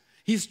pastor.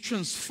 He's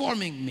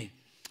transforming me.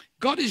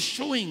 God is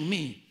showing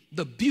me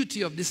the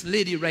beauty of this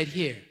lady right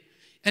here.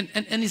 And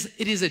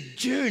it is a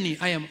journey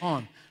I am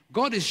on.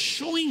 God is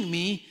showing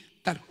me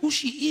that who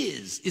she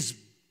is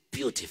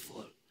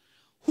beautiful.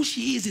 Who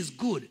she is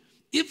good.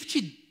 If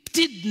she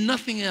did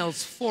nothing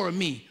else for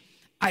me,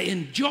 I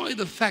enjoy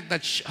the fact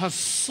that her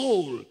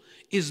soul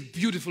is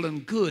beautiful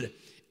and good.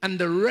 And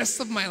the rest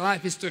of my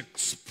life is to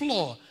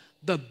explore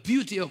the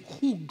beauty of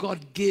who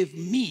God gave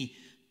me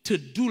to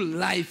do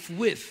life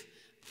with.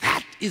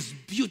 That is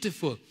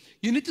beautiful.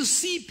 You need to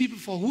see people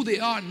for who they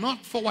are,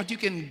 not for what you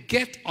can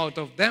get out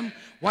of them,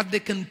 what they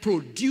can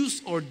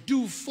produce or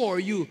do for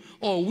you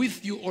or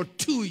with you or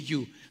to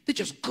you. They're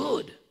just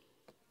good.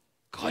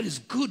 God is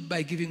good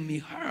by giving me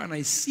her, and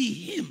I see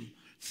him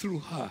through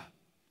her.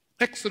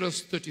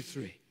 Exodus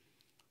 33.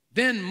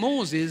 Then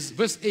Moses,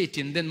 verse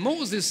 18, then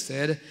Moses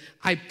said,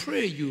 I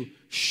pray you,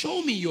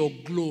 show me your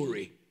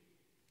glory.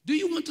 Do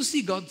you want to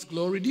see God's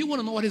glory? Do you want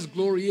to know what his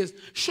glory is?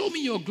 Show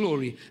me your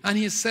glory. And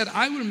he said,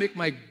 I will make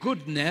my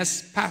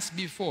goodness pass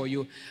before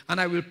you, and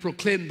I will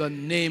proclaim the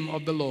name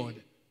of the Lord.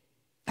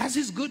 That's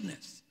his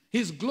goodness.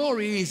 His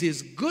glory is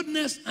his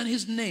goodness and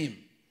his name.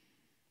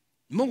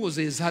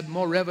 Moses had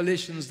more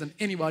revelations than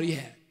anybody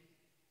had.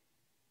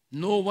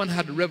 No one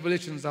had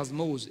revelations as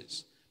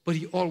Moses, but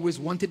he always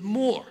wanted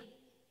more.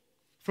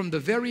 From the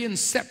very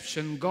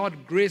inception,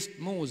 God graced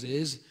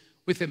Moses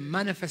with a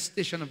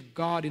manifestation of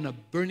God in a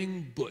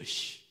burning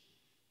bush.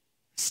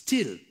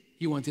 Still,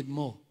 he wanted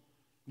more.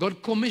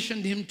 God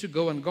commissioned him to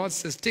go, and God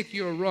says, take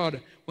your rod.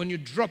 When you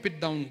drop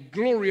it down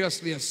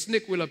gloriously, a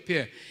snake will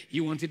appear.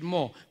 He wanted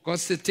more. God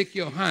said, take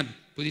your hand,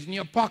 put it in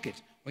your pocket.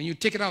 When you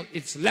take it out,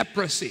 it's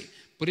leprosy.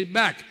 Put it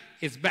back,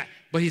 it's back.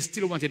 But he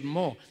still wanted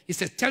more. He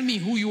said, tell me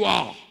who you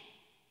are.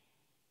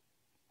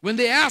 When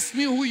they ask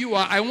me who you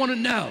are, I want to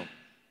know.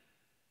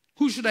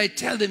 Who should I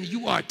tell them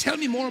you are? Tell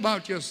me more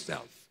about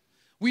yourself.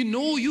 We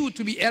know you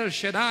to be El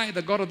Shaddai,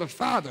 the God of the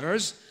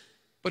fathers,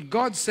 but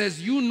God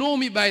says, you know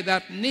me by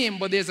that name,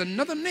 but there's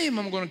another name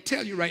I'm going to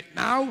tell you right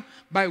now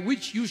by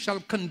which you shall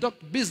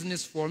conduct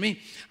business for me,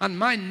 and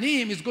my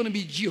name is going to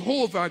be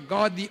Jehovah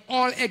God, the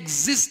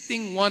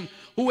all-existing one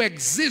who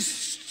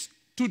exists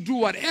to do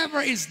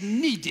whatever is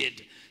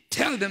needed.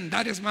 Tell them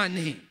that is my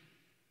name.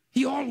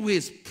 He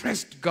always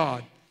pressed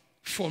God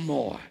for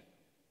more.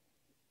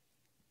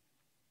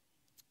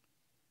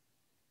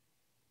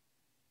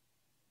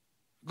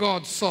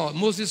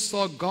 Moses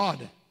saw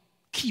God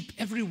keep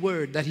every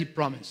word that he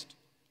promised.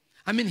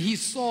 I mean, he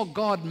saw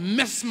God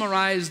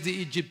mesmerize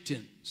the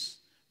Egyptians,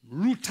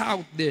 root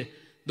out the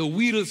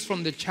wheels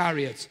from the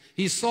chariots.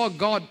 He saw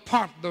God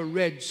part the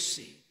Red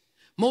Sea.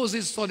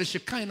 Moses saw the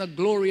Shekinah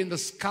glory in the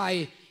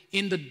sky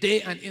in the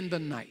day and in the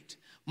night.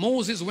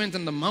 Moses went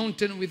on the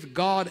mountain with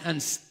God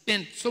and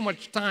spent so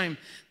much time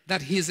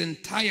that his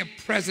entire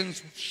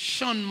presence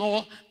shone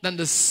more than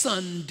the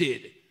sun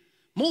did.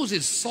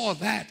 Moses saw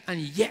that, and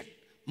yet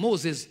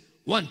Moses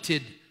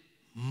wanted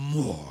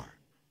more.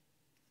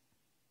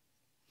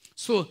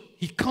 So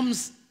he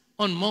comes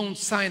on Mount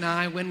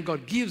Sinai when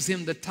God gives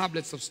him the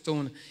tablets of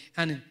stone.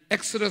 And in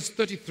Exodus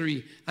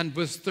 33 and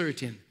verse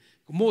 13,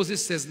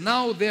 Moses says,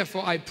 now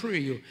therefore I pray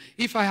you,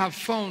 if I have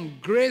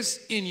found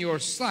grace in your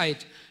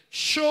sight,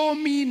 show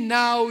me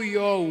now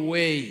your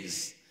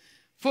ways.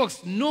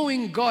 Folks,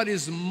 knowing God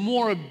is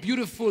more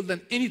beautiful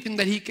than anything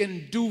that he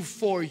can do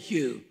for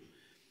you.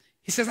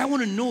 He says, I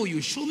want to know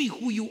you. Show me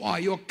who you are,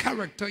 your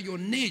character, your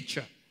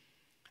nature.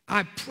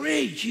 I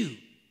pray you,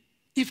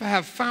 if I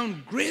have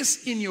found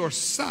grace in your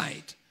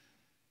sight,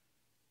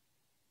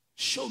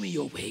 show me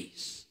your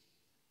ways.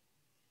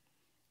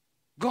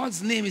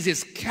 God's name is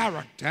his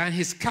character, and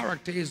his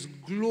character is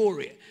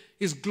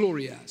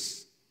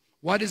glorious.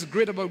 What is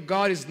great about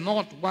God is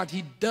not what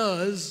he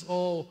does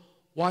or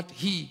what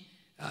he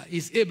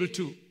is able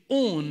to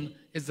own,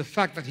 is the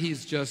fact that he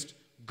is just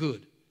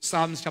good.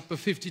 Psalms chapter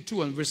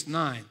 52 and verse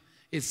 9,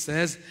 it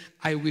says,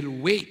 I will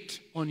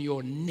wait on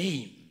your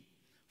name,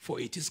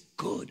 for it is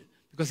good,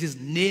 because his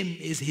name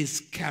is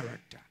his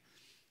character.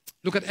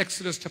 Look at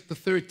Exodus chapter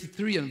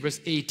 33 and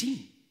verse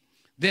 18.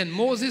 Then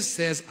Moses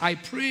says, I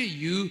pray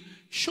you,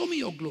 show me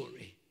your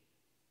glory.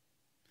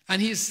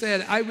 And he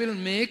said, I will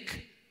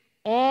make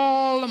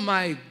all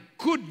my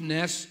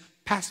goodness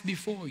pass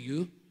before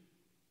you,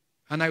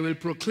 and I will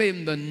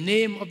proclaim the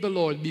name of the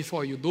Lord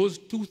before you. Those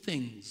two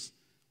things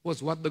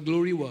was what the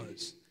glory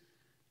was.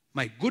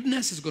 My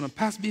goodness is going to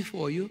pass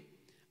before you,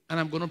 and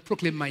I'm going to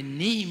proclaim my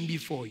name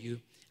before you,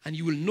 and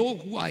you will know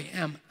who I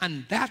am,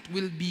 and that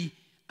will be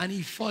an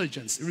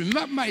effulgence.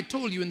 Remember, I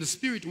told you in the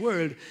spirit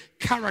world,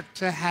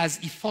 character has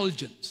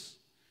effulgence.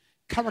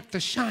 Character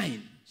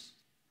shines.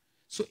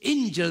 So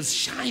angels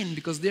shine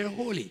because they're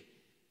holy.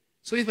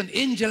 So if an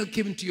angel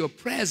came into your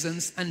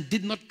presence and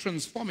did not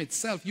transform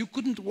itself, you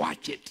couldn't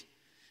watch it,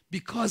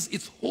 because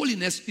its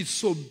holiness is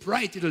so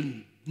bright it'll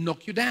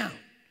knock you down.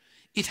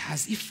 It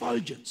has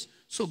effulgence.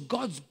 So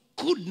God's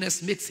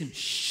goodness makes him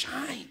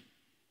shine.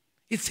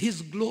 It's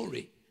his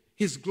glory.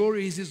 His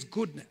glory is his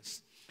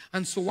goodness.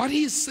 And so what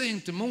he's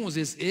saying to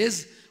Moses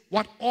is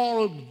what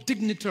all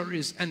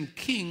dignitaries and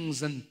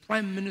kings and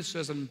prime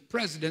ministers and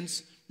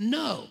presidents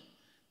know,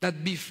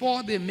 that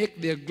before they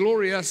make their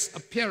glorious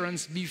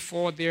appearance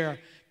before their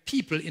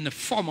people in a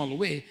formal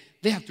way,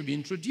 they have to be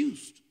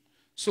introduced.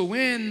 So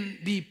when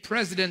the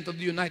President of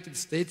the United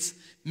States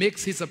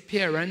makes his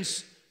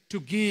appearance to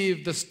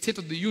give the State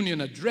of the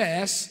Union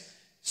address,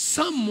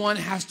 someone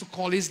has to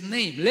call his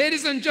name.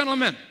 Ladies and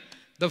gentlemen,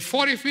 the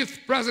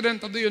 45th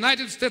President of the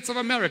United States of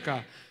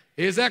America,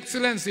 His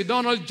Excellency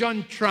Donald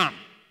John Trump.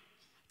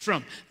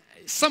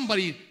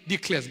 Somebody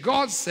declares,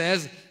 God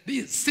says,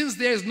 since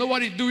there is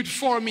nobody to do it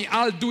for me,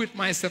 I'll do it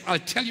myself. I'll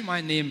tell you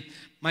my name.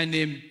 My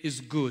name is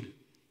good.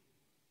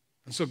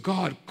 And so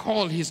God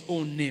called his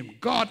own name.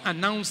 God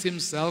announced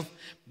himself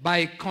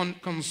by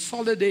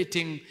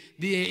consolidating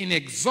the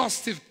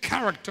inexhaustive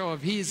character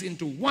of his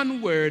into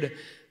one word,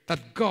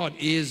 that God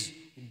is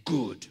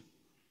good.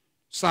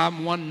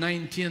 Psalm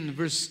 119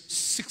 verse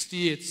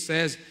 68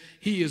 says,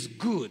 he is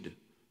good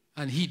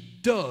and he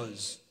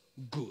does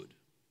good.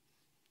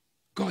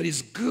 God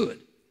is good,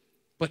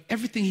 but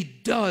everything he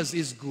does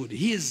is good.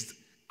 His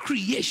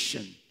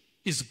creation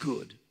is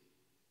good.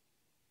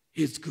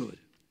 It's good.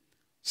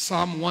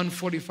 Psalm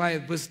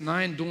 145 verse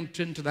 9, don't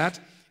turn to that.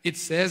 It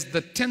says,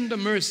 the tender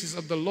mercies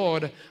of the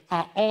Lord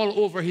are all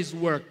over his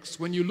works.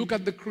 When you look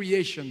at the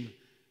creation,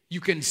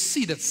 you can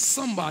see that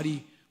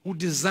somebody who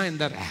designed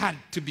that had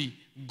to be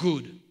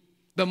good.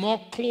 The more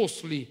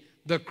closely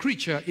the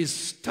creature is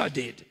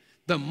studied,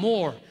 the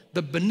more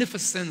the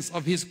beneficence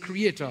of his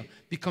creator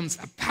becomes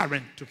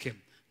apparent to him.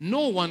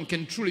 No one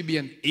can truly be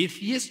an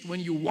atheist when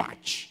you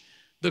watch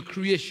the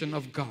creation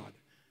of God.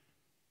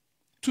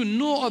 To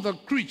no other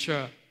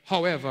creature,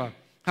 however,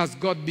 has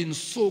God been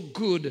so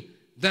good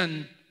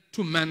than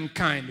to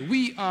mankind.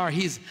 We are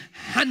his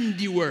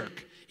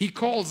handiwork. He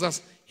calls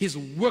us his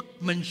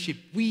workmanship.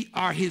 We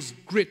are his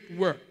great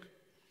work.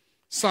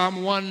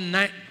 Psalm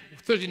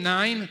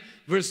 139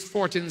 verse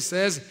 14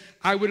 says,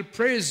 I will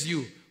praise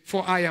you,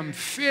 for I am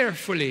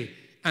fearfully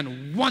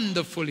and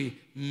wonderfully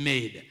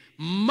made.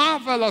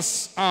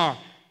 Marvelous are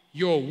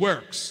your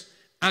works,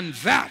 and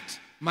that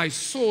my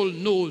soul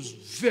knows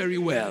very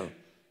well.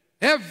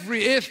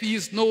 Every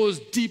atheist knows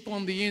deep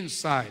on the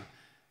inside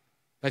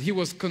that he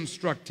was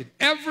constructed.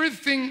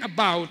 Everything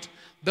about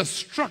the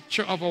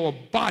structure of our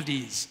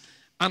bodies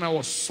and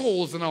our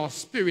souls and our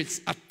spirits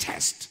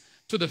attest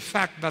to the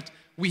fact that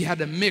we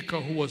had a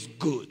maker who was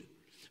good.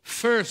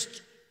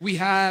 First, we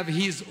have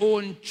his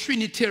own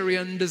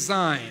Trinitarian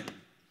design.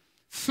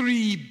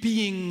 Three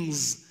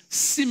beings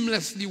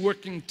seamlessly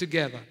working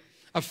together.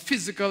 A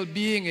physical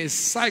being, a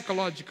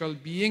psychological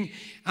being,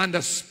 and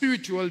a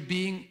spiritual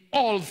being,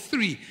 all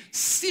three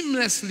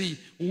seamlessly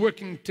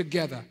working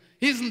together.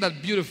 Isn't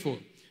that beautiful?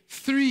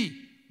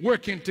 Three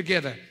working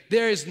together.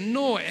 There is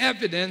no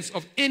evidence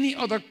of any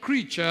other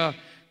creature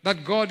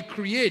that God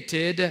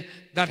created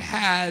that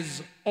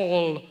has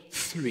all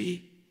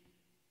three.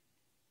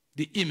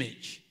 The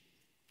image.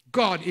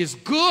 God is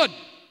good.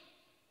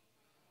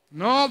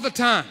 And all the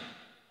time.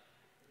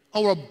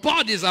 Our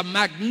bodies are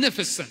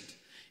magnificent.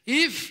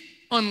 If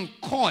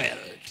uncoiled,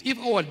 if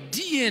our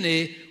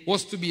DNA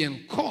was to be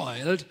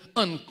uncoiled,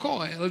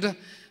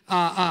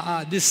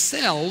 the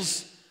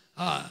cells,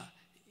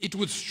 it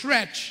would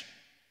stretch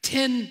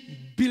 10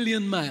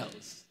 billion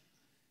miles.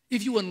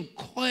 If you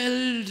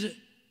uncoiled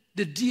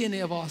the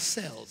DNA of our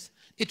cells,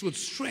 it would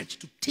stretch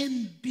to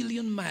 10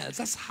 billion miles.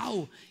 That's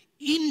how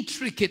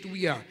intricate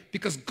we are,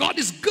 because God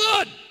is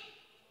good.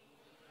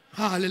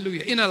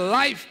 Hallelujah. In a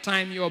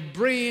lifetime, your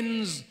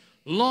brain's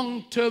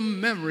long-term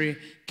memory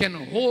can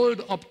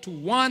hold up to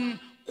 1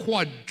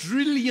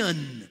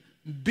 quadrillion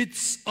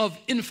bits of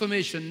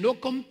information. No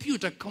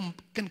computer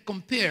can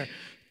compare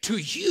to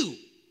you.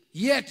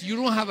 Yet you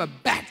don't have a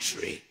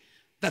battery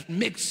that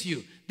makes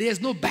you. There's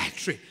no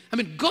battery. I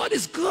mean, God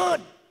is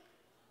good.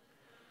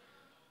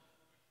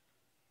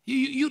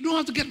 You don't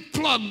have to get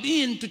plugged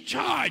in to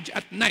charge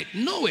at night.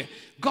 Nowhere.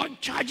 God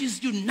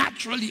charges you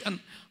naturally, and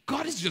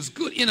God is just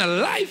good in a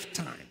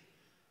lifetime.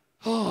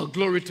 Oh,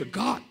 glory to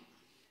God.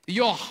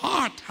 Your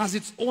heart has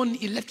its own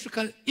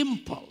electrical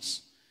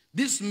impulse.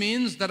 This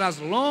means that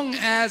as long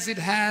as it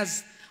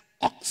has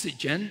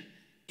oxygen,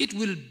 it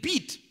will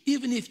beat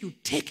even if you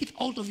take it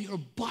out of your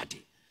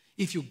body.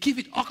 If you give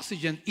it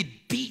oxygen,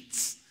 it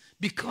beats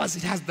because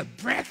it has the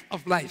breath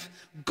of life.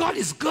 God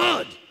is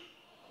good.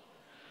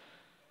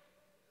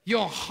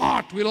 Your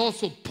heart will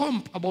also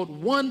pump about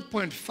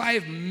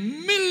 1.5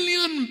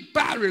 million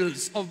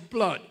barrels of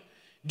blood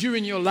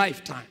during your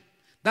lifetime.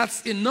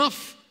 That's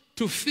enough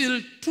to fill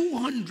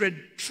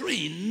 200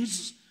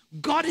 trains.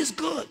 God is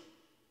good.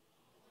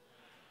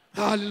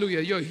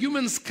 Hallelujah. Your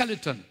human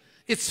skeleton,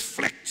 it's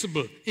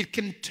flexible. It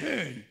can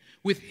turn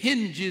with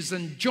hinges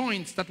and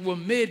joints that were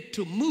made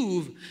to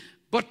move,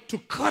 but to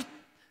cut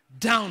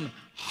down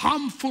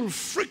harmful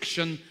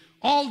friction,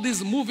 all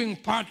these moving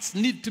parts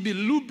need to be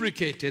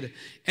lubricated,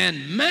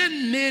 and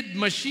man-made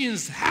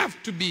machines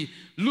have to be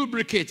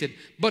lubricated.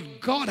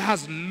 But God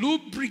has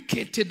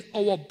lubricated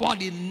our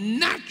body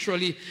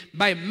naturally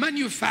by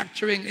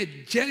manufacturing a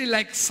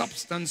jelly-like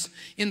substance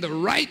in the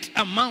right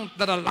amount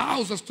that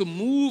allows us to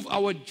move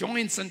our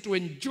joints and to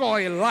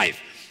enjoy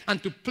life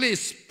and to play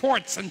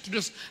sports and to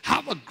just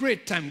have a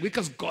great time,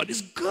 because God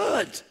is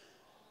good.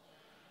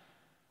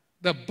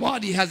 The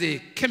body has a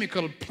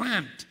chemical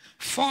plant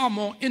far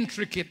more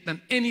intricate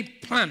than any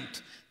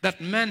plant that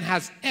man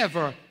has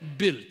ever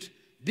built.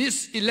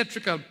 This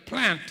electrical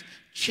plant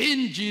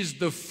changes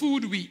the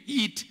food we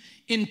eat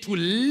into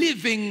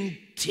living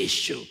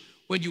tissue.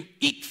 When you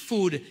eat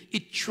food,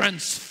 it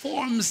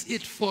transforms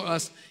it for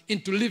us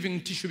into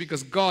living tissue,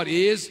 because God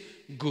is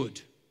good.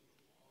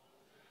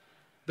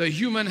 The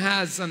human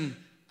has an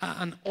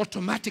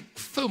automatic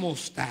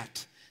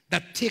thermostat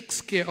that takes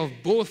care of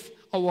both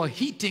our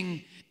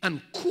heating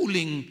and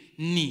cooling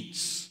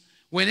needs.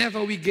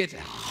 Whenever we get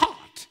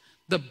hot,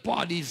 the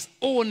body's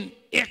own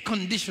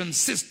air-conditioned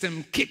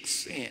system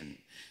kicks in.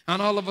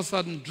 And all of a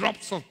sudden,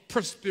 drops of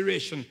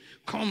perspiration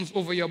comes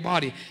over your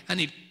body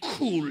and it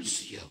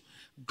cools you.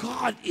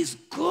 God is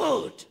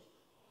good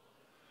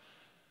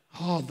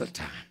all the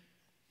time.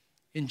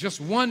 In just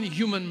one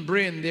human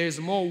brain, there is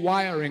more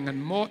wiring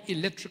and more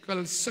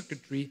electrical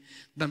circuitry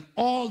than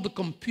all the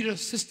computer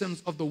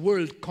systems of the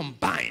world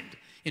combined.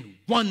 In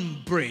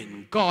one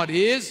brain, God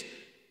is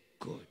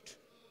good.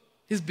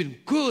 He's been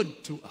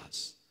good to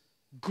us,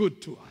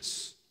 good to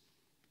us.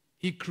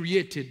 He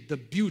created the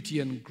beauty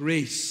and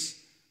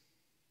grace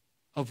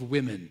of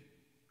women.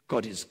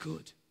 God is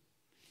good.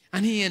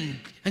 And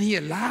he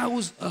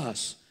allows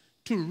us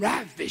to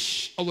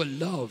ravish our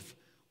love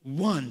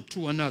one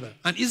to another.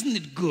 And isn't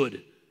it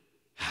good?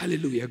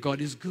 Hallelujah, God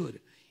is good.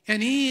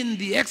 And in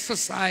the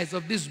exercise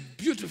of this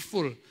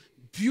beautiful,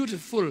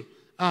 beautiful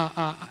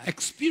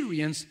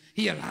experience,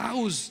 he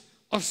allows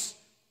us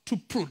to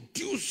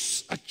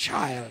produce a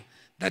child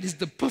that is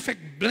the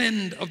perfect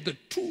blend of the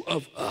two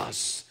of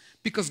us,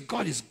 because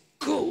God is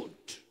good.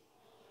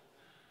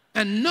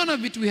 And none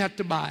of it we had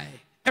to buy.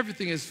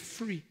 Everything is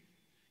free.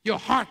 Your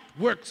heart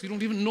works. You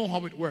don't even know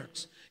how it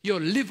works.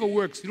 Your liver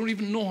works. You don't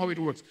even know how it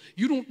works.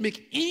 You don't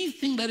make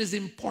anything that is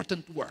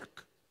important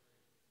work.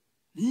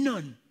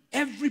 None.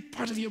 Every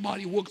part of your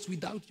body works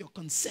without your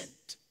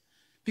consent,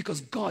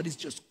 because God is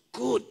just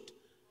good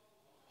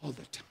all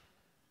the time.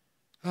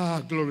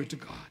 Ah, glory to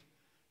God.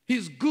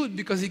 He's good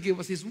because he gave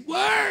us his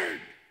word.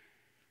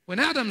 When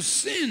Adam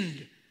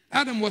sinned,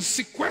 Adam was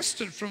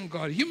sequestered from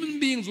God. Human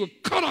beings were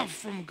cut off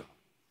from God.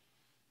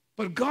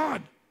 But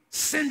God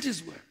sent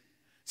his word,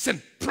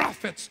 sent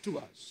prophets to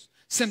us,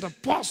 sent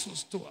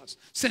apostles to us,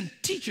 sent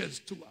teachers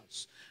to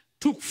us,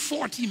 took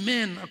 40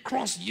 men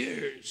across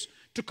years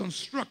to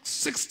construct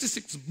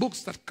 66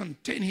 books that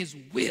contain his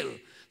will,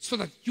 so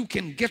that you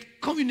can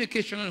get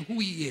communication on who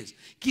he is.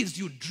 Gives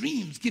you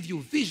dreams, gives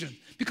you vision,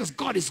 because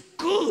God is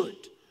good.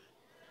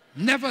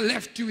 Never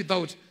left you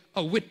without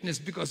a witness,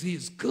 because he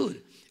is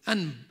good.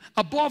 And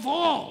above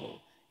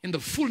all, in the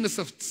fullness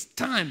of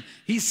time,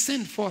 he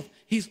sent forth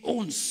his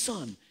own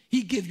son.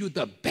 He gave you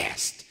the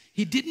best.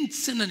 He didn't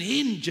send an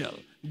angel,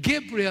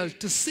 Gabriel,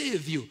 to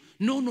save you.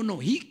 No.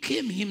 He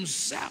came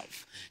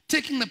himself,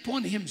 taking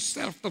upon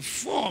himself the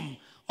form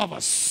of a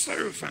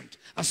servant,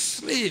 a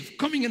slave,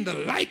 coming in the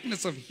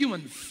likeness of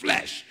human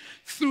flesh,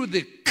 through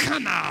the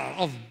canal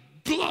of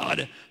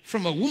blood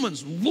from a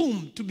woman's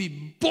womb, to be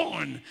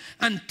born,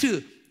 and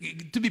to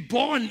be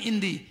born in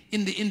the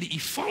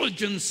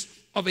effulgence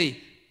of a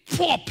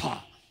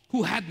pauper,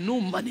 who had no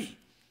money.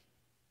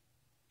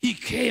 He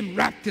came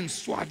wrapped in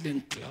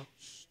swaddling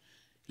clothes,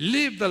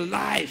 lived a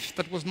life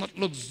that was not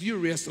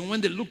luxurious, and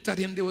when they looked at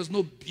him, there was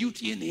no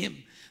beauty in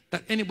him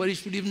that anybody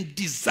should even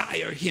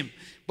desire him.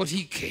 But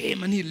he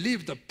came and he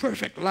lived a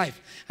perfect life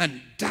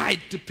and died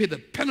to pay the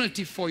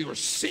penalty for your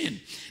sin,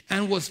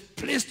 and was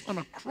placed on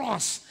a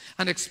cross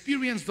and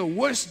experienced the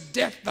worst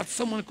death that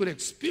someone could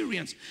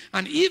experience.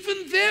 And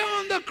even there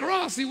on the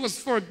cross, he was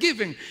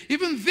forgiving.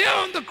 Even there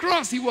on the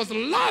cross, he was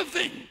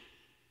loving,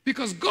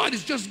 because God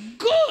is just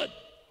good.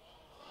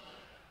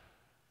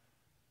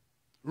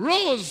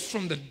 Rose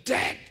from the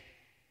dead.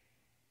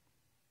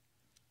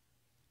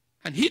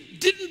 And he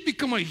didn't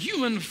become a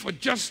human for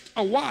just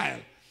a while.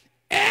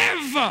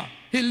 Ever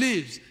he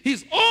lives,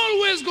 he's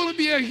always going to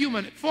be a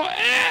human.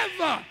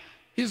 Forever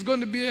he's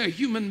going to be a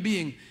human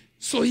being,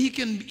 so he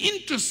can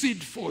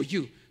intercede for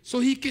you, so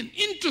he can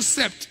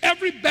intercept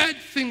every bad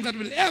thing that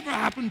will ever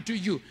happen to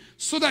you,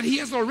 so that he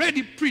has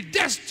already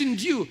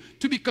predestined you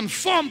to be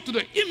conformed to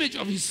the image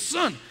of his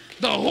Son.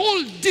 The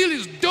whole deal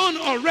is done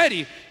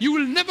already. You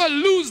will never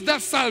lose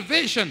that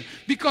salvation,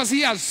 because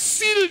he has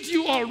sealed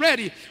you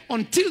already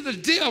until the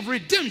day of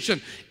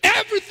redemption.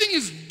 Everything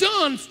is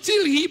done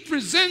till he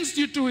presents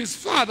you to his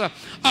Father,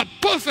 a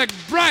perfect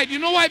bride. You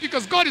know why?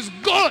 Because God is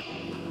good.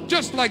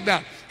 Just like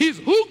that. He's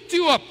hooked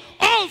you up.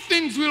 All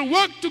things will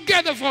work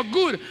together for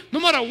good. No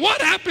matter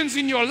what happens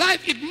in your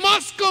life, it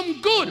must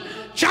come good.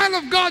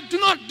 Child of God, do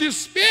not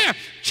despair.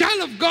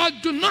 Child of God,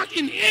 do not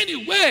in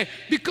any way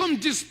become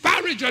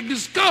disparaged or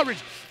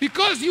discouraged,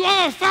 because you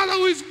are a Father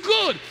who is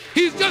good.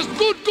 He's just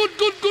good, good,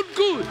 good, good,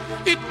 good.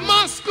 It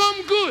must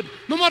come good.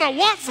 No matter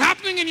what's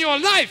happening in your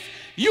life,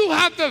 you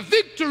have the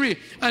victory,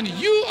 and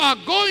you are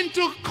going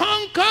to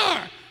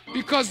conquer,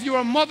 because you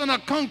are more than a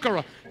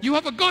conqueror. You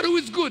have a God who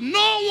is good.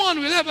 No one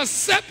will ever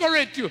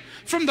separate you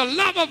from the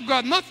love of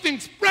God.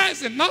 Nothing's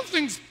present,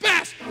 nothing's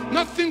past,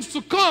 nothing's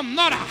to come,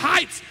 not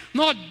heights,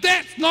 not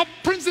depth, not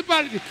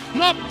principality,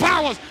 not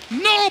powers.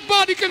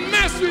 Nobody can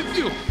mess with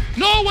you.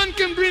 No one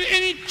can bring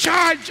any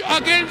charge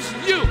against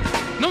you.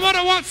 No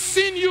matter what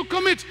sin you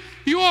commit,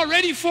 you are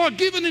already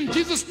forgiven in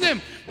Jesus'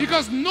 name,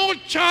 because no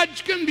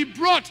charge can be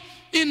brought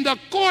in the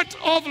court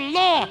of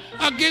law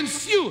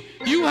against you.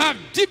 You have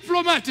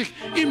diplomatic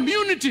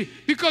immunity,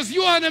 because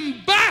you are an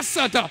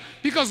ambassador,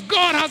 because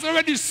God has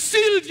already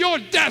sealed your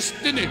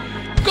destiny.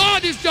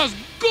 God is just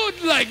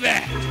good like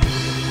that.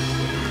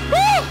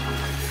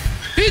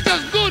 Woo! He's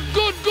just good,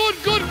 good, good,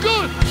 good,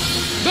 good.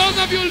 Those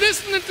of you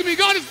listening to me,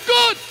 God is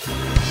good.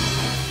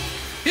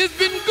 He's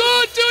been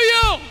good to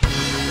you.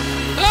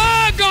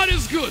 Ah, God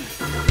is good.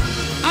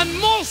 And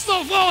most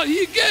of all,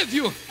 he gave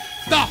you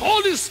the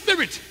Holy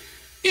Spirit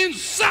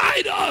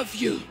inside of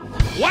you.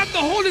 What the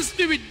Holy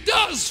Spirit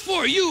does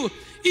for you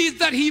is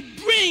that he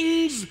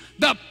brings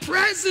the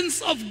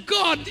presence of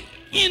God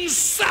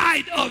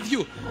inside of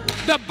you.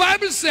 The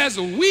Bible says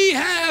we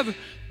have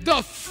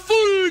the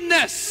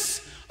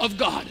fullness of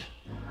God.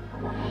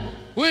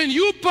 When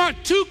you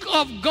partook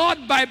of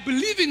God by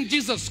believing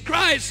Jesus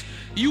Christ,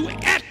 you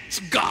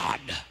ate God.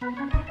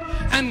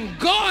 And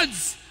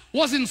God's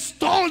was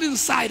installed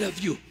inside of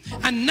you,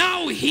 and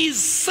now his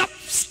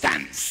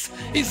substance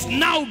is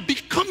now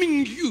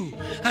becoming you,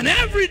 and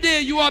every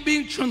day you are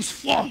being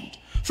transformed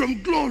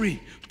from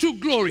glory to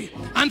glory,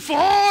 and for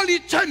all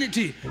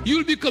eternity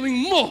you'll be becoming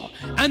more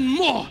and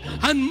more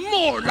and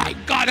more like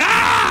God.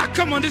 Ah,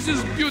 come on, this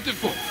is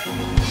beautiful.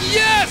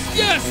 Yes,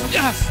 yes,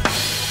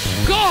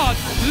 yes. God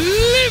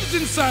lives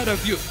inside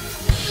of you.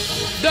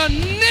 The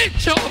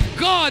nature of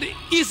God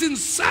is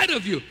inside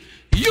of you.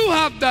 You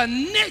have the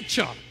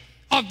nature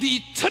of the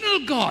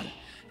eternal God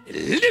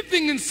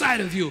living inside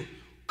of you,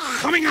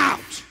 coming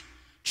out,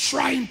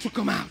 trying to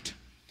come out,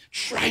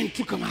 trying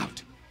to come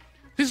out.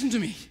 Listen to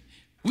me.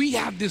 We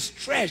have this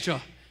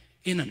treasure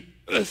in an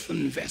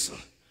earthen vessel,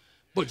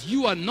 but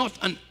you are not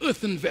an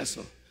earthen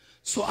vessel.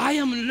 So I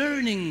am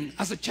learning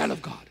as a child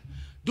of God.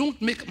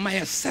 Don't make my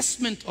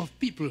assessment of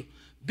people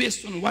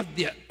based on what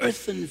their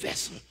earthen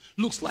vessel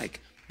looks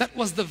like. That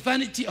was the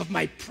vanity of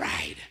my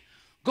pride.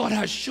 God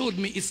has showed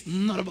me it's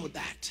not about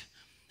that.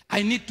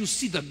 I need to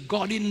see the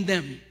God in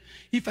them.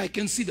 If I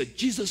can see the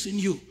Jesus in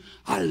you,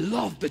 I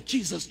love the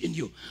Jesus in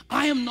you.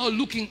 I am not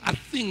looking at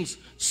things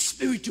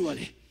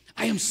spiritually.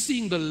 I am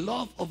seeing the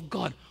love of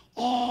God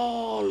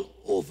all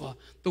over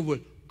the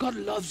world. God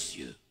loves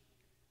you.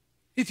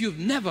 If you've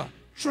never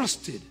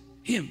trusted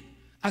him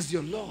as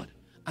your Lord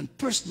and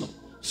personal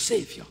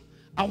Savior,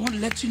 I want to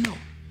let you know,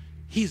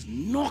 he's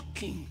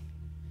knocking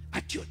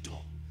at your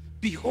door.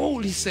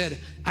 Behold, he said,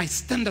 I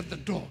stand at the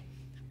door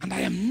and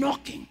I am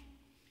knocking.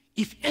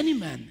 If any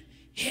man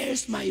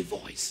hears my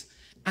voice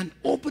and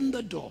open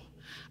the door,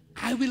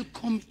 I will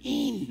come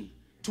in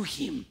to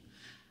him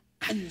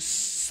and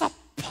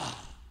supper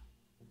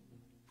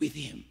with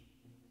him.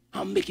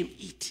 I'll make him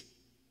eat.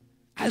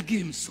 I'll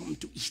give him something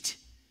to eat.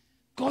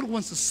 God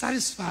wants to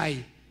satisfy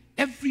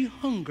every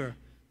hunger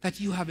that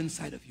you have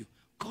inside of you.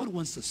 God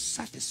wants to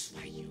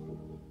satisfy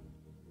you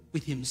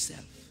with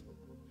himself.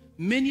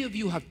 Many of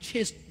you have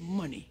chased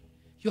money.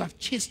 You have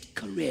chased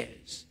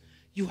careers.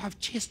 You have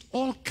chased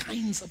all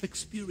kinds of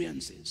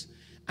experiences,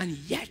 and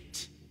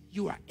yet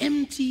you are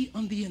empty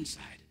on the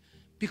inside,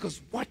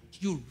 because what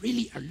you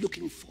really are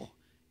looking for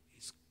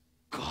is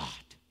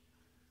God.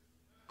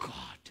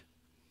 God.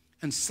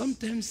 And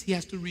sometimes he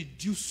has to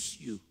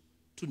reduce you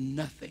to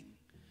nothing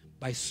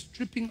by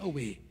stripping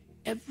away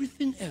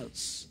everything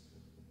else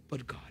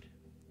but God.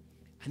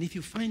 And if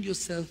you find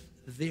yourself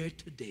there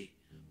today,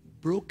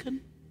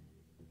 broken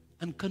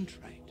and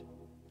contrite,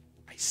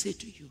 I say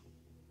to you,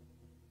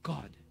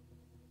 God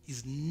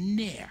is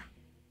near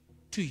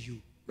to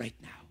you right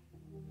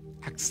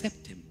now.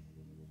 Accept him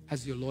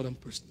as your Lord and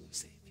personal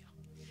Savior.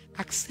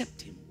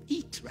 Accept him.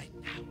 Eat right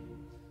now.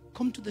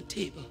 Come to the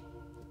table.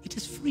 It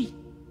is free.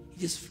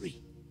 It is free.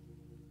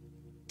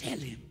 Tell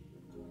him,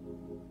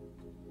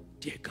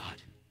 dear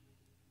God,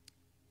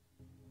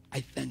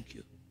 I thank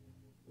you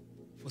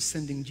for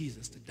sending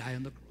Jesus to die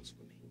on the cross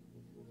for me.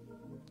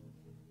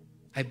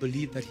 I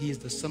believe that he is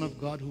the Son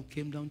of God who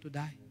came down to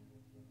die,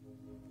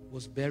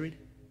 was buried,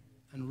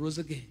 and rose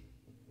again,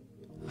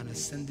 and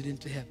ascended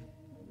into heaven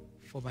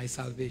for my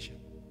salvation.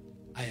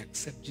 I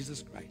accept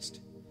Jesus Christ.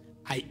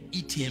 I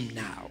eat him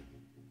now.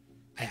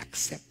 I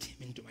accept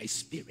him into my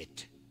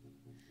spirit.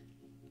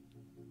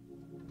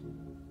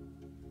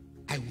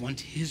 I want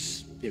his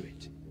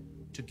spirit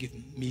to give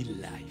me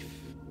life,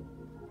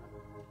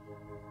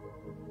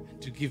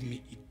 and to give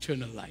me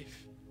eternal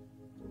life,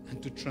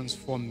 and to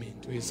transform me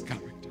into his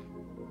character.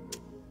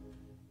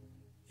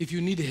 If you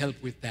need help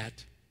with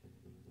that,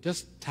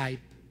 just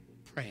type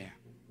prayer.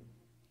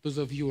 Those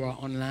of you who are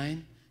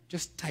online,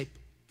 just type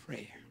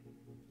prayer.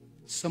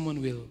 Someone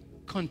will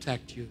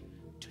contact you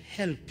to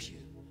help you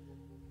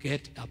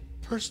get a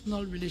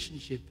personal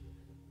relationship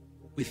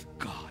with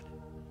God,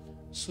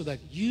 so that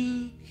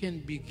you can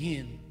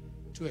begin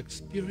to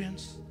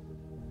experience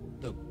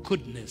the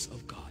goodness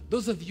of God.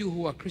 Those of you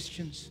who are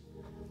Christians,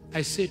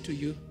 I say to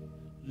you,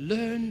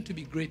 learn to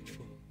be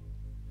grateful.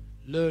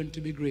 Learn to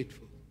be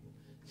grateful.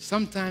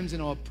 Sometimes in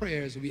our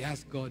prayers, we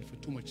ask God for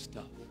too much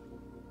stuff.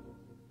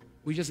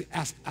 We just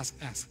ask.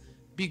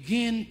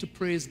 Begin to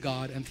praise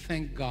God and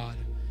thank God.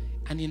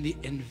 And in the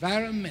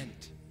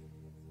environment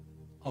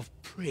of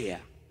prayer,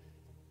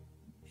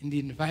 in the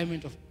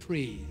environment of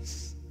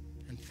praise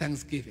and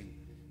thanksgiving,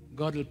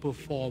 God will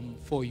perform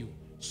for you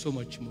so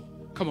much more.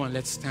 Come on,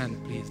 let's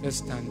stand, please. Let's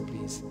stand,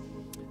 please.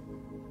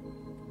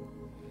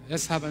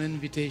 Let's have an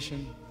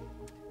invitation.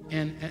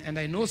 And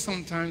I know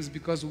sometimes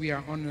because we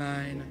are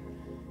online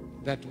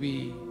that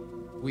we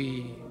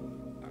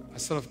are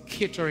sort of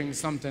catering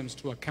sometimes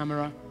to a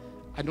camera.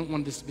 I don't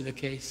want this to be the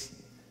case.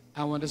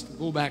 I want us to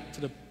go back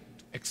to the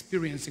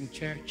experiencing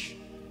church,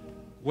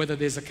 whether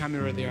there's a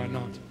camera there or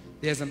not.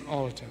 There's an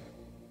altar.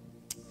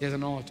 There's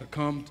an altar.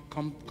 Come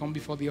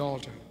before the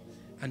altar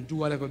and do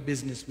whatever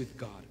business with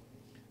God.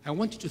 I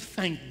want you to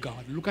thank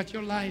God. Look at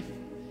your life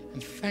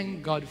and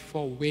thank God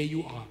for where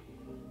you are.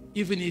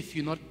 Even if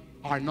you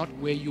are not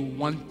where you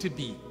want to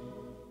be,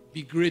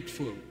 be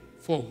grateful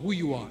for who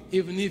you are.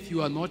 Even if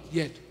you are not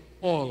yet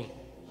all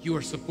you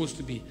are supposed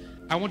to be.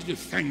 I want you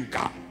to thank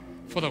God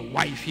for the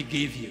wife he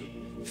gave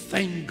you.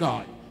 Thank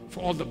God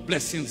for all the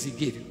blessings he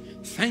gave you.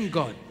 Thank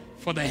God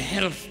for the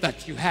health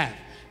that you have.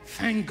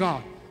 Thank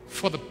God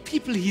for the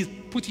people he's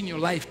put in your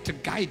life to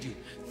guide you.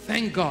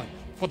 Thank God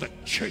for the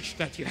church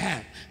that you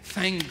have.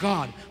 Thank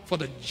God for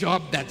the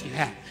job that you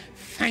have.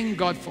 Thank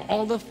God for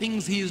all the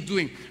things he is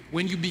doing.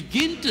 When you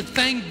begin to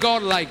thank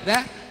God like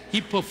that, he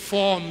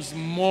performs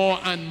more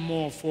and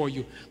more for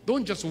you.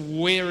 Don't just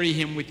weary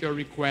him with your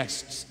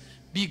requests.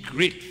 Be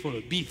grateful.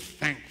 Be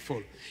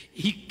thankful.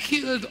 He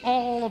killed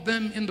all of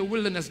them in the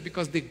wilderness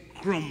because they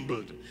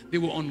grumbled. They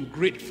were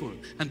ungrateful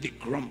and they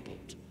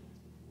grumbled.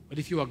 But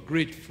if you are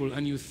grateful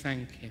and you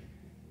thank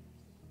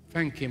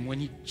him when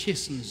he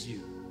chastens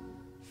you,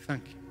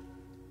 thank him.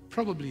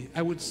 Probably,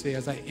 I would say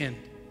as I end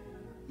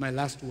my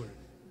last word,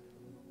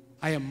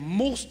 I am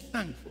most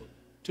thankful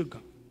to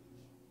God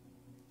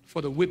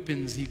for the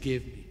whippings he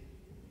gave me.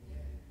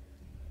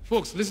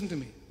 Folks, listen to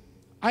me.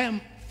 I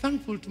am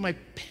thankful to my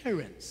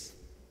parents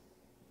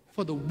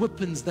for the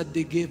whippings that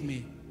they gave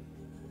me,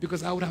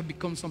 because I would have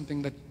become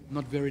something that's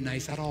not very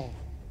nice at all.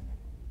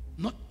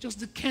 Not just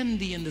the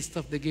candy and the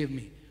stuff they gave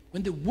me.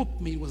 When they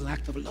whooped me, it was an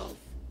act of love.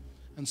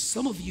 And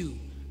some of you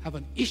have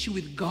an issue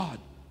with God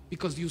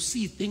because you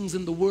see things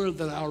in the world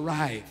that are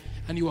awry,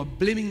 and you are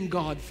blaming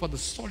God for the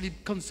solid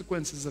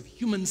consequences of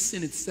human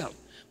sin itself.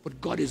 But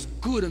God is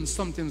good, and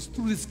sometimes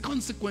through these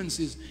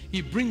consequences,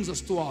 he brings us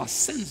to our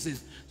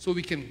senses so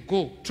we can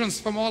go,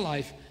 transform our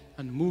life,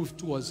 and move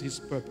towards his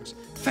purpose.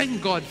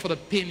 Thank God for the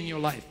pain in your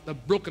life, the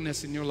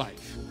brokenness in your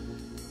life.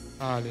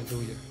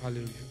 Hallelujah,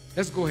 hallelujah.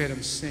 Let's go ahead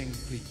and sing,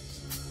 please.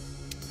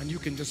 And you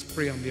can just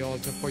pray on the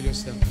altar for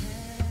yourself.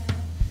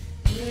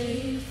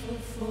 Grateful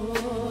for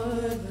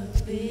the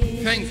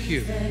things Thank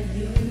you. that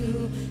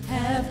you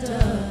have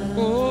done.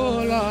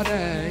 Oh Lord, I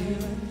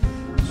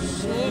am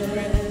so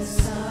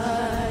grateful.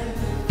 I'm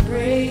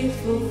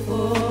grateful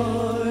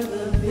for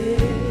the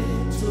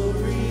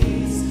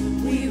victories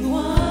we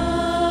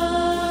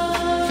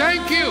won.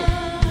 Thank you.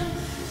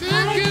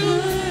 Thank you.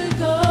 I could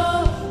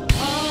go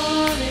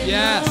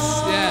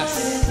yes.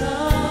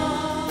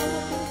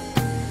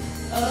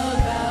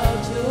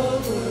 About your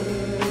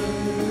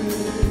words.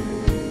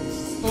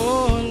 Oh,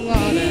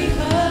 Lord.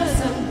 Because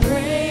I'm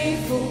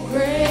grateful,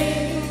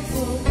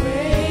 grateful,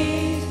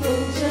 grateful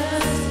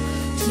just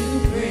to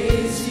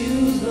praise you,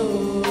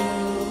 Lord.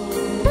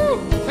 Woo,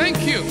 thank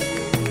you.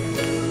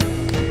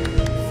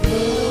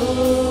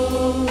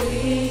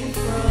 Flowing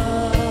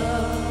from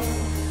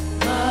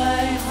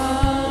my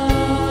heart.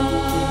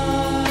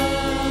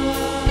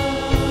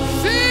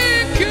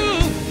 Thank you.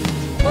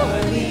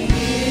 Are the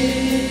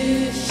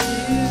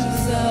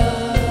issues of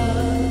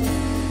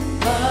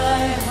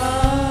my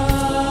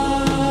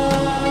heart.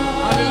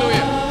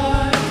 Hallelujah.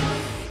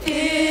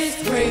 Is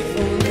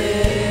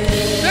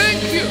gratefulness.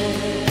 Thank you.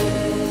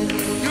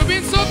 You've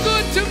been so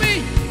good to me.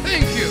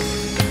 Thank you.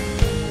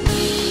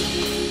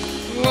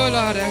 Oh,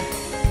 Lord.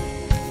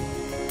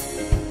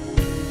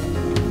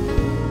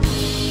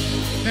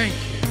 Thank you.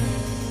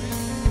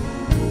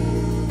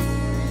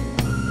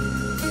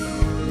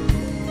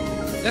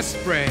 Let's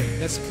pray.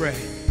 Let's pray.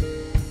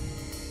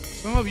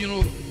 Some of you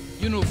know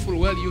full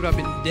well you would have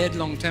been dead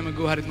long time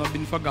ago had it not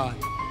been for God.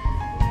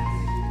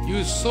 You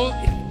were so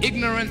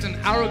ignorant and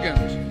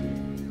arrogant.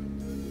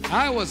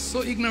 I was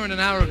so ignorant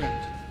and arrogant.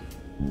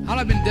 I'd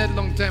have been dead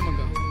long time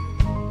ago.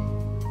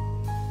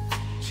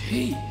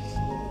 Jeez.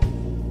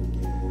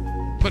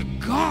 But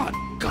God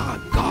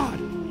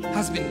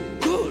has been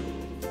good.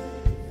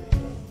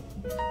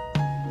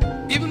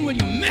 Even when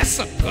you mess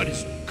up, God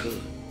is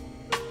good.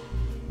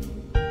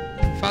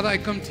 Father, I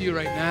come to you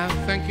right now,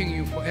 thanking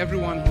you for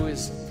everyone who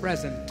is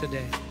present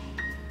today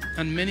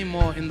and many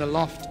more in the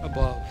loft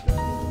above.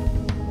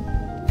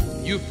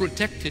 You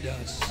protected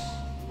us.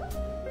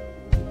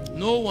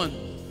 No one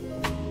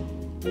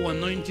who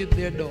anointed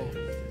their door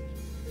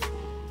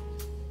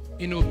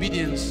in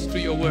obedience to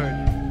your word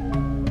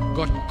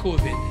got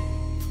COVID.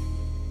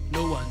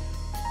 No one.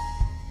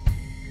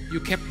 You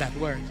kept that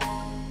word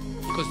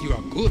because you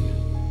are good.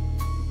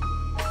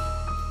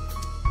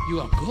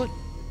 You are good.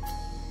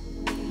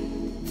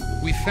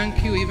 We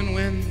thank you even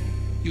when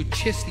you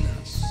chasten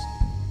us,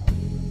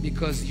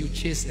 because you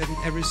chasten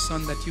every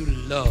son that you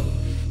love.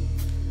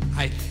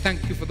 I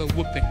thank you for the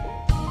whooping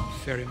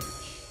very much.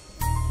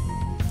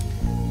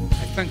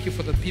 I thank you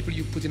for the people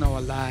you put in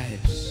our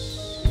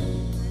lives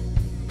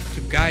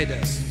to guide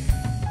us,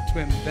 to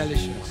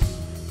embellish us.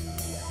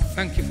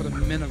 Thank you for the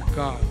men of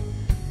God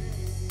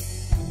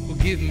who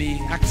give me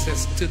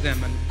access to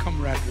them and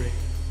camaraderie.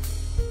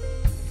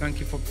 Thank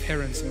you for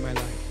parents in my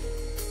life.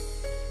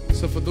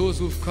 So for those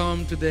who've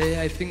come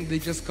today, I think they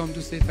just come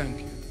to say thank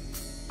you.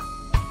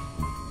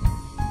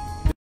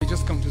 They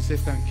just come to say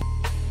thank you.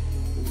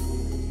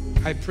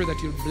 I pray that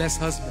you'll bless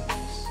husbands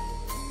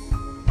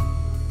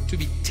to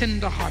be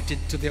tender-hearted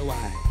to their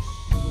wives,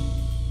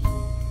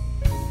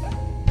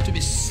 to be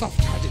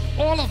soft-hearted,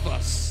 all of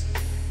us,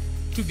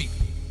 to be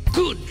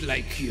good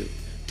like you,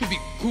 to be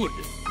good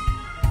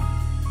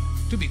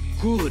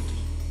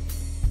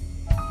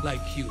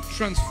like you.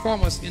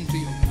 Transform us into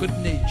your good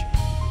nature.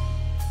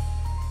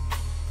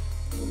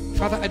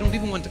 Father, I don't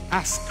even want to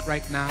ask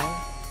right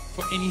now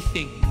for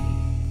anything.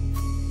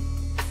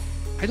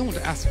 I don't want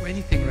to ask for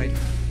anything right now.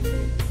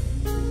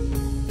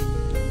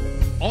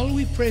 All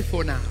we pray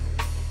for now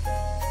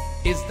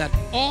is that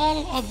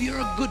all of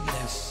your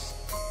goodness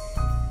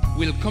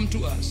will come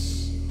to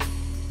us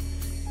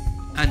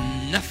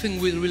and nothing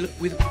will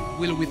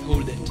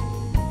withhold it.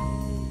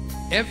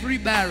 Every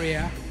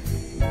barrier,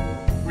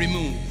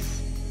 remove.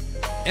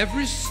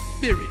 Every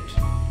spirit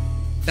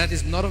that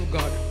is not of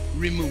God,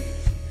 remove.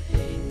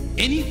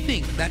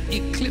 Anything that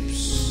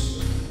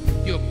eclipses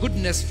your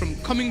goodness from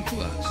coming to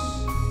us,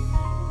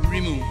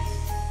 remove.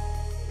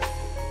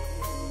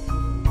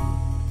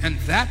 And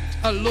that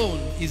alone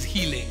is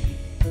healing.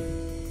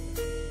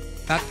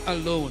 That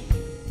alone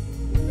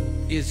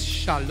is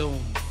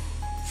shalom,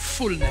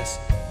 fullness,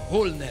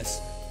 wholeness,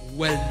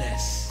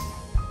 wellness.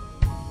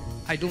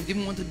 I don't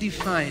even want to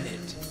define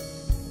it.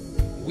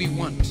 We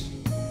want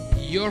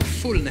your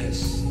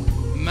fullness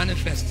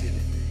manifested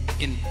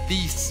in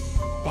this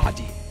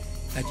body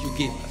that you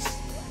gave us.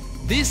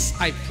 This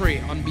I pray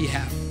on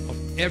behalf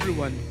of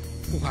everyone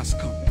who has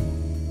come.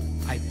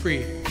 I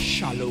pray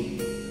shalom,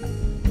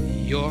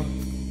 your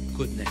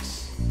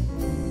goodness.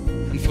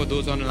 And for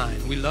those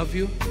online, we love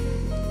you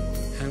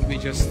and we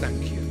just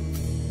thank you.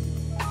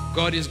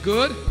 God is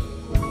good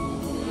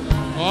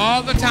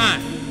all the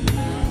time.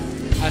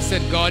 I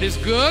said God is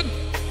good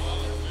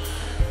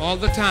all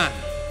the time.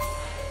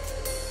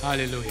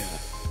 Hallelujah.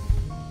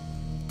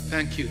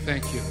 Thank you,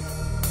 thank you.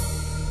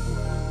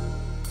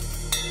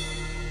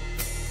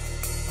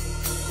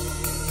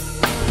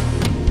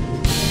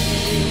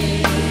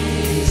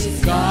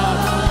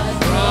 God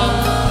from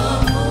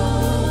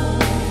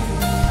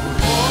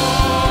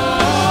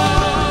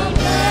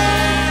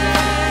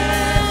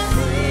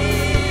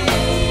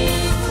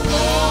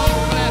all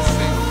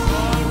blessings,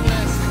 all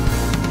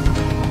blessings.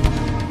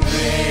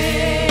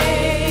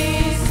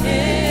 Praise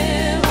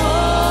Him,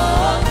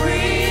 all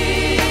creatures.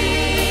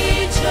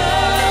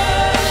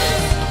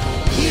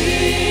 He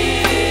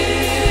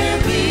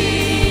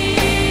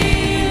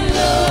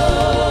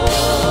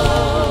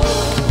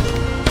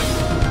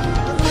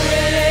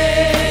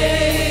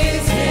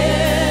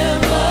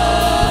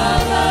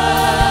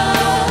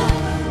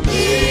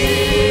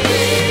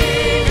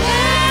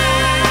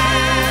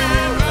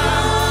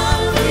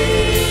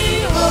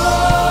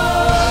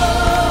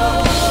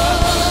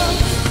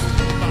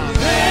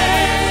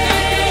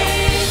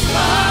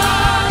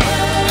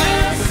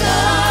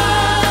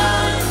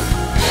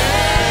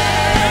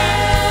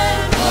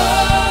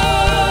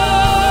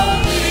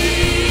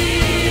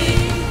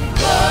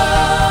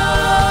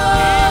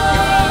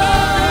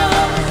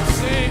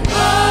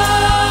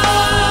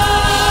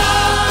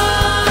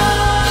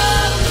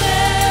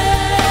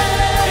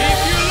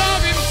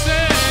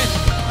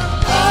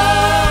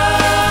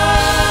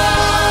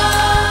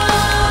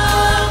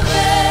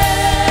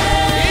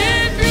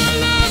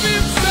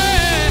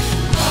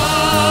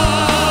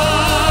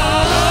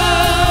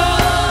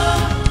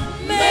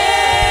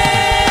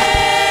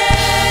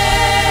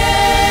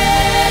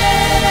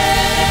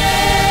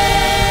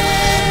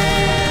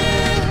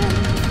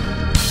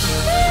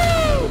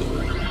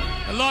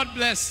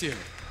bless you,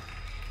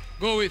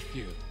 go with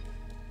you.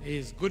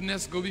 His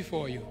goodness go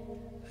before you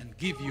and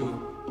give you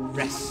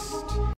rest.